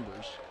at the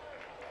numbers.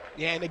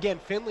 Yeah, and again,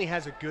 Finley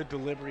has a good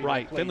delivery.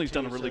 Right, Finley's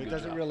done a really good job.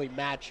 It doesn't really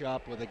match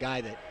up with a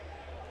guy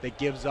that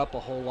gives up a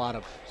whole lot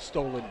of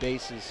stolen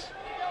bases.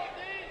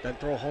 Doesn't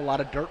throw a whole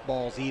lot of dirt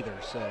balls either,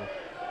 so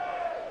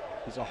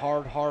he's a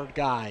hard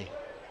guy.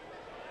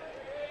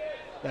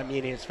 That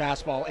meaning his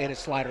fastball and his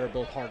slider are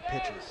both hard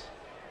pitches,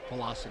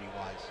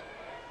 velocity-wise.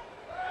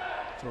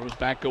 Throws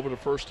back over to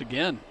first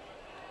again.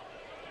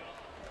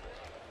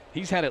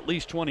 He's had at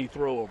least 20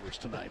 throwovers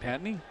tonight,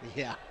 hasn't he?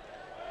 Yeah.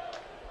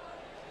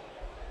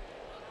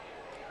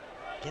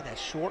 Again, that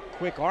short,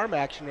 quick arm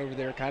action over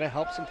there kind of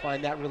helps him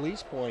find that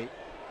release point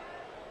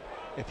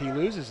if he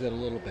loses it a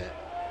little bit.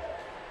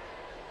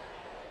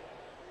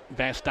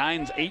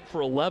 Vastein's 8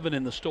 for 11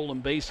 in the stolen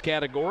base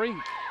category.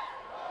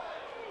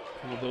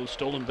 Well, those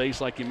stolen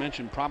base, like you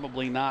mentioned,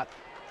 probably not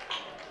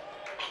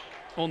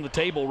on the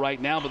table right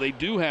now, but they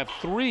do have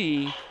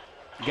 3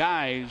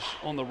 guys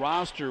on the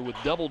roster with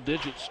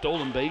double-digit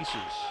stolen bases.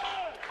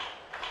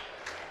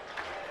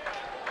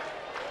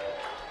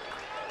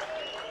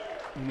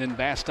 And then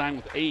Vastein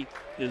with 8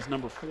 is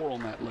number 4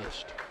 on that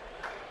list.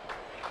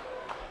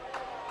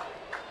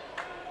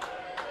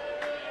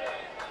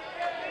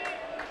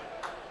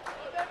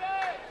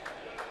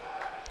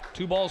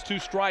 Two balls, 2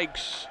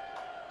 strikes.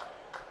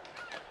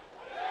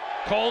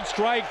 Called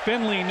strike,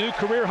 Finley, new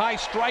career high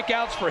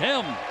strikeouts for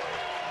him.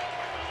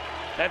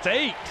 That's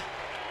 8.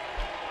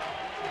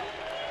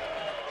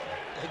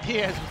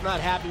 Diaz was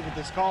not happy with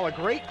this call. A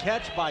great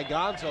catch by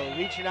Gonzo,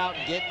 reaching out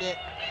and getting it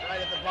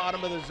right at the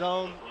bottom of the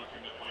zone.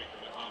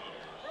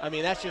 I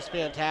mean, that's just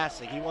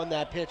fantastic. He won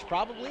that pitch.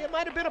 Probably it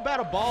might have been about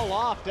a ball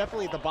off,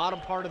 definitely at the bottom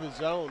part of the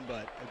zone,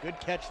 but a good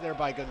catch there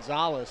by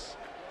Gonzalez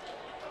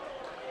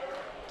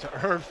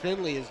to earn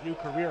Finley his new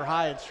career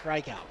high in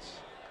strikeouts.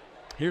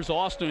 Here's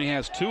Austin. He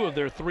has 2 of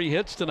their 3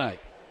 hits tonight.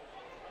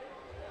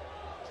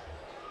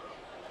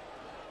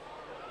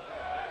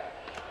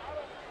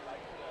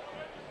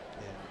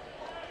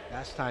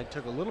 Vastine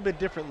took a little bit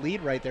different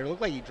lead right there. It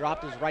looked like he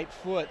dropped his right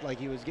foot like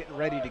he was getting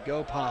ready to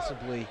go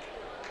possibly.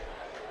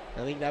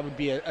 I think that would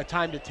be a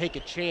time to take a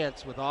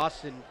chance with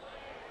Austin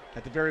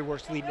at the very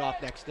worst leading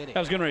off next inning. I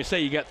was going to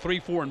say, you got 3,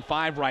 4, and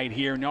 5 right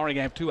here, and you're already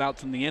going to have 2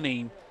 outs in the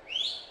inning.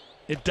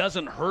 It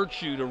doesn't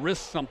hurt you to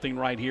risk something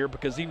right here,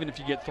 because even if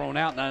you get thrown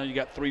out, now you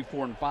got 3,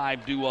 4, and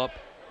 5 due up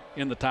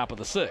in the top of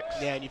the 6th.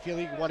 Yeah, and you feel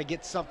you want to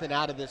get something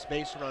out of this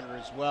base runner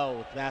as well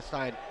with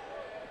Vastine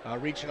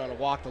reaching on a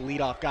walk, the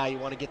leadoff guy. You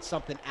want to get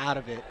something out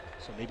of it.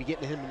 So maybe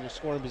getting him in a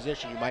scoring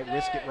position, you might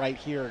risk it right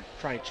here and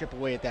try and chip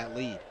away at that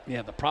lead.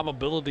 Yeah, the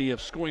probability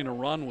of scoring a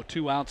run with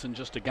 2 outs and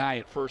just a guy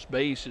at first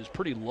base is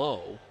pretty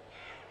low.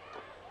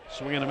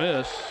 Swing and a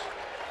miss.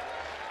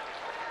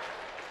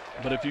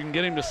 But if you can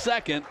get him to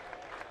second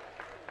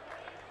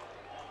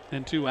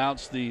and 2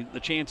 outs, the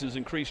chances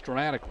increase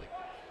dramatically.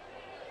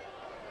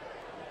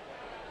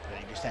 Yeah,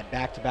 you just had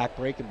back-to-back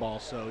breaking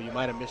balls, so you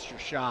might have missed your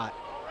shot.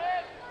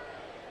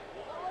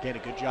 Again, a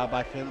good job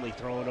by Finley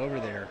throwing over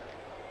there.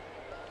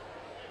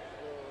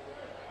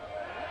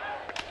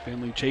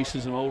 Finley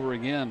chases him over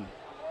again.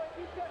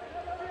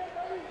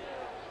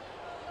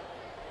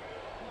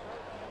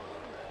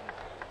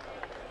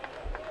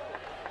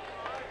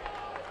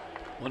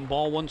 One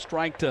ball, one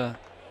strike to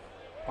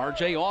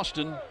R.J.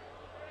 Austin.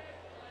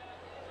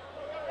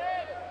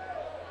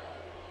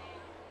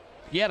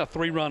 He had a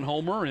 3-run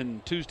homer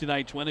in Tuesday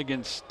night's win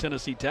against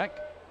Tennessee Tech.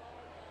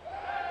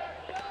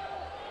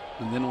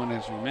 And then when,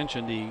 as we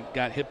mentioned, he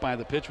got hit by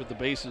the pitch with the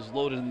bases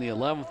loaded in the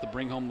 11th to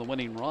bring home the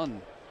winning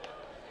run.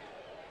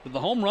 But the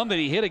home run that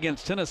he hit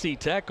against Tennessee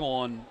Tech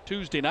on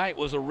Tuesday night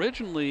was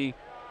originally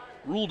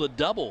ruled a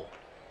double,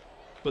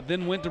 but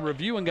then went to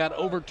review and got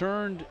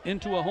overturned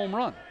into a home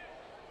run.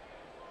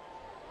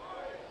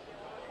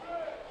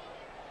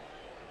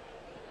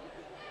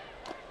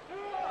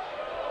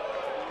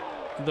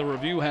 The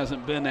review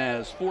hasn't been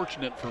as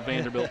fortunate for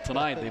Vanderbilt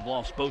tonight. They've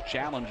lost both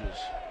challenges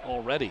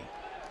already.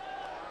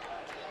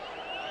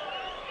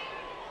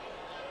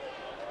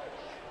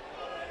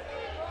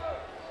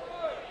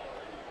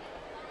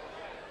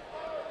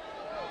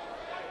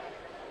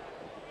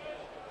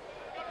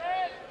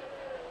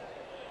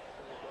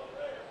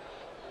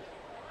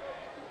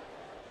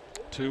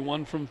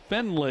 Two-one from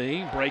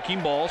Finley,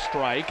 breaking ball,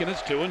 strike, and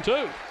it's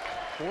 2-2.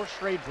 4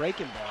 straight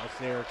breaking balls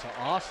there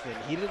to Austin.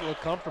 He didn't look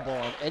comfortable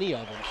on any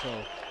of them,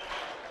 so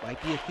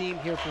might be a theme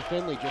here for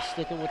Finley, just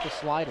sticking with the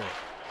slider.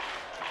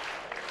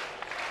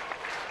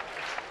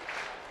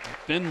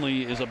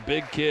 Finley is a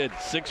big kid,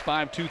 6'5",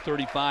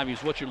 235.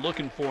 He's what you're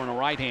looking for in a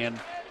right hand.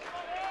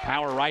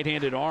 Power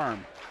right-handed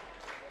arm.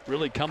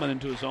 Really coming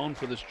into his own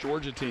for this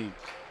Georgia team.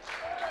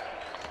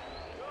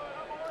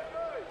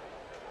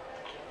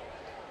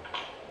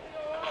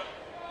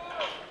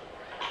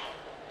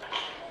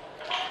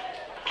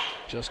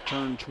 Just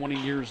turned 20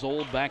 years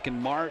old back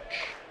in March.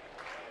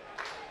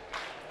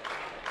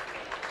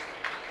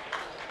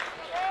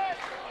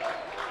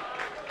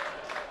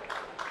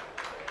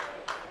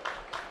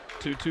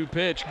 Two-two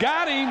pitch,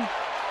 got him.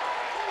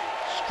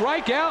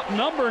 Strikeout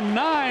number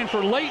 9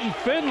 for Leighton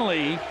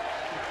Finley.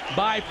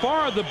 By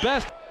far the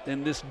best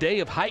in this day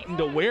of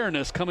heightened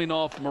awareness coming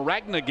off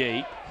Maragna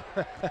Gate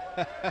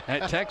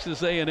at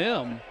Texas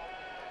A&M.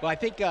 Well, I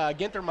think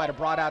Ginther might have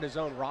brought out his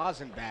own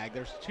rosin bag.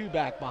 There's 2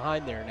 back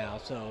behind there now,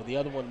 so the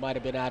other one might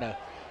have been out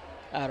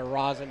of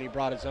rosin. He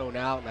brought his own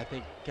out, and I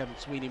think Kevin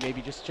Sweeney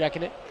maybe just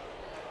checking it,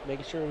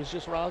 making sure it was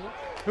just rosin.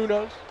 Who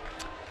knows?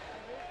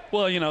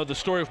 Well, you know, the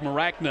story of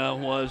Maragna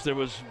was there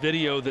was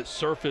video that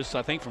surfaced,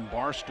 I think, from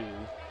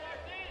Barstool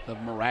of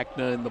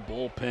Maragna in the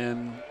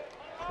bullpen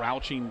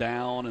crouching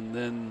down, and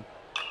then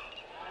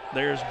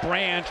there's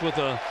Branch with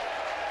a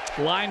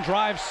line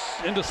drive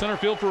into center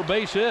field for a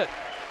base hit.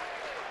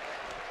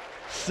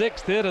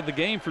 6th hit of the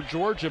game for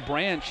Georgia.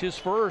 Branch, his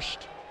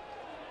first.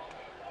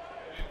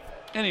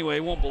 Anyway,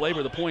 won't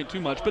belabor the point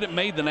too much, but it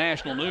made the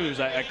national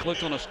news. I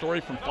clicked on a story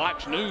from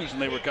Fox News,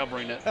 and they were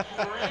covering it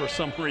for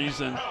some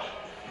reason.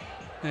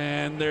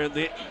 And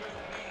the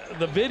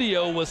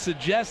video was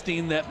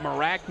suggesting that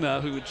Maragna,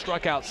 who had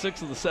struck out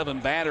 6 of the 7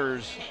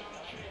 batters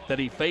that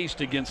he faced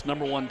against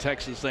 #1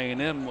 Texas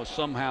A&M, was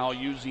somehow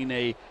using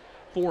a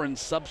foreign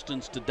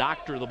substance to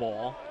doctor the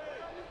ball.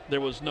 There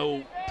was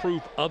no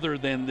proof other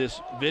than this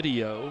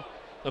video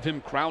of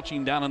him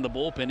crouching down in the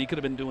bullpen. He could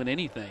have been doing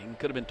anything.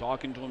 Could have been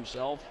talking to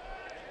himself,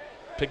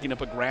 picking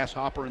up a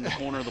grasshopper in the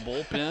corner of the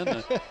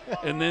bullpen,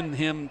 and then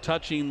him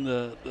touching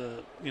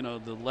the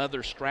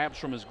leather straps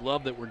from his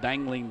glove that were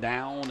dangling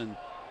down, and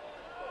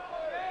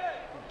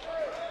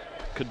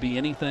could be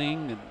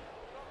anything. And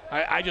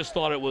I just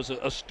thought it was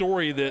a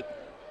story that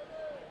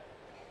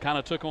kind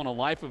of took on a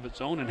life of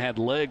its own and had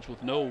legs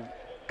with no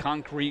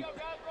concrete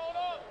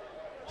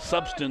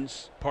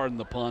substance, pardon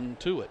the pun,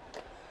 to it.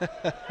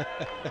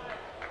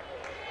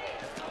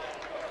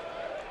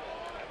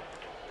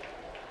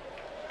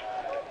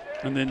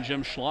 And then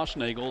Jim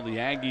Schlossnagle, the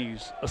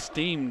Aggies'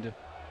 esteemed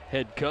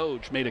head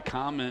coach, made a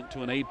comment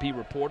to an AP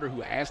reporter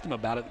who asked him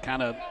about it,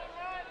 kind of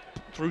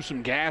threw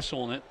some gas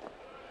on it.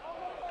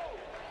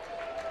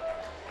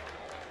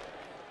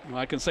 Well,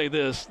 I can say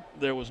this,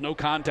 there was no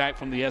contact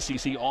from the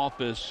SEC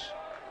office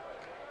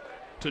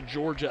to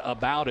Georgia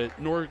about it,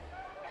 nor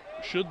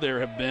should there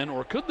have been,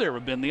 or could there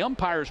have been. The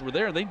umpires were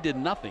there. They did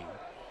nothing.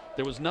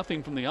 There was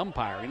nothing from the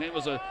umpire. And it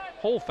was a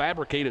whole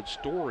fabricated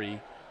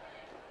story.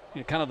 You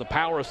know, kind of the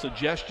power of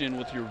suggestion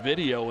with your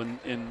video, and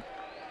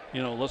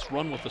you know, let's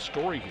run with the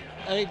story here.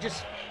 I mean,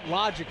 just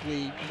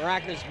logically,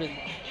 Maragna's been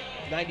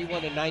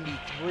 91 and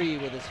 93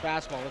 with his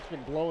fastball. It's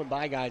been blowing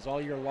by guys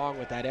all year long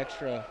with that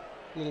extra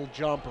little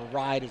jump or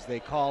ride, as they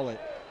call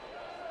it.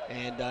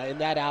 And in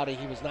that outing,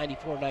 he was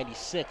 94,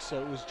 96, so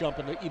it was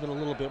jumping even a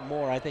little bit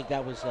more. I think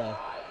that was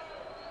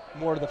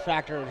more to the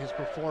factor in his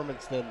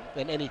performance than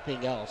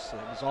anything else.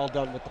 It was all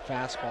done with the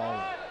fastball.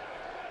 And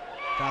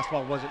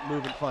fastball wasn't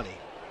moving funny.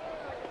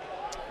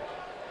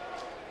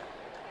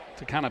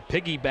 To kind of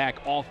piggyback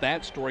off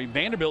that story,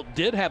 Vanderbilt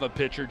did have a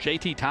pitcher,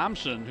 J.T.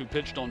 Thompson, who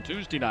pitched on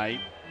Tuesday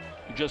night,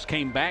 who just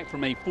came back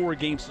from a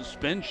 4-game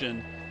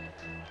suspension.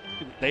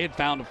 They had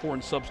found a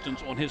foreign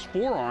substance on his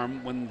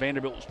forearm when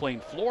Vanderbilt was playing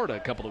Florida a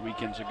couple of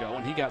weekends ago,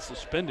 and he got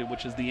suspended,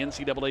 which is the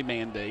NCAA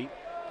mandate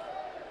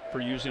for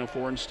using a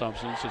foreign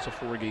substance. It's a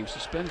 4-game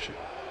suspension.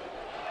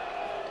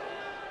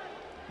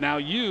 Now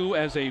you,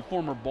 as a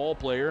former ball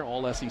player,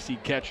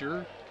 all-SEC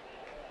catcher,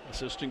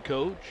 assistant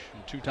coach,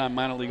 2-time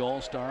minor league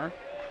all-star,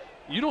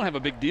 you don't have a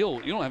big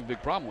deal. You don't have a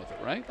big problem with it,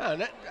 right?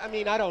 No, I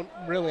mean, I don't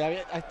really.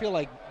 I feel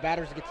like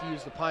batters get to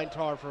use the pine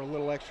tar for a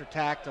little extra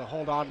tack to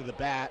hold on to the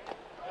bat.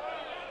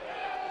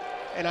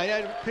 And I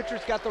know pitchers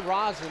got the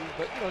rosin,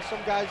 but some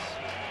guys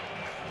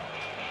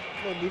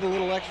need a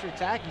little extra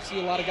tack. You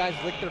see a lot of guys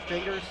lick their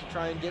fingers to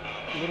try and get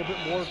a little bit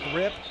more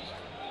grip.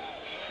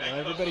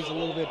 Everybody's a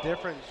little bit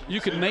different.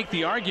 You could make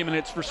the argument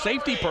it's for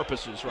safety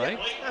purposes, right?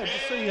 Yeah,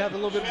 just so you have a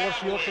little bit more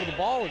feel for the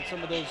ball in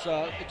some of those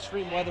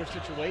extreme weather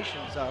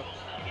situations.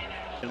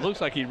 It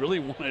looks like he really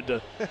wanted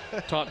to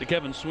talk to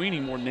Kevin Sweeney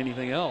more than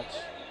anything else.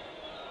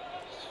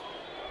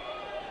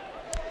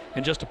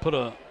 And just to put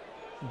a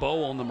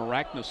bow on the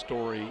Maracna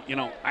story,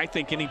 I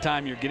think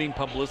anytime you're getting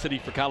publicity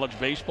for college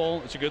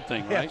baseball, it's a good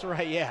thing, right? That's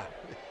right, yeah.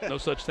 No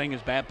such thing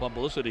as bad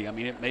publicity. I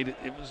mean,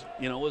 it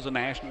was a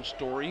national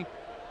story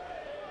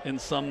in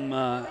some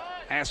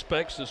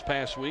aspects this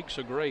past week,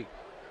 so great.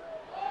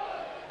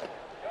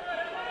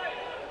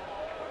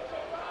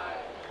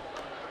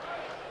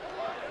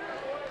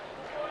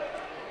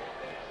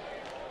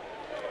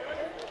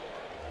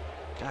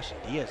 Gosh,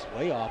 and Diaz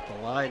way off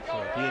the line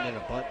for being in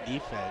a bunt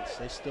defense.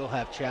 They still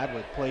have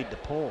Chadwick played to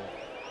pull.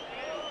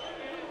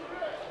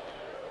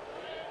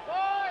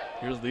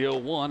 Here's the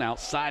 0-1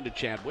 outside to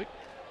Chadwick.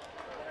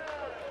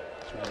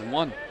 It's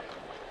 1-1.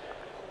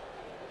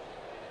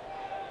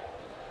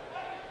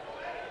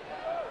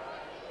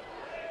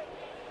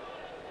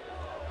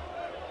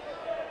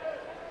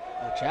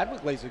 Well,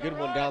 Chadwick lays a good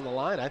one down the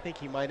line. I think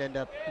he might end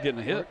up getting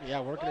a hit.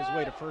 Working his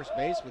way to first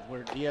base with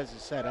where Diaz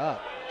is set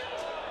up.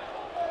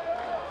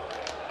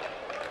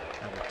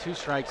 And with 2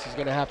 strikes, he's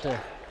going to have to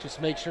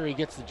just make sure he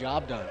gets the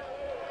job done.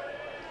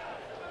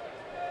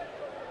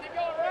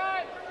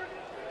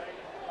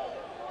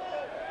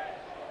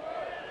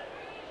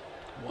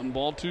 One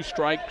ball, 2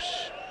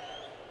 strikes.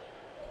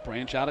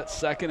 Branch out at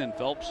second, and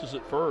Phelps is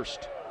at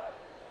first.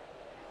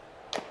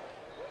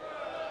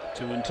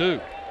 2-2.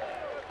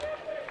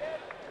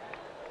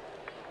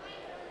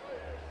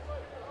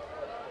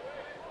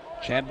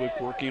 Chadwick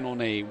working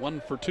on a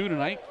 1-for-2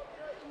 tonight.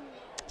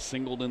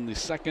 Singled in the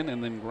second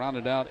and then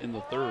grounded out in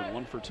the third.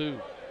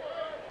 1-for-2.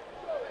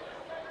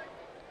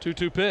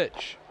 2-2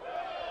 pitch.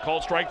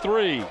 Called strike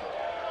 3.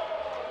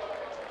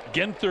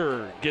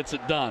 Ginther gets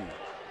it done.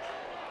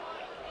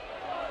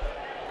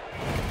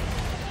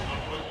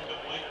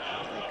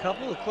 A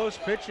couple of close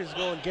pitches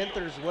going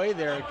Ginther's way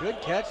there. A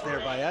good catch there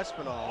by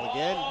Espinal.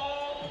 Again,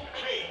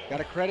 got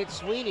to credit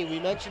Sweeney.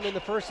 We mentioned in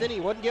the first inning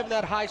he wasn't given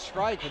that high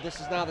strike, but this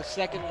is now the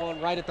second one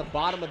right at the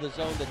bottom of the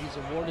zone that he's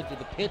awarded to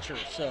the pitcher.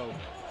 So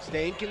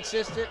staying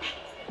consistent.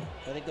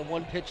 I think the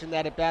one pitch in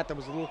that at bat that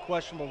was a little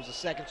questionable was a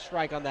second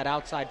strike on that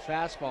outside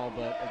fastball,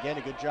 but again,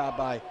 a good job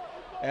by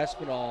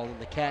Espinal in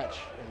the catch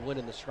and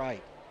winning the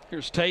strike.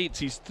 Here's Tates.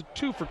 He's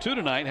 2-for-2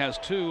 tonight, has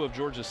 2 of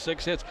Georgia's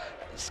 6 hits.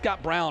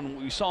 Scott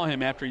Brown, we saw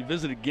him after he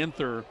visited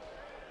Ginther.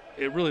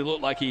 It really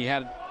looked like he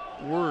had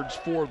words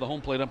for the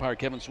home plate umpire,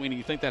 Kevin Sweeney.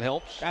 You think that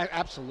helps?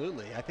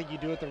 Absolutely. I think you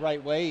do it the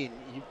right way,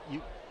 and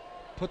you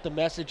put the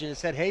message in and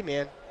said, hey,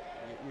 man,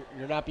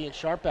 you're not being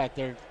sharp back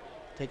there.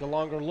 Take a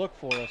longer look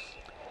for us.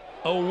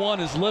 0-1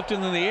 is lifted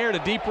in the air to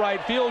deep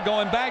right field,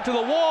 going back to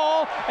the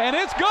wall, and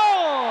it's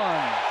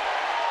gone!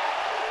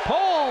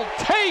 Paul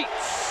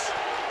Tates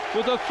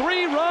with a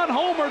 3-run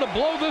homer to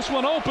blow this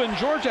one open.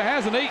 Georgia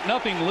has an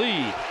 8-0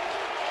 lead.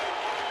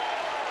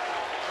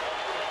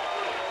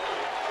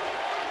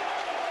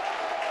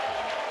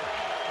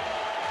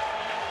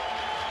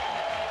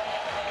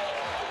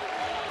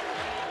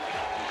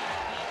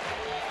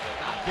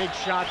 Big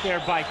shot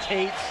there by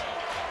Tates.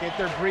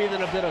 They're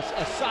breathing a bit of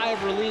a sigh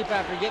of relief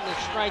after getting a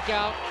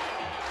strikeout,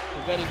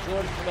 preventing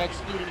Jordan from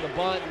executing the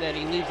bunt, and then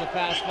he leaves the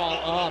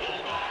fastball up.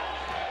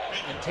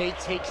 And Tate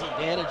takes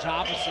advantage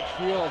opposite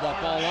field.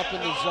 That ball up in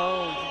the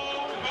zone,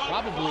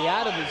 probably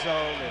out of the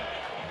zone,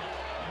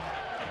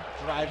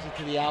 and drives it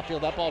to the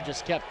outfield. That ball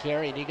just kept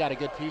carrying. He got a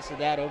good piece of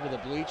that over the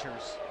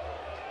bleachers.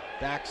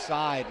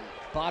 Backside,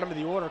 bottom of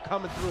the order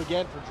coming through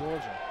again for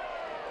Georgia.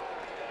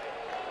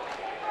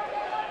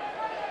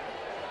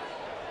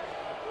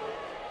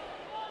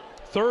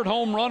 Third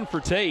home run for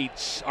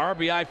Tates.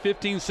 RBI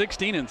 15,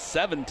 16, and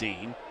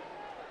 17.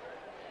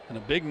 And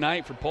a big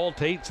night for Paul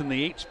Tates in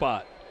the 8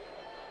 spot.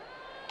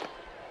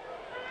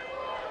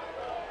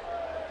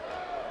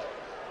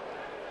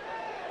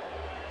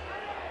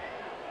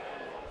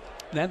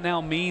 That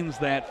now means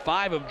that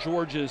 5 of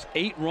Georgia's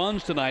 8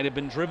 runs tonight have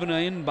been driven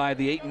in by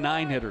the 8 and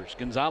 9 hitters.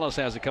 Gonzalez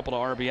has a couple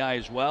of RBI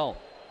as well.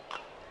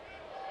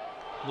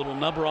 Little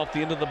number off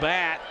the end of the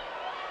bat.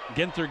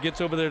 Ginther gets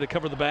over there to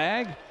cover the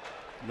bag.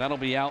 That'll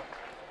be out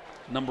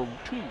number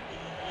 2.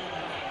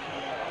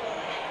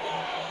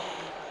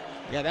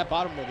 Yeah, that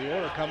bottom of the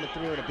order coming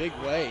through in a big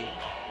way.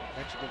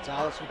 Mentioned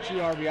Gonzalez with 2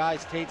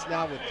 RBIs. Tate's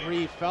now with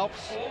 3.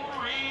 Phelps in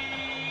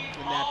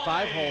that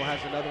 5-hole has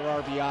another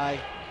RBI.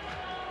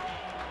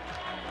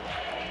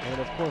 And,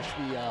 of course,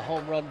 the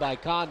home run by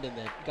Condon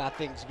that got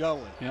things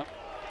going. Yep.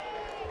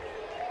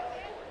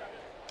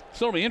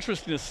 So it'll be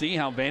interesting to see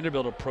how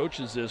Vanderbilt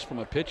approaches this from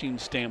a pitching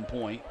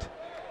standpoint.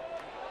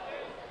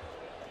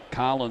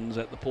 Collins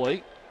at the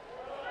plate.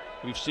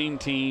 We've seen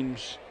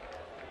teams,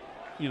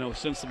 you know,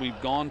 since we've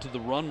gone to the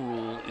run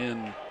rule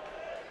in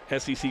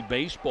SEC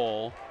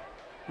baseball.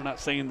 We're not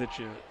saying that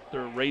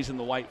they're raising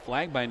the white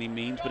flag by any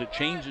means, but it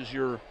changes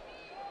your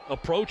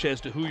approach as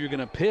to who you're going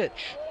to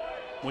pitch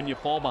when you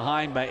fall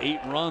behind by 8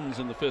 runs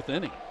in the 5th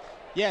inning.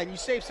 Yeah, and you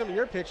save some of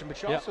your pitching,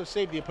 but you also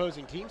save the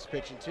opposing team's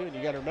pitching too. And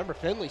you got to remember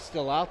Finley's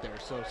still out there.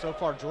 So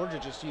far Georgia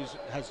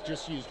has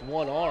just used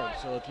 1 arm.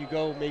 So if you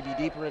go maybe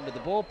deeper into the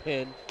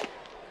bullpen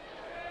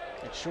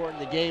and shorten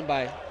the game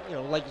by, you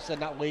know, like you said,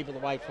 not waving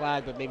the white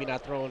flag, but maybe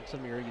not throwing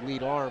some of your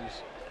elite arms,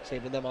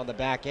 saving them on the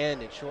back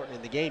end and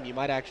shortening the game, you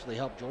might actually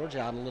help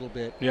Georgia out a little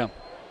bit. Yeah.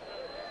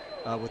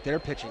 With their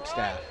pitching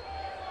staff.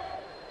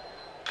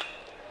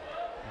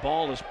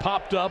 Ball is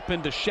popped up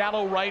into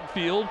shallow right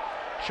field.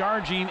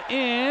 Charging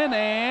in,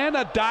 and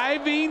a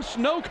diving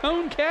snow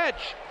cone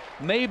catch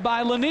made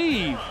by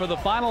Leneve for the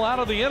final out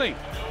of the inning.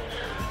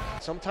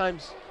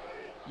 Sometimes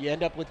you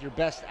end up with your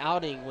best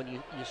outing when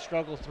you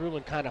struggle through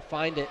and kind of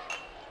find it,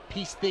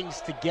 piece things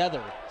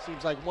together.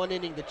 Seems like one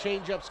inning the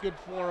changeup's good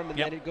for him, and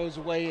then it goes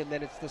away, and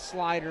then it's the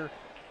slider,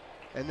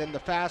 and then the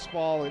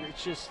fastball, and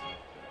it's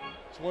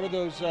one of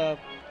those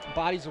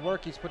bodies of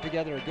work he's put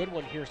together. A good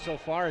one here so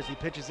far as he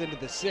pitches into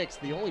the 6th.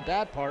 The only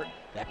bad part,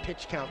 that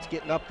pitch count's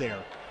getting up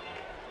there.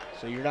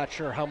 So you're not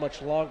sure how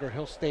much longer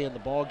he'll stay in the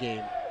ball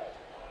game.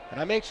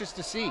 And I'm anxious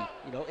to see,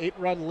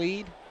 8-run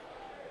lead.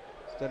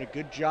 He's done a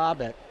good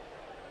job at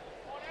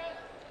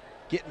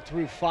getting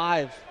through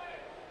 5.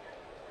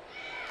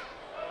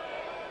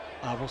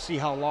 We'll see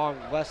how long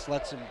Wes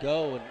lets him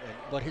go and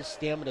what his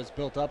stamina's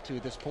built up to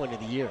at this point of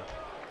the year.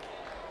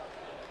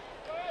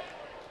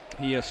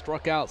 He has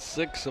struck out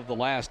 6 of the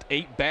last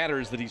 8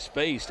 batters that he's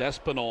faced.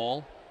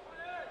 Espinal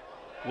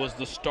was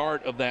the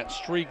start of that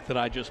streak that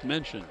I just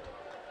mentioned,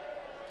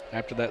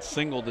 after that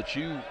single that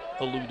you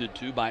alluded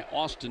to by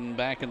Austin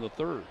back in the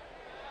 3rd.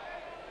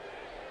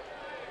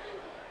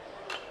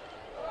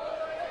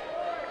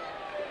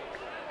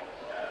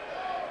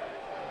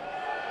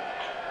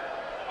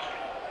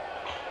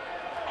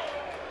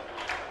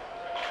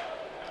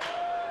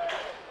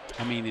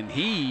 I mean,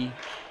 and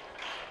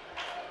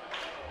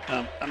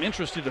I'm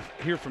interested to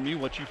hear from you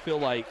what you feel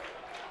like.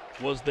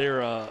 Was there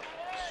a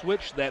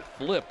switch that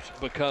flipped?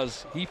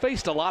 Because he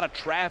faced a lot of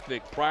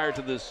traffic prior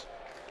to this,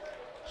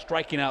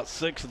 striking out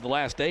 6 of the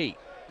last 8.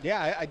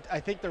 Yeah, I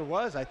think there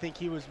was. I think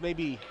he was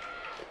maybe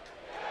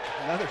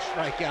another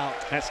strikeout.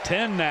 That's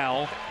 10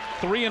 now,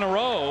 3 in a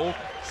row,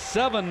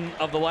 7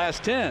 of the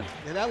last 10.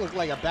 And that looked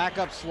like a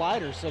backup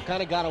slider, so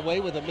kind of got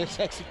away with a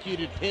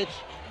misexecuted pitch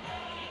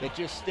that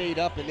just stayed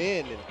up and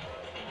in and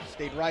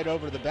stayed right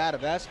over the bat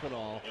of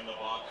Espinal.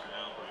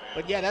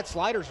 But yeah, that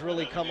slider's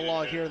really come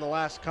along here in the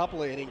last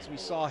couple of innings. We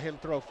saw him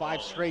throw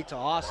 5 straight to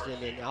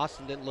Austin, and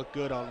Austin didn't look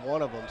good on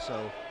one of them,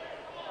 so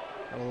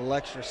a little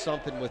extra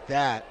something with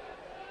that.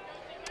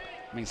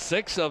 I mean,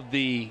 6 of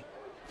the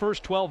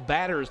first 12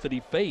 batters that he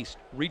faced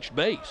reached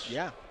base.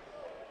 Yeah.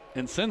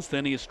 And since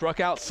then, he has struck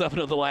out 7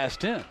 of the last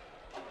 10.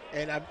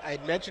 And I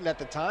had mentioned at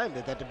the time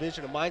that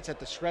division of mindset,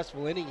 the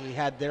stressful inning he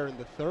had there in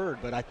the 3rd,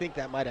 but I think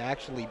that might have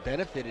actually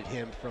benefited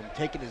him from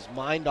taking his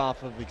mind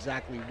off of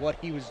exactly what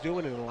he was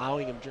doing and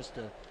allowing him just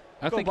to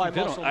go by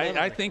muscle memory.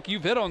 I think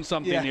you've hit on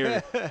something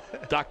here,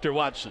 Dr.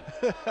 Watson.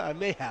 I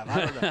may have.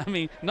 I don't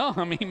know.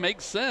 I mean,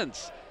 makes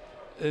sense.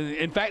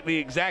 In fact, the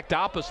exact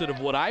opposite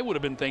of what I would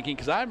have been thinking,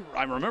 because I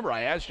remember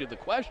I asked you the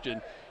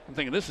question. I'm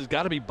thinking this has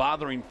got to be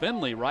bothering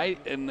Finley, right?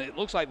 And it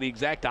looks like the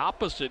exact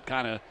opposite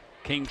kind of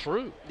came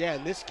true. Yeah,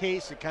 in this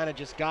case, it kind of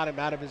just got him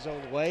out of his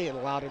own way and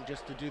allowed him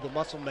just to do the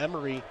muscle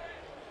memory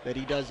that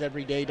he does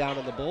every day down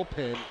in the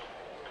bullpen,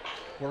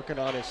 working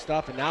on his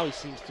stuff. And now he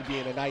seems to be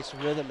in a nice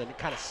rhythm and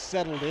kind of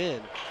settled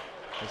in.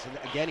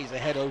 Again, he's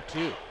ahead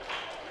 0-2.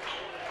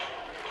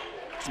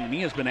 And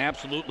he has been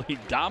absolutely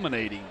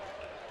dominating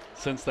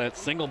since that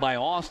single by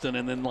Austin,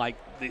 and then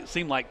it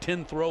seemed like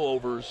 10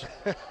 throwovers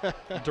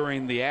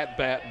during the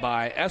at-bat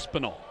by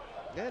Espinal.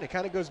 Yeah, and it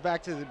kind of goes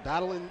back to the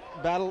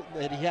battle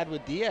that he had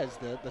with Diaz,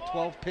 the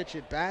 12-pitch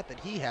at bat that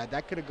he had.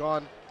 That could have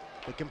gone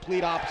the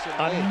complete opposite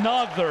way.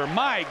 Another,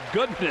 my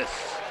goodness.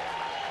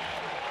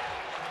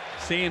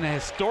 Seeing a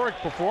historic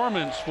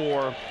performance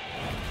for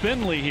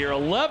Finley here,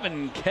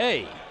 11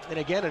 K. And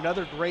again,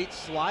 another great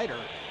slider,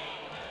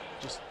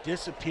 just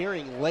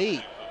disappearing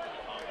late.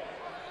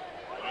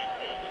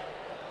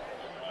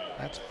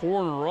 That's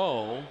 4 in a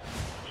row.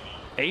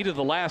 8 of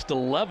the last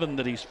 11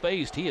 that he's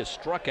faced, he has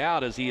struck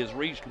out as he has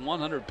reached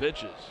 100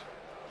 pitches.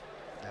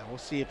 Now we'll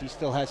see if he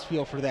still has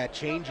feel for that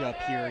changeup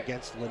here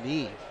against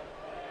Leneve.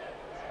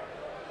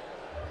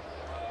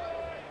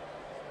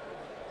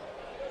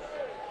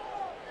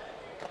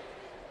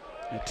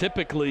 And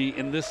typically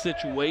in this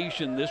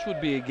situation, this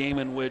would be a game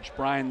in which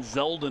Brian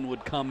Zeldin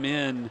would come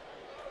in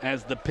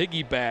as the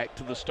piggyback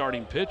to the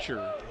starting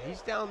pitcher.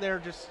 He's down there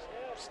just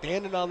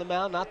standing on the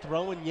mound, not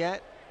throwing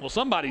yet. Well,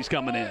 somebody's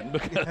coming in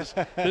because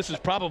this is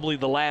probably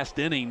the last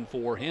inning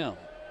for him.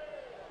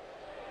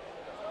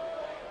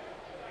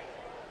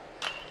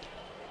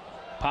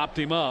 Popped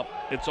him up.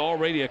 It's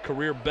already a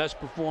career best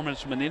performance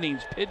from an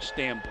innings pitch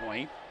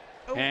standpoint.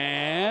 Oh.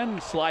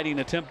 And sliding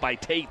attempt by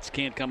Tates,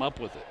 can't come up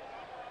with it.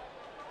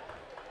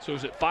 So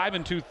he's at 5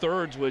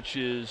 2/3, which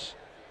is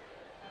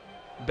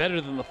better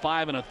than the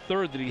 5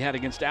 1/3 that he had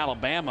against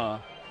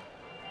Alabama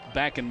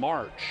back in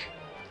March.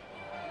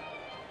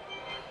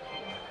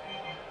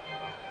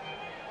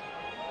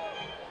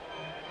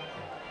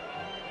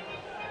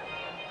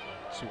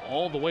 So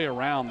all the way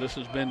around, this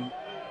has been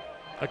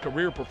a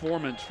career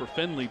performance for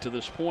Finley to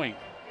this point,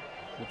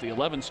 with the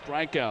 11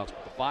 strikeouts,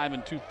 the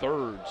 5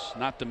 2/3,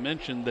 not to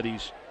mention that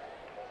he's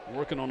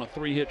working on a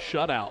 3-hit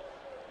shutout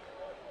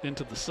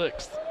into the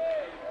 6th.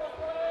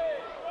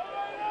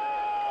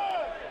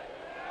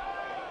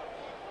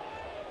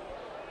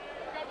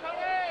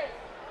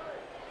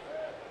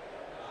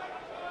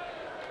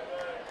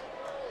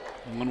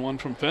 One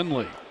from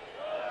Finley.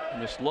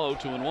 Missed low,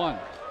 2-1.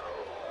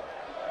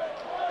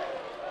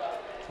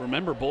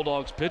 Remember,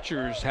 Bulldogs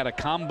pitchers had a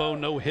combo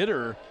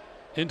no-hitter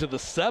into the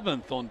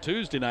 7th on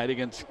Tuesday night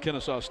against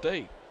Kennesaw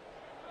State.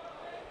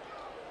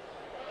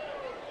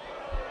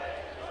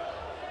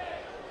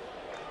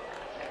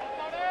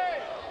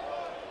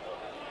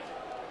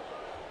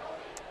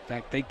 In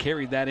fact, they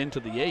carried that into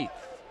the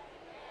 8th.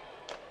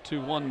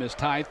 2-1 missed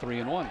tie,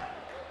 3-1.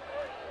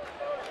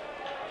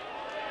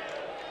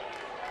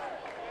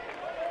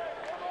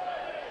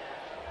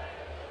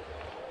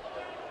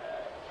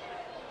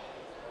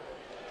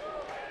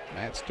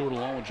 Matt Stewart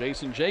along with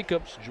Jason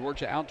Jacobs.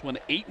 Georgia out to an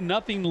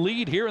 8-0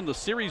 lead here in the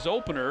series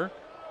opener.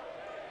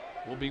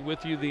 We'll be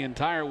with you the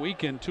entire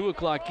weekend, 2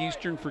 o'clock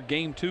Eastern for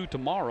game 2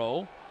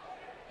 tomorrow,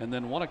 and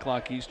then 1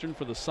 o'clock Eastern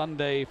for the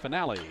Sunday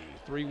finale.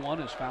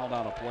 3-1 is fouled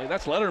out of play.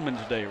 That's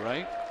Letterman's Day,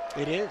 right?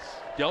 It is.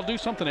 Y'all do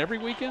something every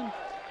weekend?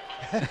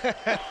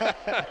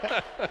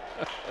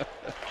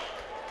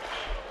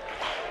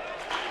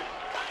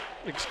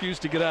 Excuse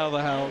to get out of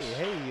the house,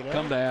 Hey, you know,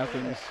 come to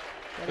Athens.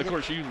 Of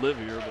course, you live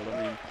here, but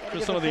I mean,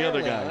 for some of the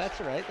other guys. That's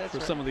right. For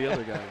some of the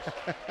other guys.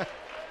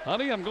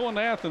 Honey, I'm going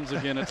to Athens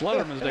again. It's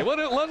Letterman's Day. What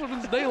was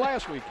Letterman's Day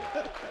last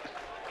weekend?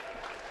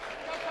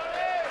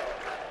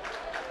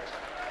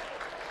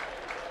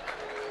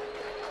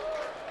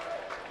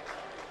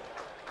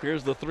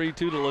 Here's the 3-2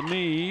 to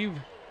Leneve.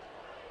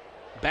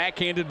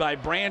 Backhanded by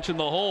Branch in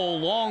the hole.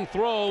 Long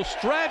throw.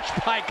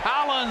 Stretched by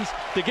Collins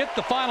to get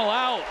the final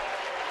out.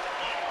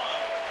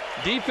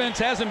 Defense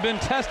hasn't been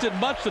tested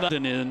much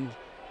tonight.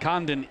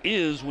 Condon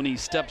is when he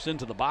steps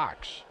into the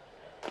box.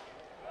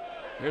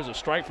 There's a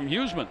strike from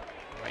Huseman,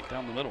 right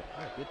down the middle.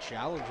 Good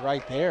challenge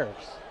right there.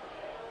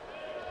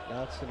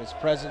 Announcing his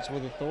presence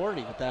with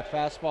authority with that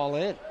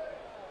fastball in.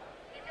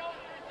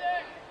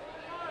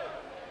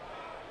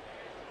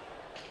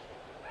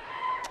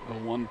 A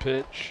 1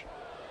 pitch.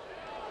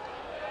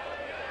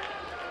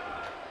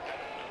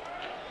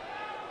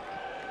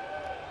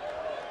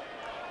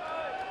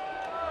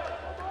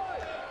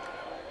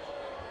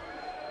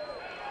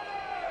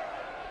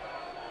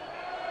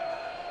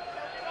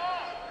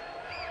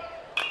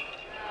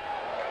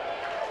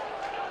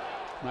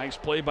 Nice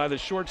play by the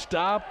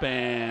shortstop,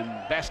 and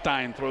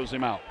Bastine throws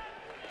him out.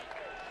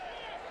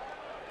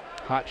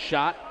 Hot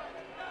shot,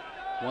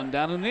 1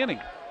 down in the inning.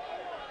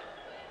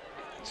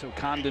 So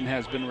Condon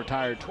has been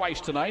retired twice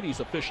tonight. He's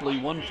officially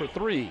 1 for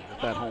 3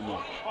 with that home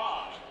run.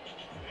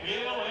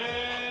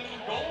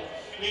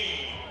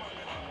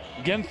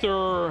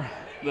 Ginther,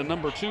 the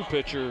number 2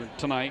 pitcher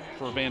tonight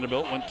for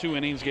Vanderbilt, went 2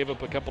 innings, gave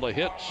up a couple of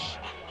hits,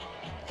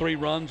 3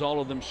 runs, all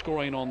of them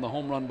scoring on the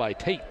home run by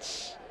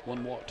Tates.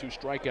 1 walk, 2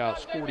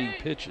 strikeouts, 40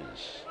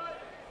 pitches.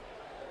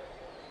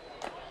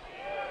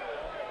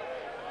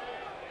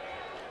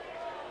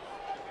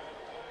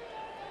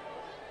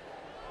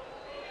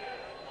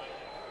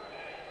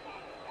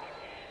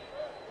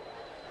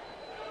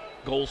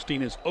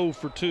 Goldstein is 0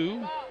 for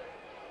 2.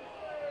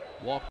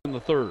 Walked in the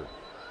 3rd.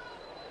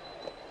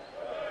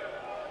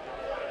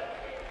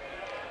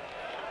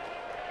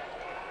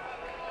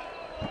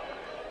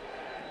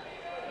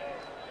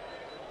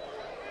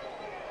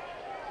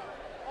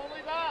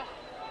 Only back.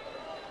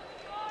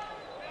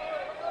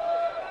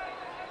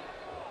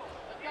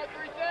 Let's go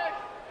 3-6.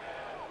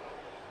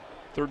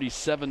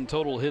 37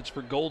 total hits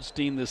for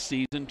Goldstein this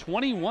season.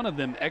 21 of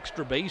them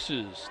extra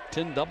bases,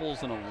 10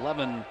 doubles and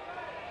 11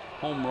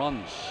 home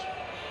runs.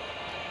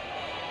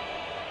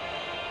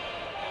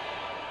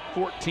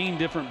 14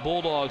 different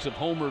Bulldogs have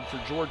homered for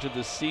Georgia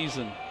this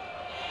season.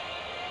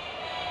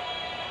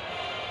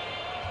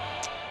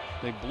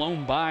 They've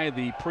blown by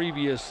the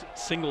previous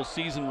single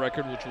season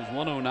record, which was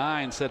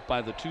 109, set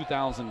by the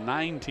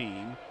 2009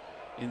 team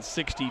in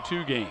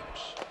 62 games.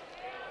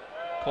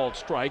 Called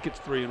strike, it's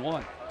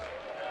 3-1.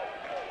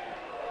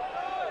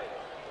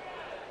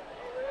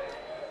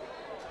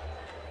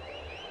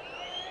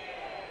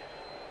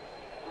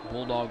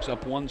 Bulldogs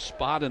up one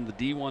spot in the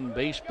D1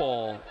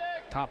 baseball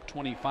top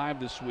 25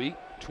 this week,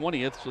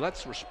 20th, so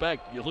that's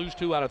respect. You lose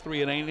 2 out of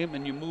 3 at A&M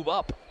and you move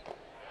up.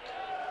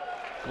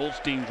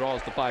 Goldstein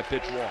draws the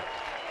 5-pitch walk.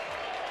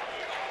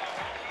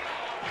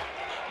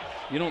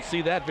 You don't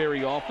see that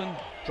very often.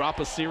 Drop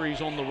a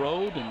series on the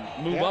road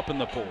and move up in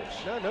the polls.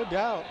 No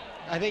doubt.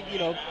 I think,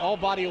 all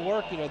body of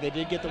work, they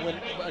did get the win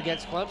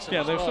against Clemson.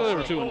 Yeah, as they well,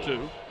 were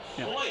 2-2.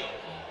 Yeah.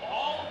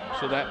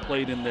 So that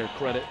played in their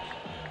credit.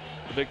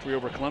 The victory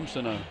over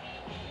Clemson, a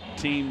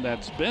team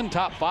that's been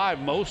top 5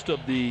 most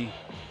of the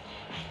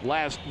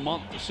last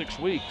month to 6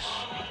 weeks.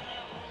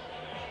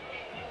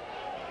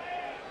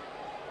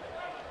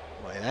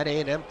 Boy, that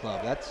A&M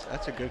club,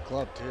 that's a good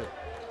club too.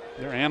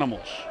 They're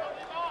animals.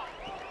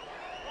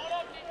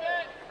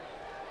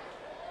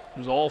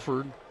 There's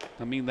Alford.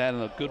 I mean that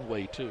in a good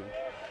way too.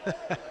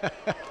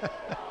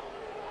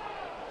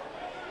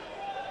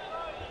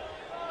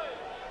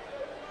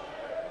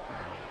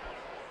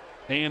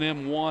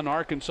 A&M 1,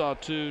 Arkansas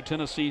 2,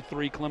 Tennessee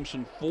 3,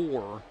 Clemson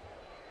 4.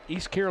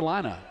 East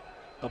Carolina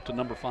up to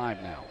number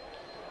 5 now.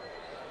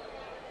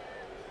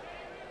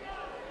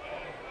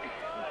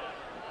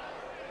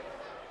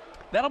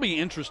 That'll be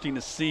interesting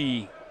to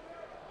see.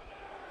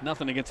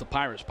 Nothing against the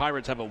Pirates.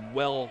 Pirates have a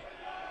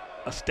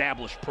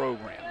well-established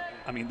program.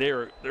 I mean,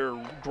 they're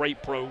a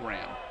great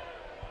program.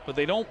 But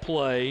they don't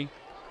play,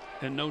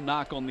 and no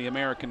knock on the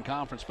American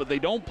Conference, but they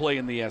don't play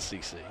in the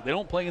SEC. They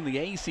don't play in the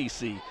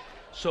ACC.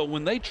 So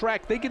when they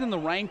get in the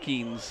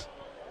rankings,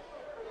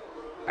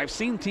 I've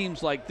seen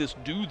teams like this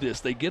do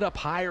this. They get up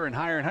higher and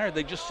higher and higher.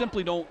 They just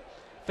simply don't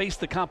face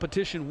the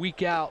competition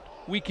week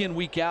in,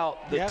 week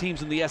out that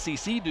teams in the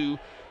SEC do.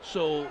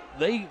 So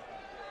they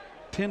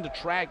tend to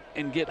track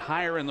and get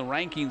higher in the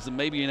rankings than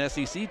maybe an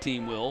SEC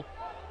team will.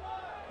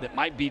 That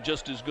might be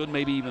just as good,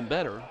 maybe even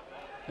better.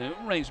 And it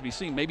remains to be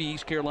seen. Maybe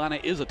East Carolina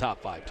is a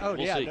top 5 team. Oh,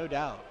 we'll yeah, see. no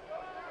doubt.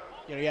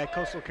 You had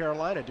Coastal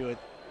Carolina do it.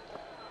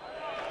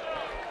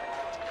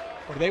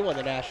 Or they won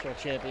the national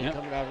champion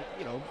coming out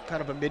of,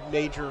 kind of a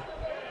mid-major,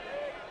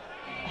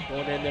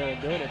 going in there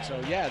and doing it. So,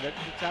 yeah,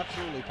 it's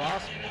absolutely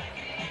possible.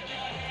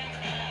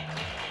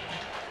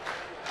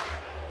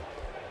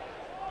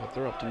 But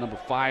they're up to number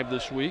 5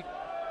 this week.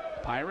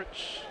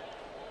 Pirates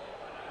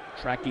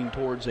tracking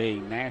towards a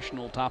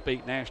national, top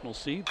 8 national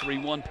seed.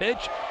 3-1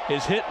 pitch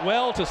is hit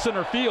well to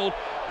center field.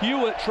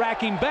 Hewitt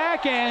tracking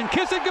back and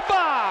kiss it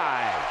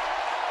goodbye.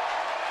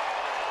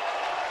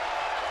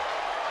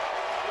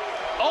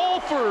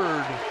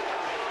 Alford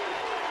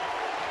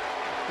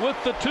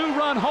with the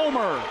 2-run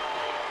homer.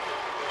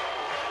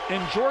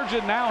 And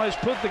Georgia now has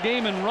put the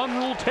game in run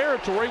rule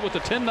territory with a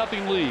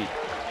 10-0 lead.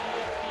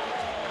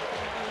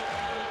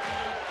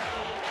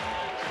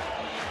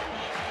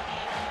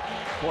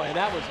 Boy,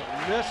 that was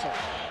a missile.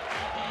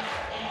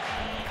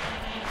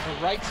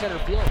 The right center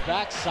field,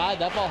 backside,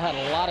 that ball had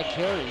a lot of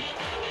carry.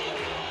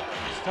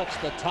 Just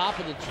touched the top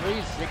of the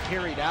trees as it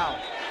carried out.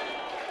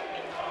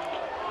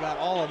 Got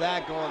all of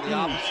that going the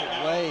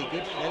opposite way.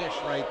 Good finish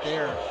right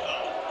there.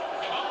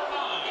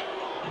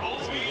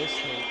 Let's see this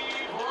thing.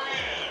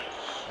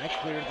 That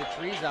cleared the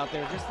trees out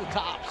there, just the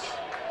tops.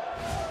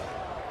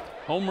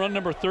 Home run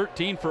number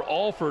 13 for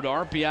Alford,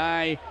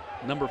 RPI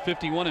number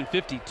 51 and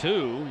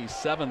 52. He's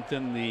 7th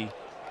in the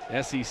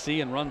SEC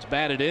and runs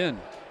batted in.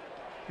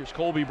 Here's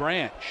Colby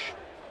Branch.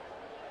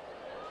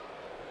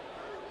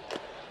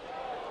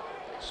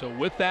 So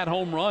with that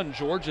home run,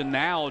 Georgia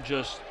now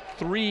just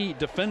 3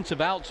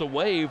 defensive outs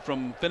away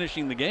from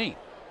finishing the game.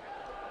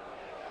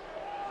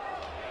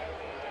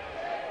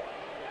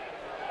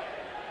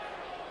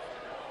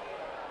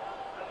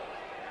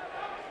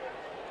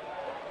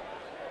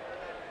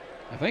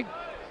 I think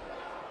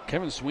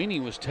Kevin Sweeney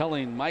was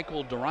telling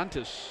Michael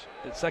Durantis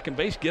at second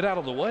base, get out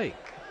of the way.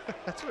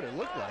 That's what it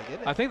looked like,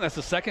 isn't it? I think that's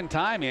the second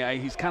time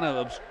he's kind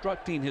of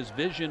obstructing his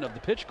vision of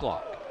the pitch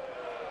clock.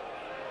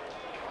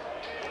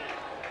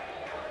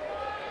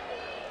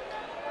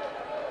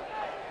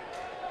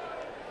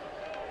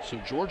 So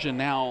Georgia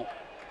now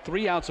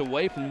 3 outs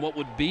away from what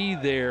would be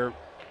their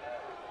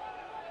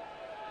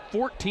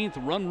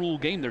 14th run rule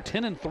game. They're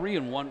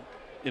 10-3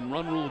 in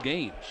run rule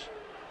games.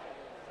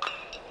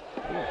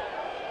 Ooh.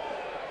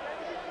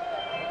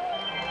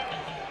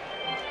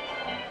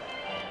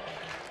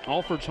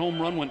 Alford's home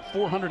run went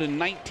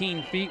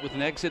 419 feet with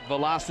an exit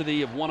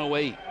velocity of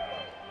 108.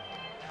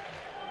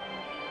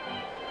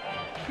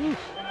 It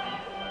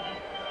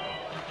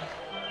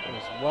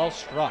was well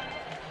struck.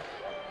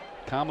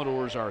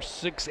 Commodores are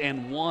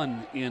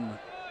 6-1 in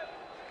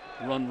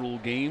run rule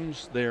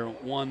games. Their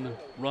 1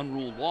 run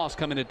rule loss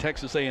coming to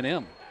Texas A&M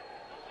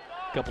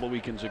a couple of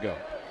weekends ago.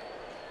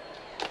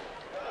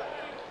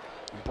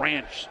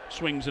 Branch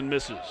swings and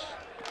misses.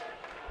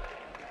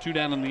 2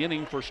 down in the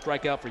inning for a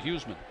strikeout for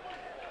Huseman.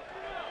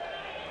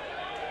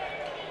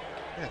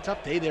 Yeah,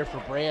 tough day there for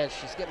Branch.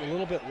 He's getting a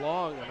little bit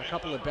long on a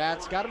couple of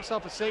bats. Got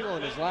himself a single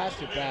in his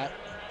last at bat.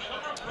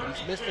 But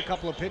he's missed a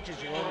couple of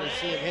pitches you normally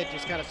see him hit,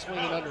 just kind of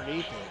swinging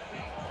underneath it.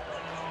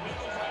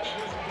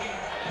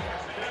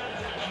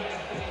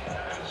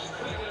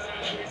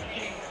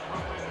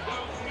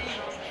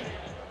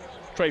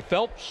 Trey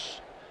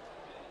Phelps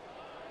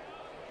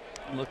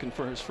looking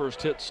for his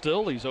first hit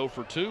still. He's 0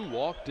 for 2,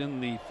 walked in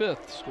the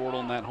 5th, scored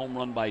on that home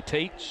run by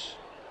Tates.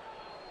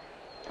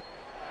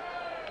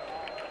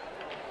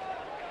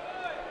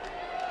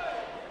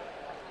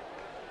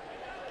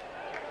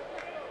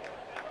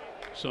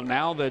 So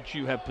now that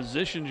you have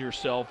positioned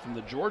yourself from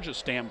the Georgia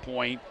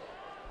standpoint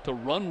to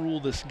run rule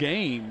this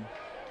game,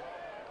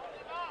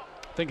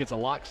 I think it's a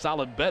lock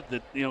solid bet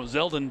that, you know,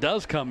 Zeldin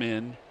does come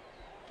in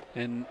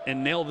and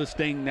nail this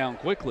thing down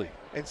quickly.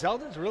 And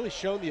Zeldin's really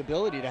shown the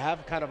ability to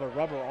have kind of a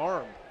rubber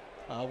arm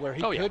where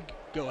he could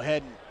go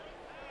ahead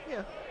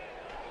and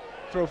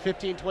throw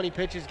 15, 20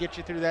 pitches, get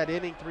you through that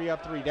inning, 3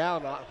 up, 3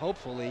 down,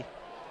 hopefully,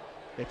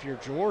 if you're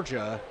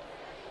Georgia,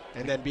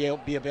 and then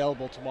be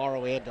available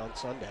tomorrow and on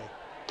Sunday.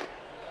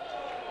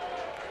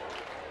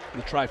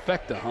 The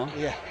trifecta, huh?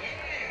 Yeah.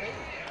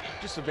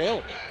 Just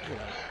available. You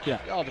know. Yeah.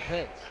 It all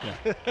depends.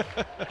 Yeah.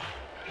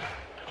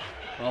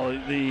 Well,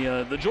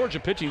 the Georgia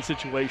pitching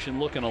situation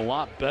looking a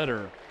lot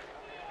better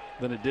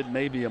than it did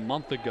maybe a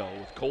month ago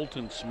with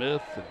Colton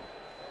Smith.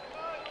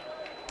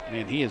 And,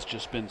 man, he has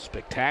just been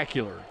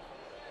spectacular.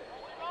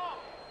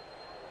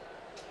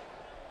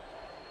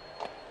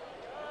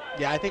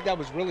 Yeah, I think that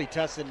was really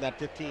tested in that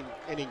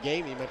 15-inning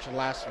game you mentioned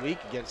last week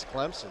against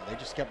Clemson. They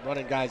just kept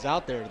running guys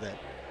out there that,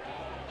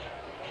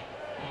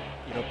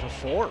 you know,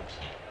 performed.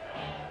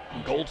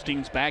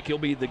 Goldstein's back. He'll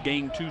be the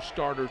Game 2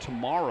 starter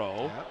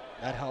tomorrow. Yeah,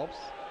 that helps.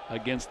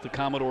 Against the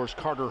Commodores'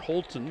 Carter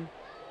Holton.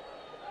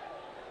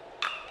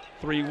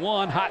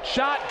 3-1, hot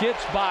shot,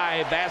 gets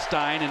by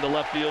Vastine into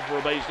left field for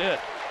a base hit.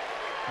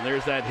 And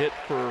there's that hit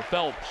for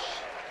Phelps.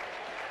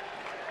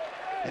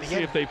 And See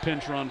if they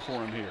pinch run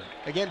for him here.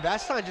 Again,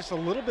 Vastine just a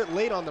little bit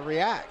late on the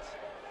react.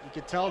 You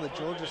could tell that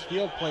Georgia's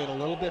field played a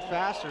little bit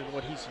faster than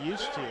what he's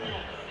used to.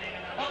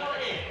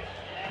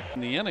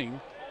 In the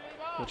inning,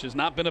 which has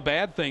not been a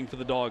bad thing for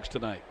the Dogs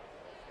tonight.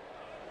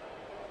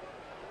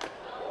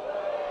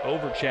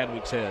 Over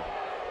Chadwick's head.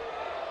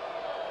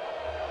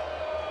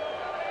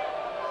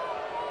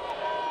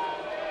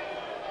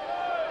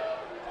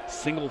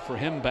 Single for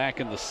him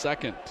back in the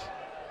 2nd.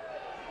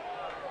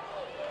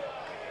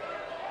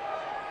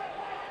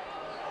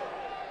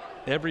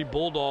 Every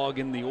Bulldog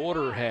in the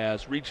order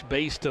has reached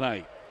base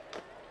tonight.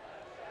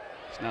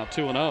 It's now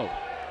 2-0.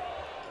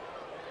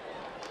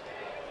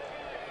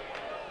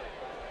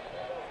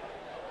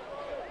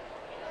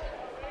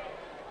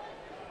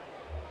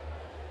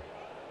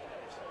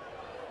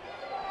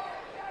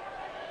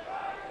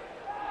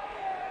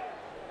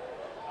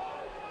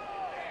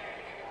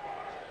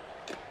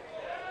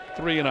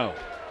 Three and 0.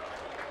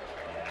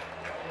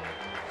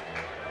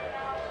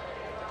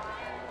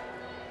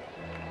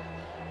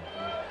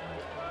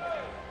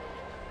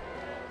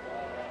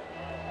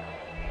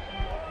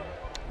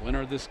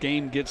 Winner of this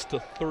game gets to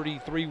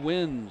 33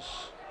 wins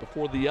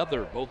before the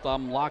other. Both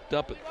of them locked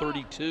up at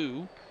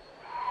 32.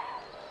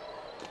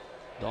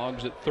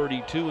 Dogs at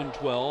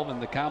 32-12, and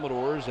the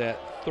Commodores at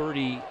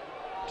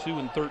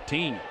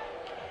 32-13.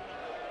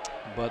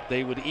 But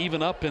they would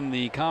even up in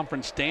the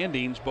conference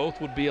standings. Both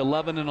would be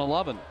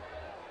 11-11.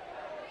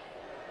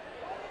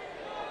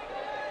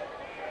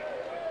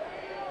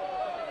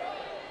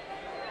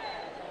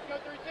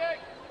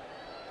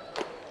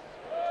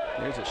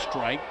 There's a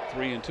strike,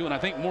 3-2. And I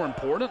think more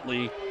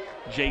importantly,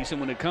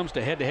 Jason, when it comes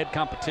to head-to-head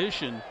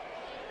competition,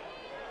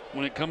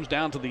 when it comes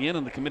down to the end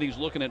and the committee's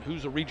looking at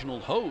who's a regional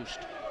host,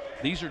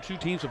 these are two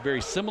teams with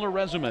very similar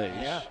resumes.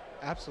 Yeah,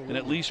 absolutely.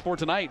 And at least for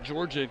tonight,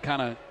 Georgia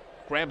kind of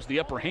grabs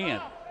the upper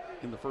hand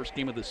in the first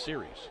game of this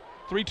series.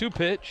 3-2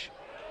 pitch,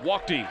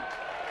 walked him.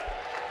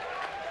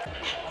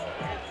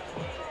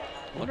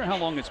 I wonder how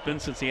long it's been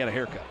since he had a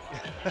haircut.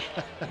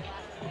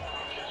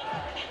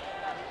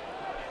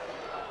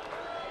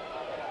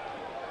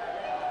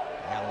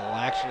 A little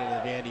action in the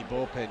Vandy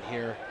bullpen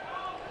here.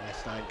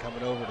 Vastine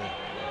coming over to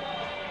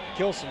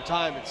kill some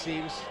time, it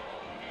seems.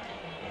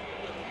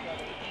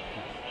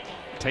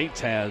 Tates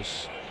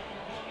has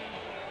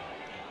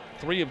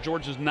 3 of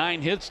Georgia's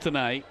 9 hits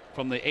tonight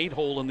from the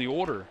 8-hole in the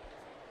order,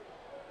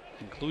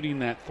 including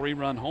that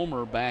 3-run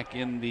homer back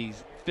in the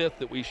 5th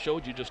that we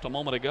showed you just a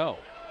moment ago.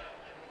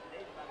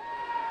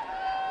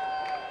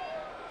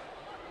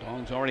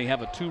 Dogs already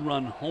have a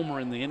 2-run homer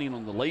in the inning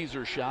on the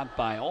laser shot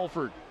by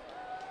Alford.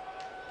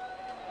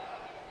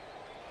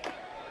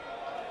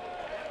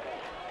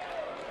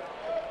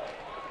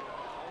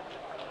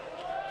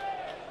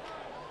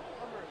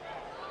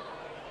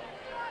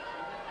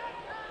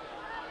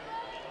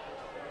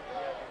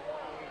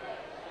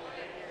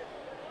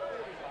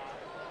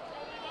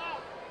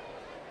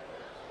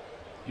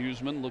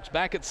 Huseman looks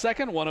back at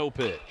second, 1-0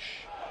 pitch.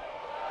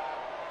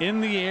 In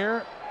the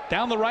air,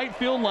 down the right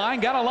field line,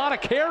 got a lot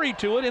of carry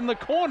to it in the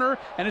corner,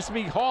 and it's to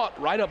be caught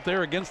right up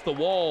there against the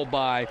wall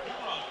by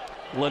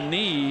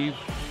Leneve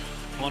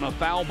on a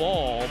foul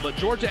ball, but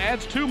Georgia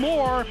adds 2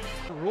 more.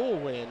 Rule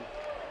win.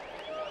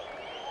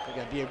 They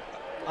got the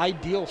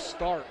ideal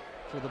start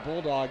for the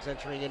Bulldogs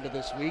entering into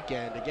this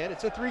weekend. Again,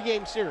 it's a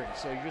 3-game series,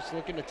 so you're just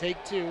looking to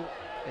take 2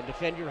 and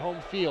defend your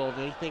home field.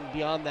 Anything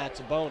beyond that's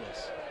a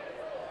bonus.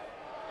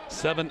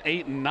 7,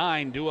 8, and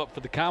 9 due up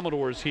for the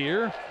Commodores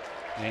here.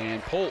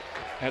 And Polk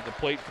at the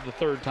plate for the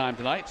third time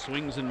tonight.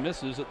 Swings and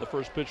misses at the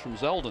first pitch from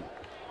Zeldin.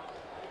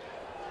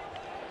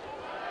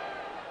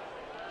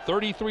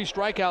 33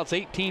 strikeouts,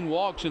 18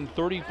 walks, and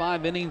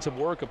 35 innings of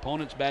work.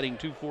 Opponents batting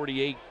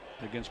 .248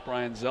 against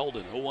Brian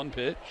Zeldin. 0-1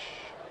 pitch.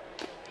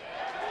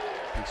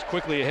 It's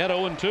quickly ahead,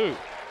 0-2.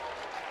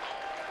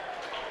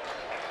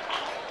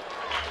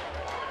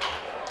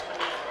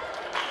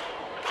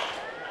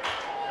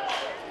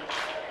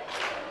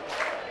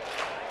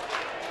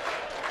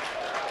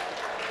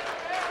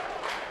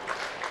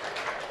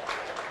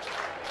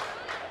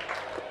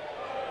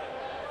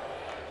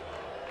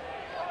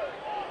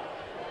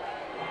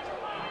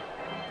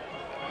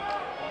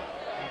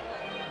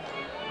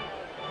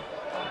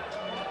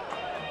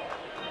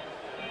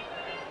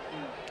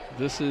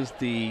 This is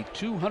the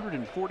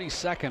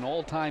 242nd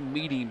all-time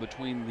meeting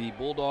between the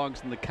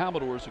Bulldogs and the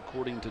Commodores,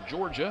 according to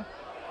Georgia,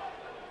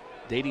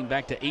 dating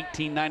back to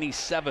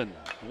 1897.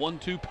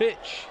 1-2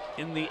 pitch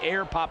in the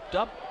air, popped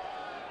up,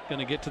 going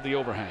to get to the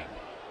overhang.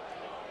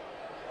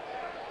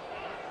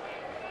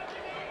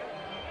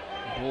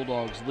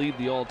 Bulldogs lead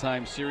the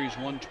all-time series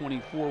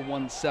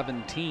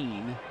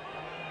 124-117.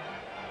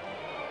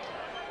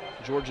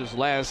 Georgia's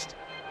last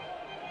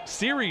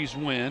series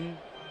win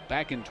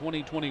back in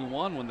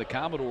 2021, when the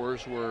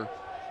Commodores were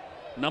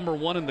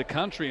 #1 in the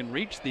country and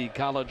reached the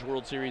College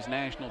World Series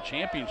National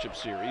Championship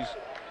Series.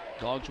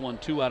 Dogs won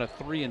 2 out of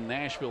 3 in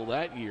Nashville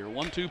that year.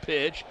 1-2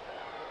 pitch,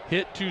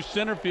 hit to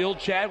center field.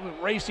 Chadwick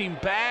racing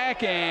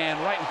back, and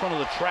right in front of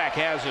the track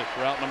has it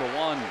for out number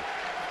 1.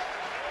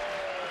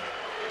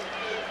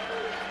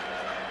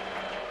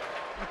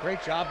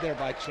 Great job there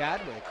by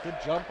Chadwick. Good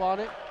jump on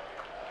it.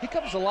 He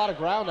covers a lot of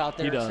ground out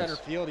there in center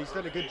field. He's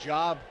done a good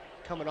job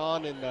coming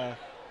on in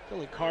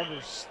Billy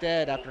Carter's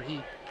stead after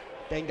he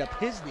banged up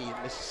his knee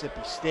at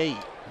Mississippi State.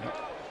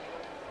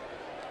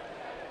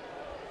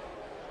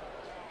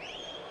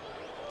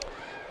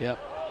 Yep.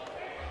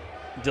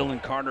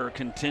 Dylan Carter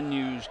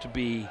continues to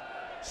be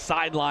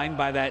sidelined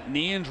by that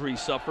knee injury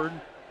suffered,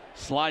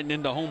 sliding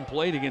into home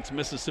plate against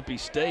Mississippi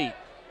State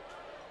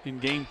in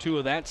game 2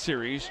 of that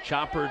series.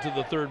 Chopper to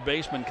the third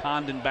baseman.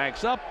 Condon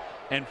backs up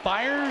and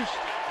fires,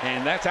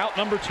 and that's out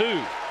number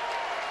 2.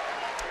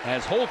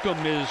 As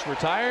Holcomb is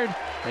retired,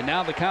 and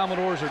now the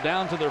Commodores are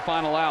down to their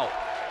final out.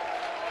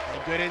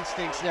 And good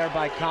instincts there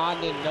by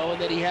Condon, knowing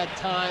that he had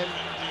time,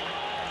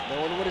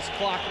 knowing what his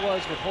clock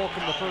was with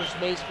Holcomb, the first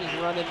baseman,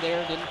 running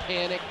there, didn't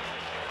panic.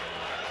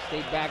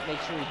 Stayed back,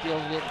 make sure he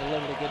feels it,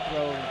 delivered a good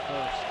throw in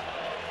first.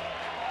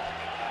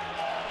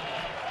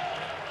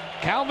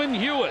 Calvin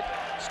Hewitt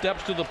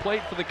steps to the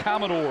plate for the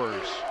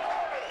Commodores.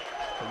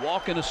 A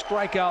walk and a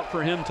strikeout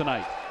for him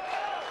tonight.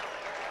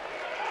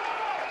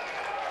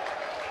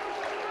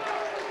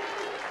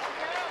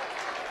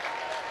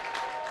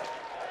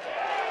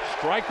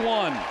 Strike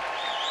 1.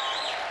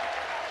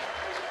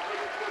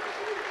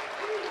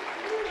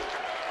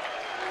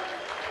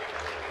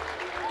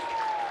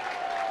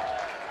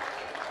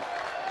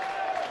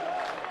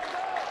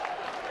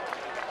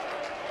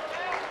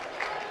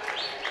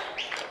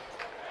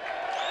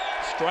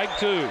 Strike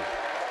 2.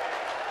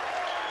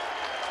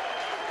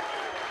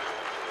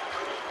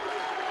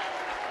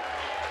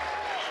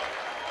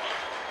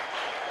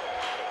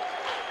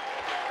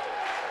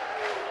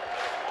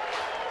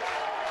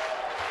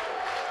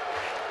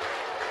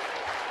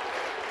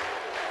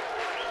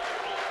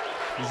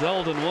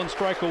 Zeldin 1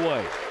 strike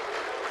away.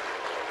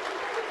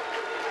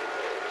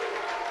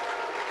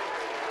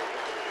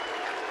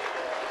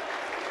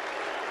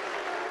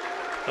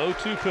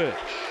 .02 pitch.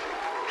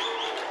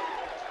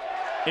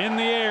 In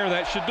the air,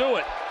 that should do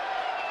it.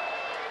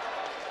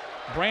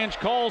 Branch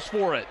calls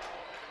for it.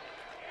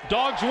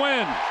 Dogs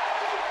win.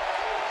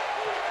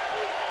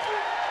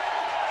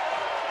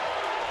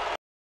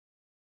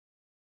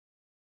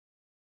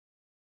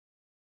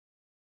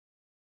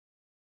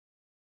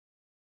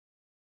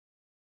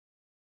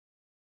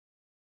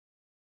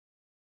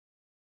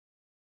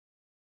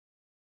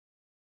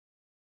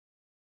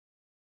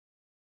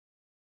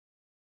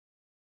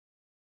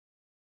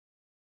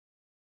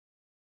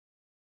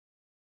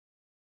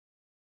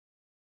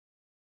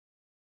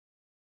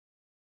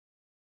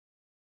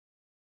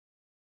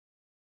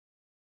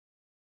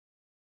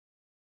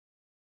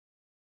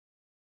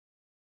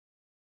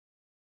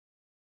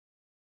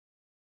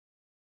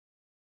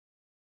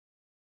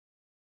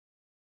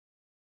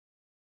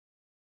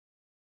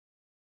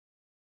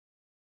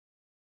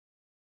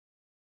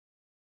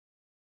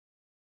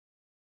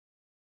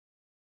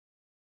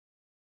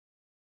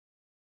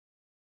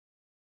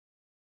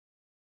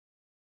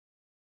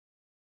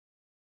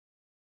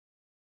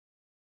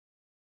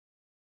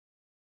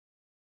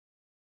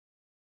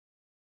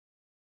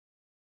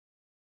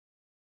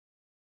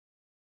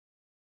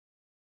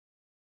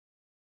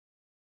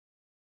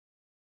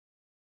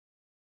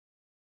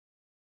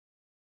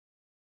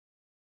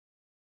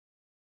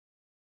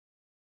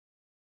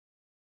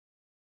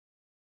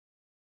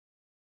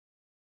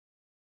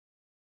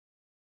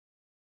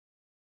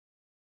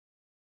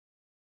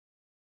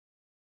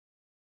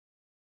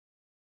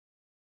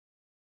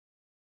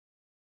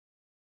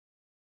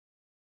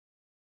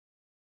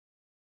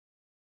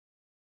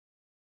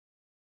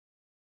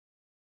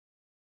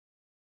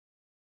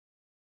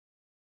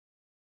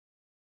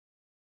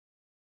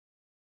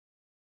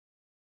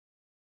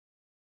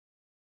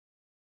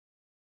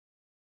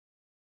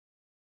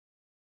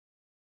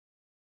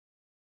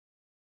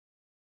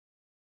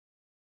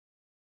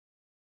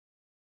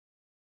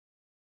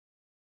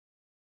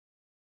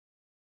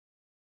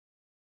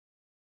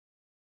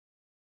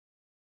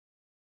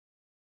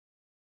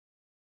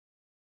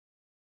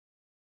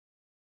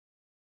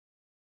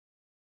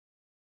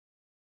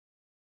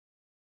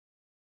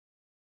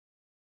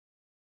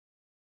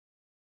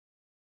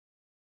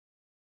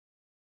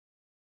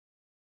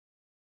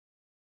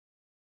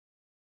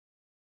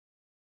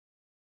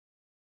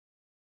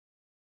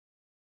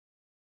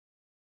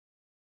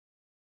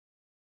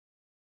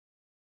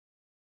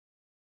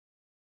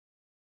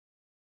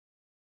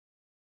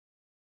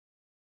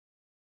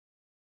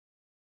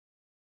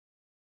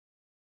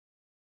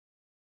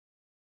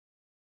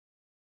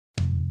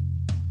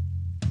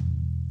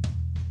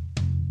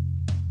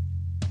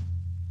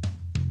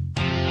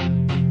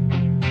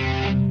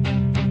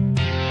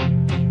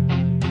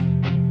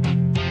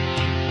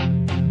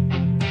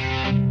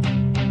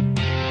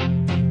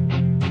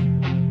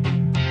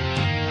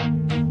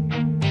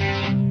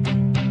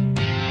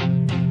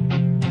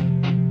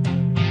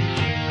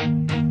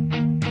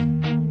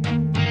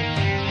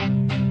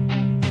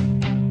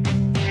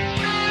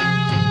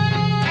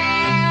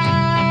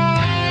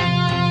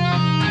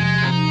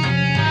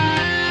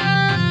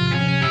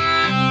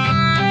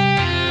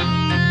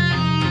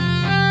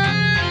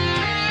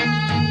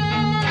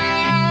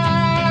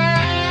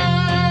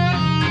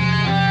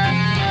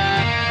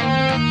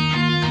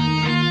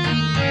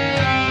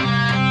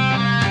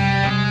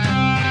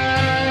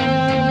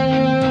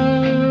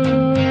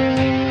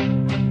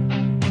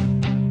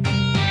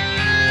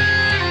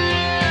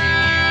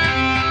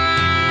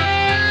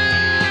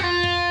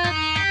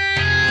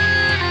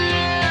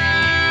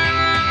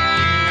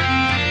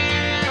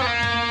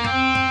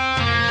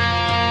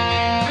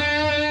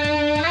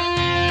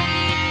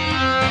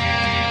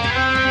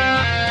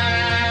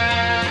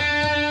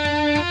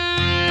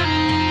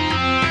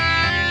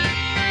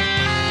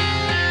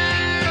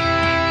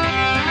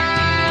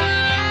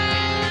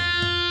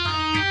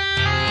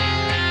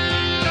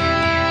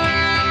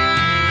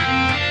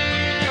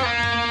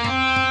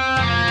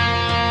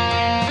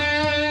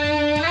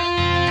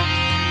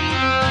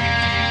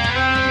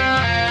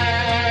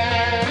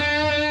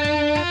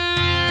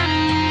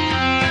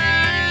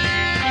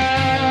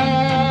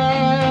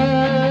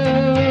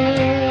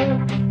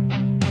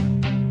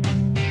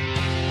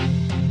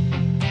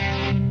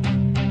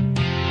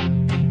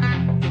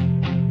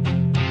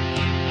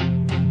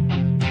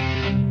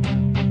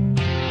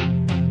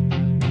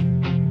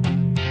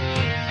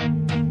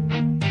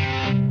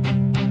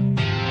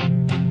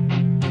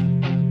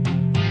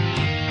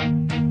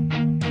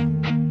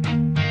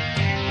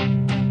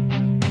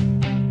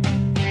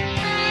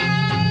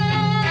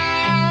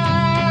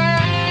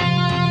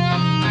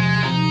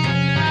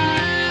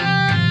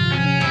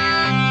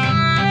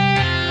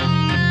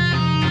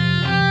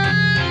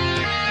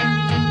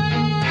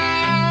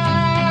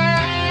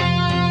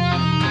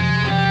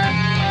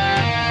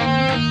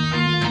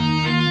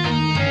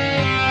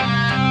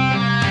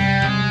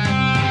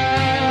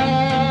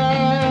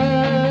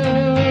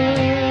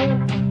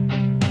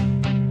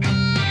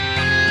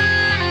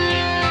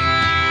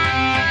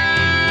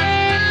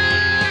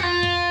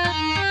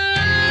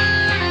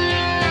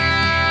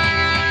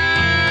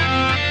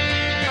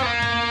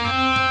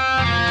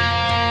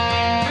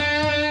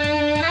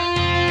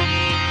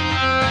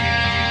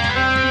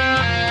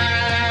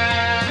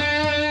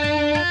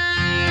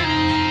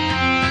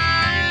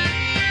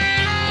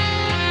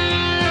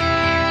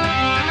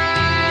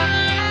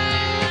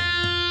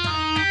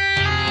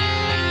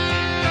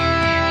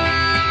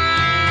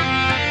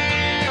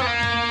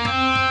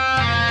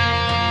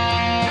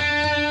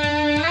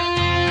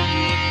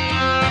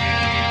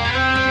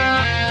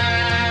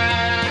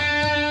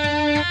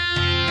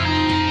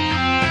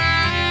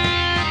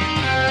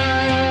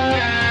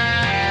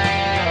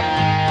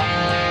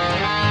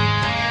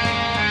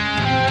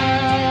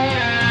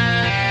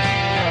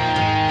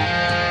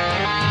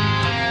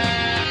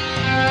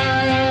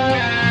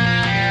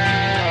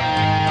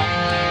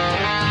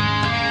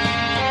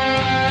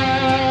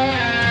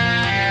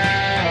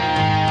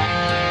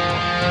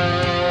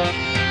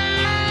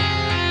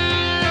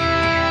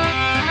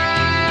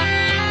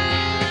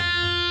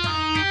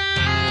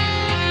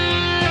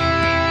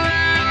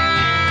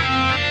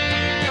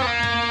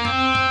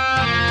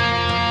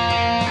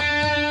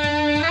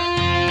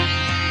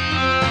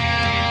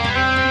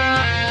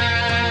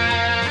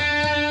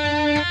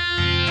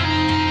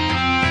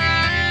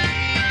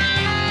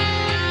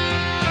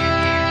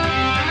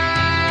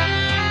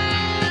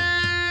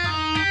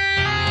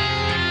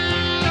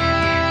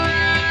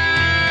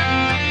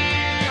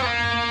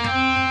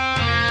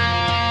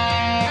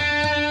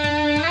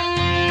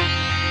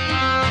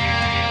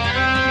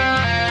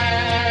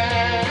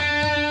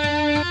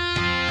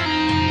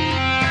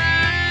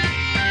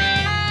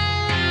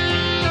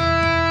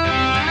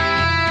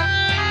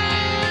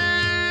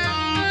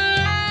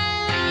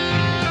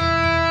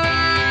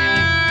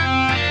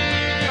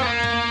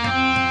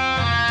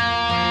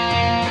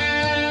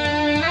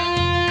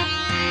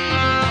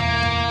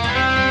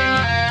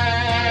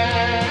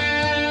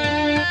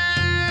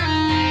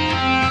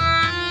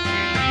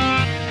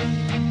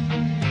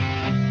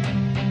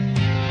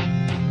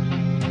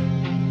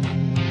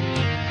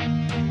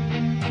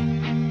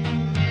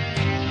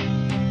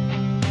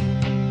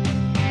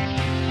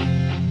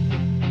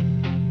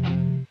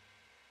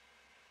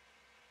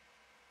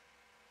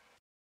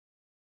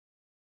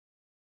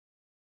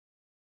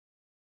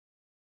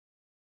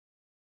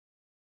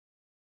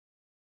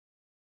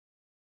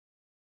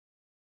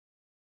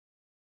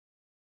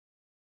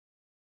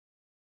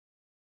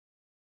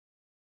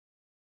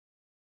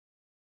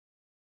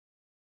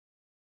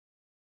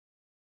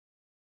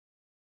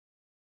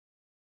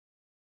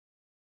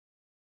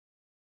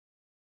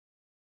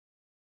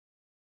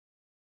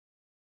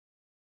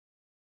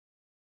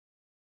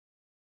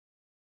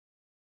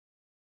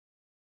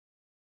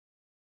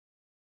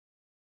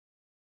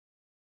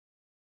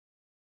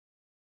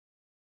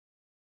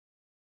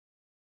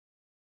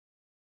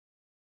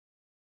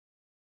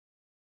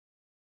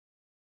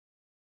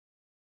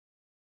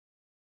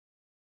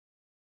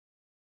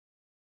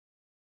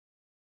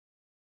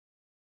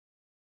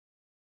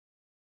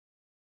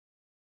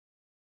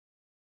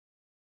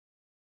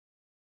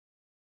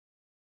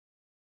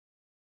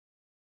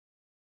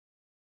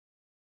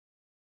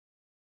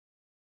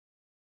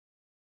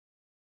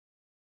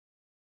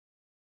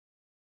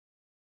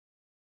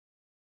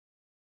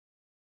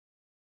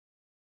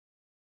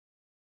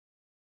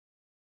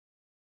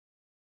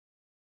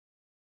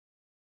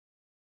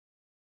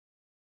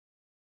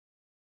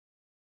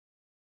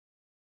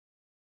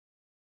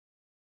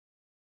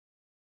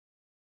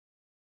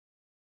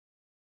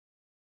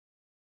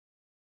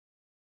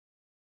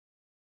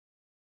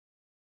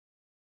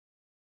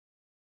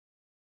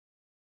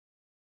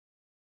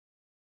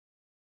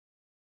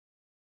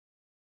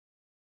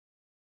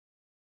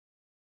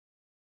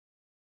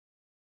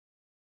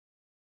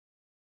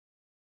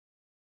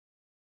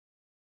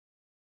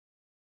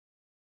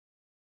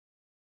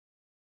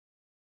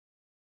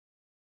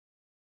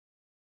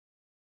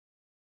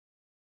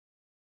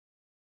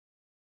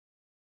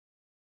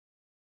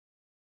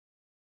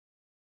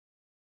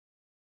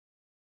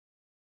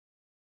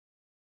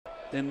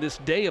 in this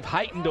day of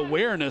heightened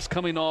awareness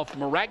coming off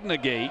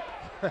Maragna Gate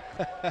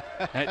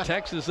at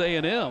Texas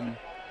A&M.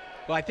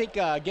 Well, I think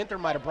Ginther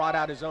might have brought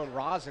out his own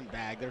rosin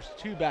bag. There's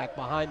 2 back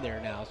behind there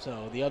now,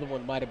 so the other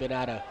one might have been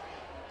out of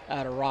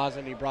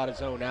rosin. He brought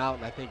his own out,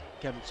 and I think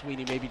Kevin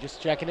Sweeney maybe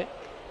just checking it,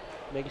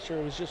 making sure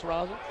it was just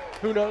rosin.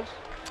 Who knows?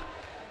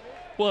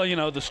 Well, you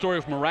know, the story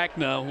of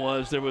Maragna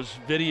was there was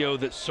video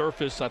that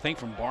surfaced, I think,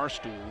 from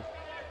Barstool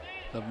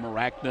of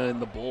Maragna in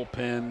the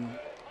bullpen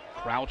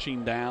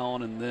crouching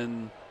down, and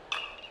then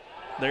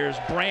there's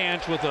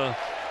Branch with a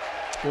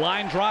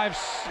line drive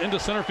into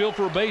center field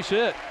for a base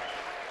hit.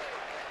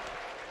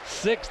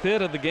 6th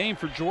hit of the game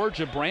for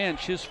Georgia. Branch,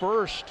 his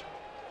first.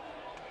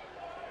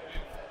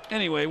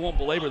 Anyway, won't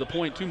belabor the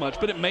point too much,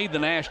 but it made the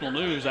national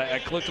news. I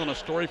clicked on a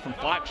story from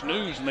Fox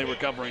News, and they were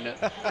covering it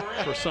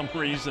for some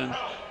reason.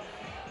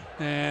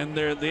 And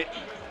the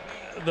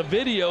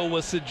video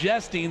was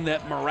suggesting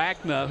that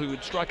Maragna, who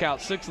had struck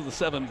out 6 of the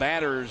 7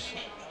 batters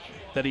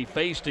that he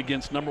faced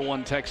against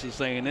 #1 Texas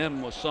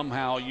A&M, was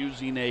somehow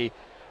using a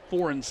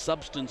foreign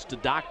substance to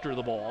doctor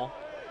the ball.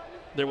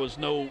 There was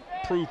no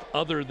proof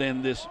other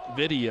than this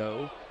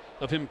video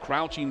of him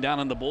crouching down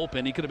in the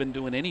bullpen. He could have been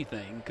doing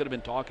anything. Could have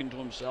been talking to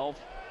himself,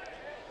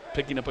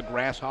 picking up a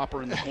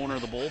grasshopper in the corner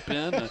of the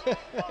bullpen,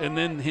 and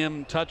then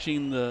him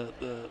touching the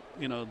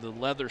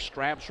leather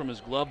straps from his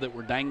glove that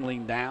were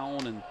dangling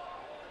down, and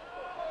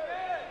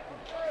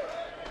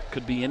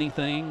could be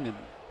anything. And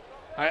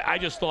I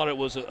just thought it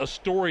was a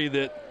story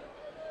that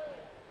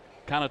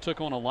kind of took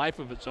on a life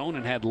of its own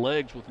and had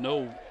legs with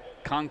no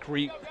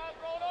concrete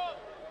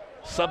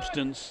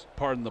substance,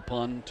 pardon the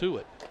pun, to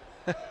it.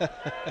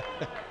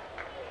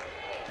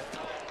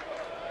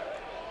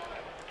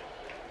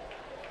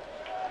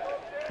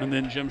 And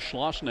then Jim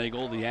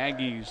Schlossnagle, the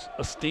Aggies'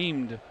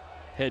 esteemed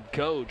head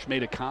coach,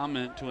 made a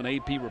comment to an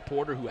AP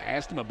reporter who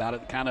asked him about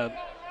it and kind of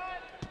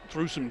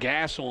threw some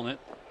gas on it.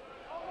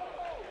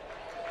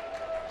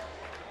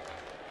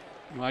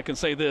 Well, I can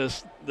say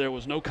this, there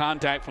was no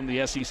contact from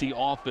the SEC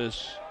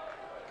office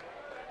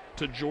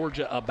to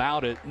Georgia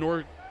about it,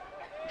 nor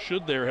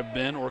should there have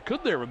been, or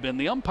could there have been.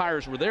 The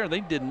umpires were there.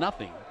 They did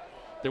nothing.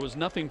 There was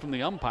nothing from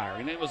the umpire.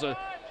 And it was a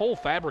whole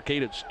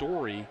fabricated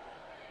story.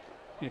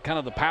 You know, kind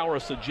of the power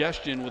of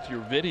suggestion with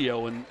your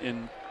video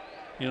and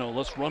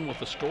let's run with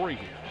the story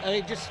here. I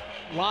mean, just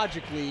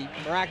logically,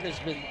 Maragna's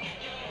been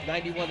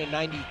 91 and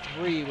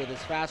 93 with his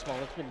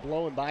fastball. It's been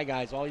blowing by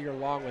guys all year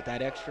long with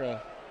that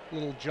extra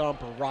little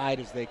jump or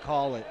ride, as they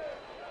call it.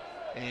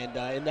 And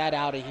in that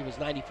outing, he was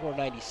 94,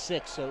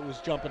 96, so it was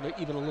jumping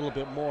even a little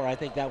bit more. I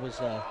think that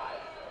was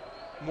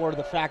more of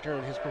the factor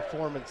in his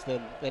performance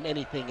than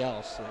anything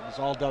else. It was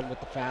all done with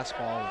the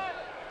fastball.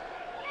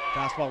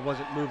 Fastball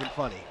wasn't moving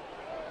funny.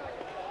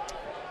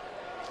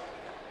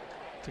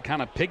 To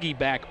kind of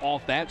piggyback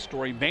off that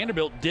story,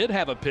 Vanderbilt did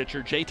have a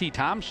pitcher, J.T.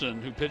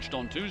 Thompson, who pitched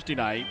on Tuesday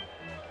night,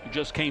 who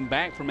just came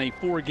back from a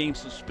 4-game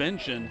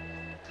suspension.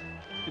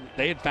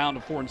 They had found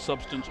a foreign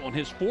substance on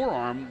his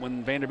forearm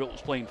when Vanderbilt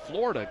was playing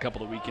Florida a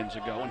couple of weekends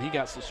ago, and he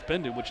got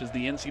suspended, which is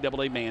the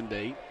NCAA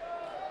mandate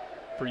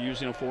for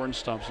using a foreign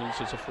substance.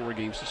 It's a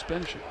 4-game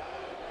suspension.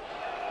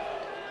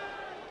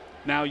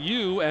 Now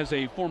you, as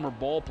a former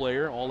ball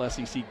player,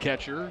 all-SEC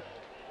catcher,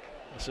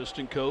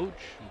 assistant coach,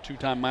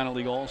 2-time minor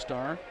league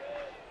all-star,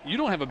 you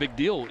don't have a big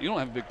deal. You don't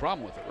have a big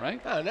problem with it,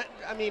 right? No,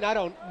 I mean, I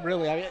don't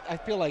really. I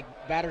feel like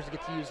batters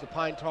get to use the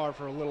pine tar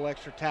for a little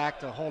extra tack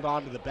to hold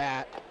on to the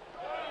bat.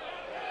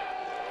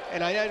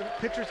 And I know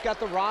pitchers got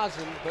the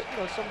rosin, but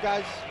some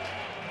guys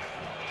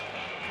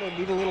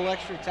need a little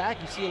extra tack.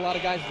 You see a lot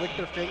of guys lick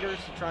their fingers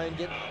to try and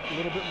get a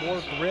little bit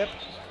more grip.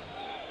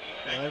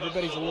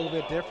 Everybody's a little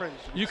bit different.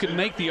 You can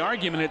make the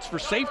argument it's for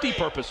safety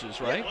purposes,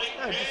 right?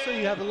 Yeah, just so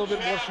you have a little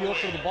bit more feel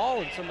for the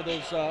ball in some of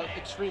those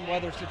extreme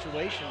weather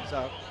situations.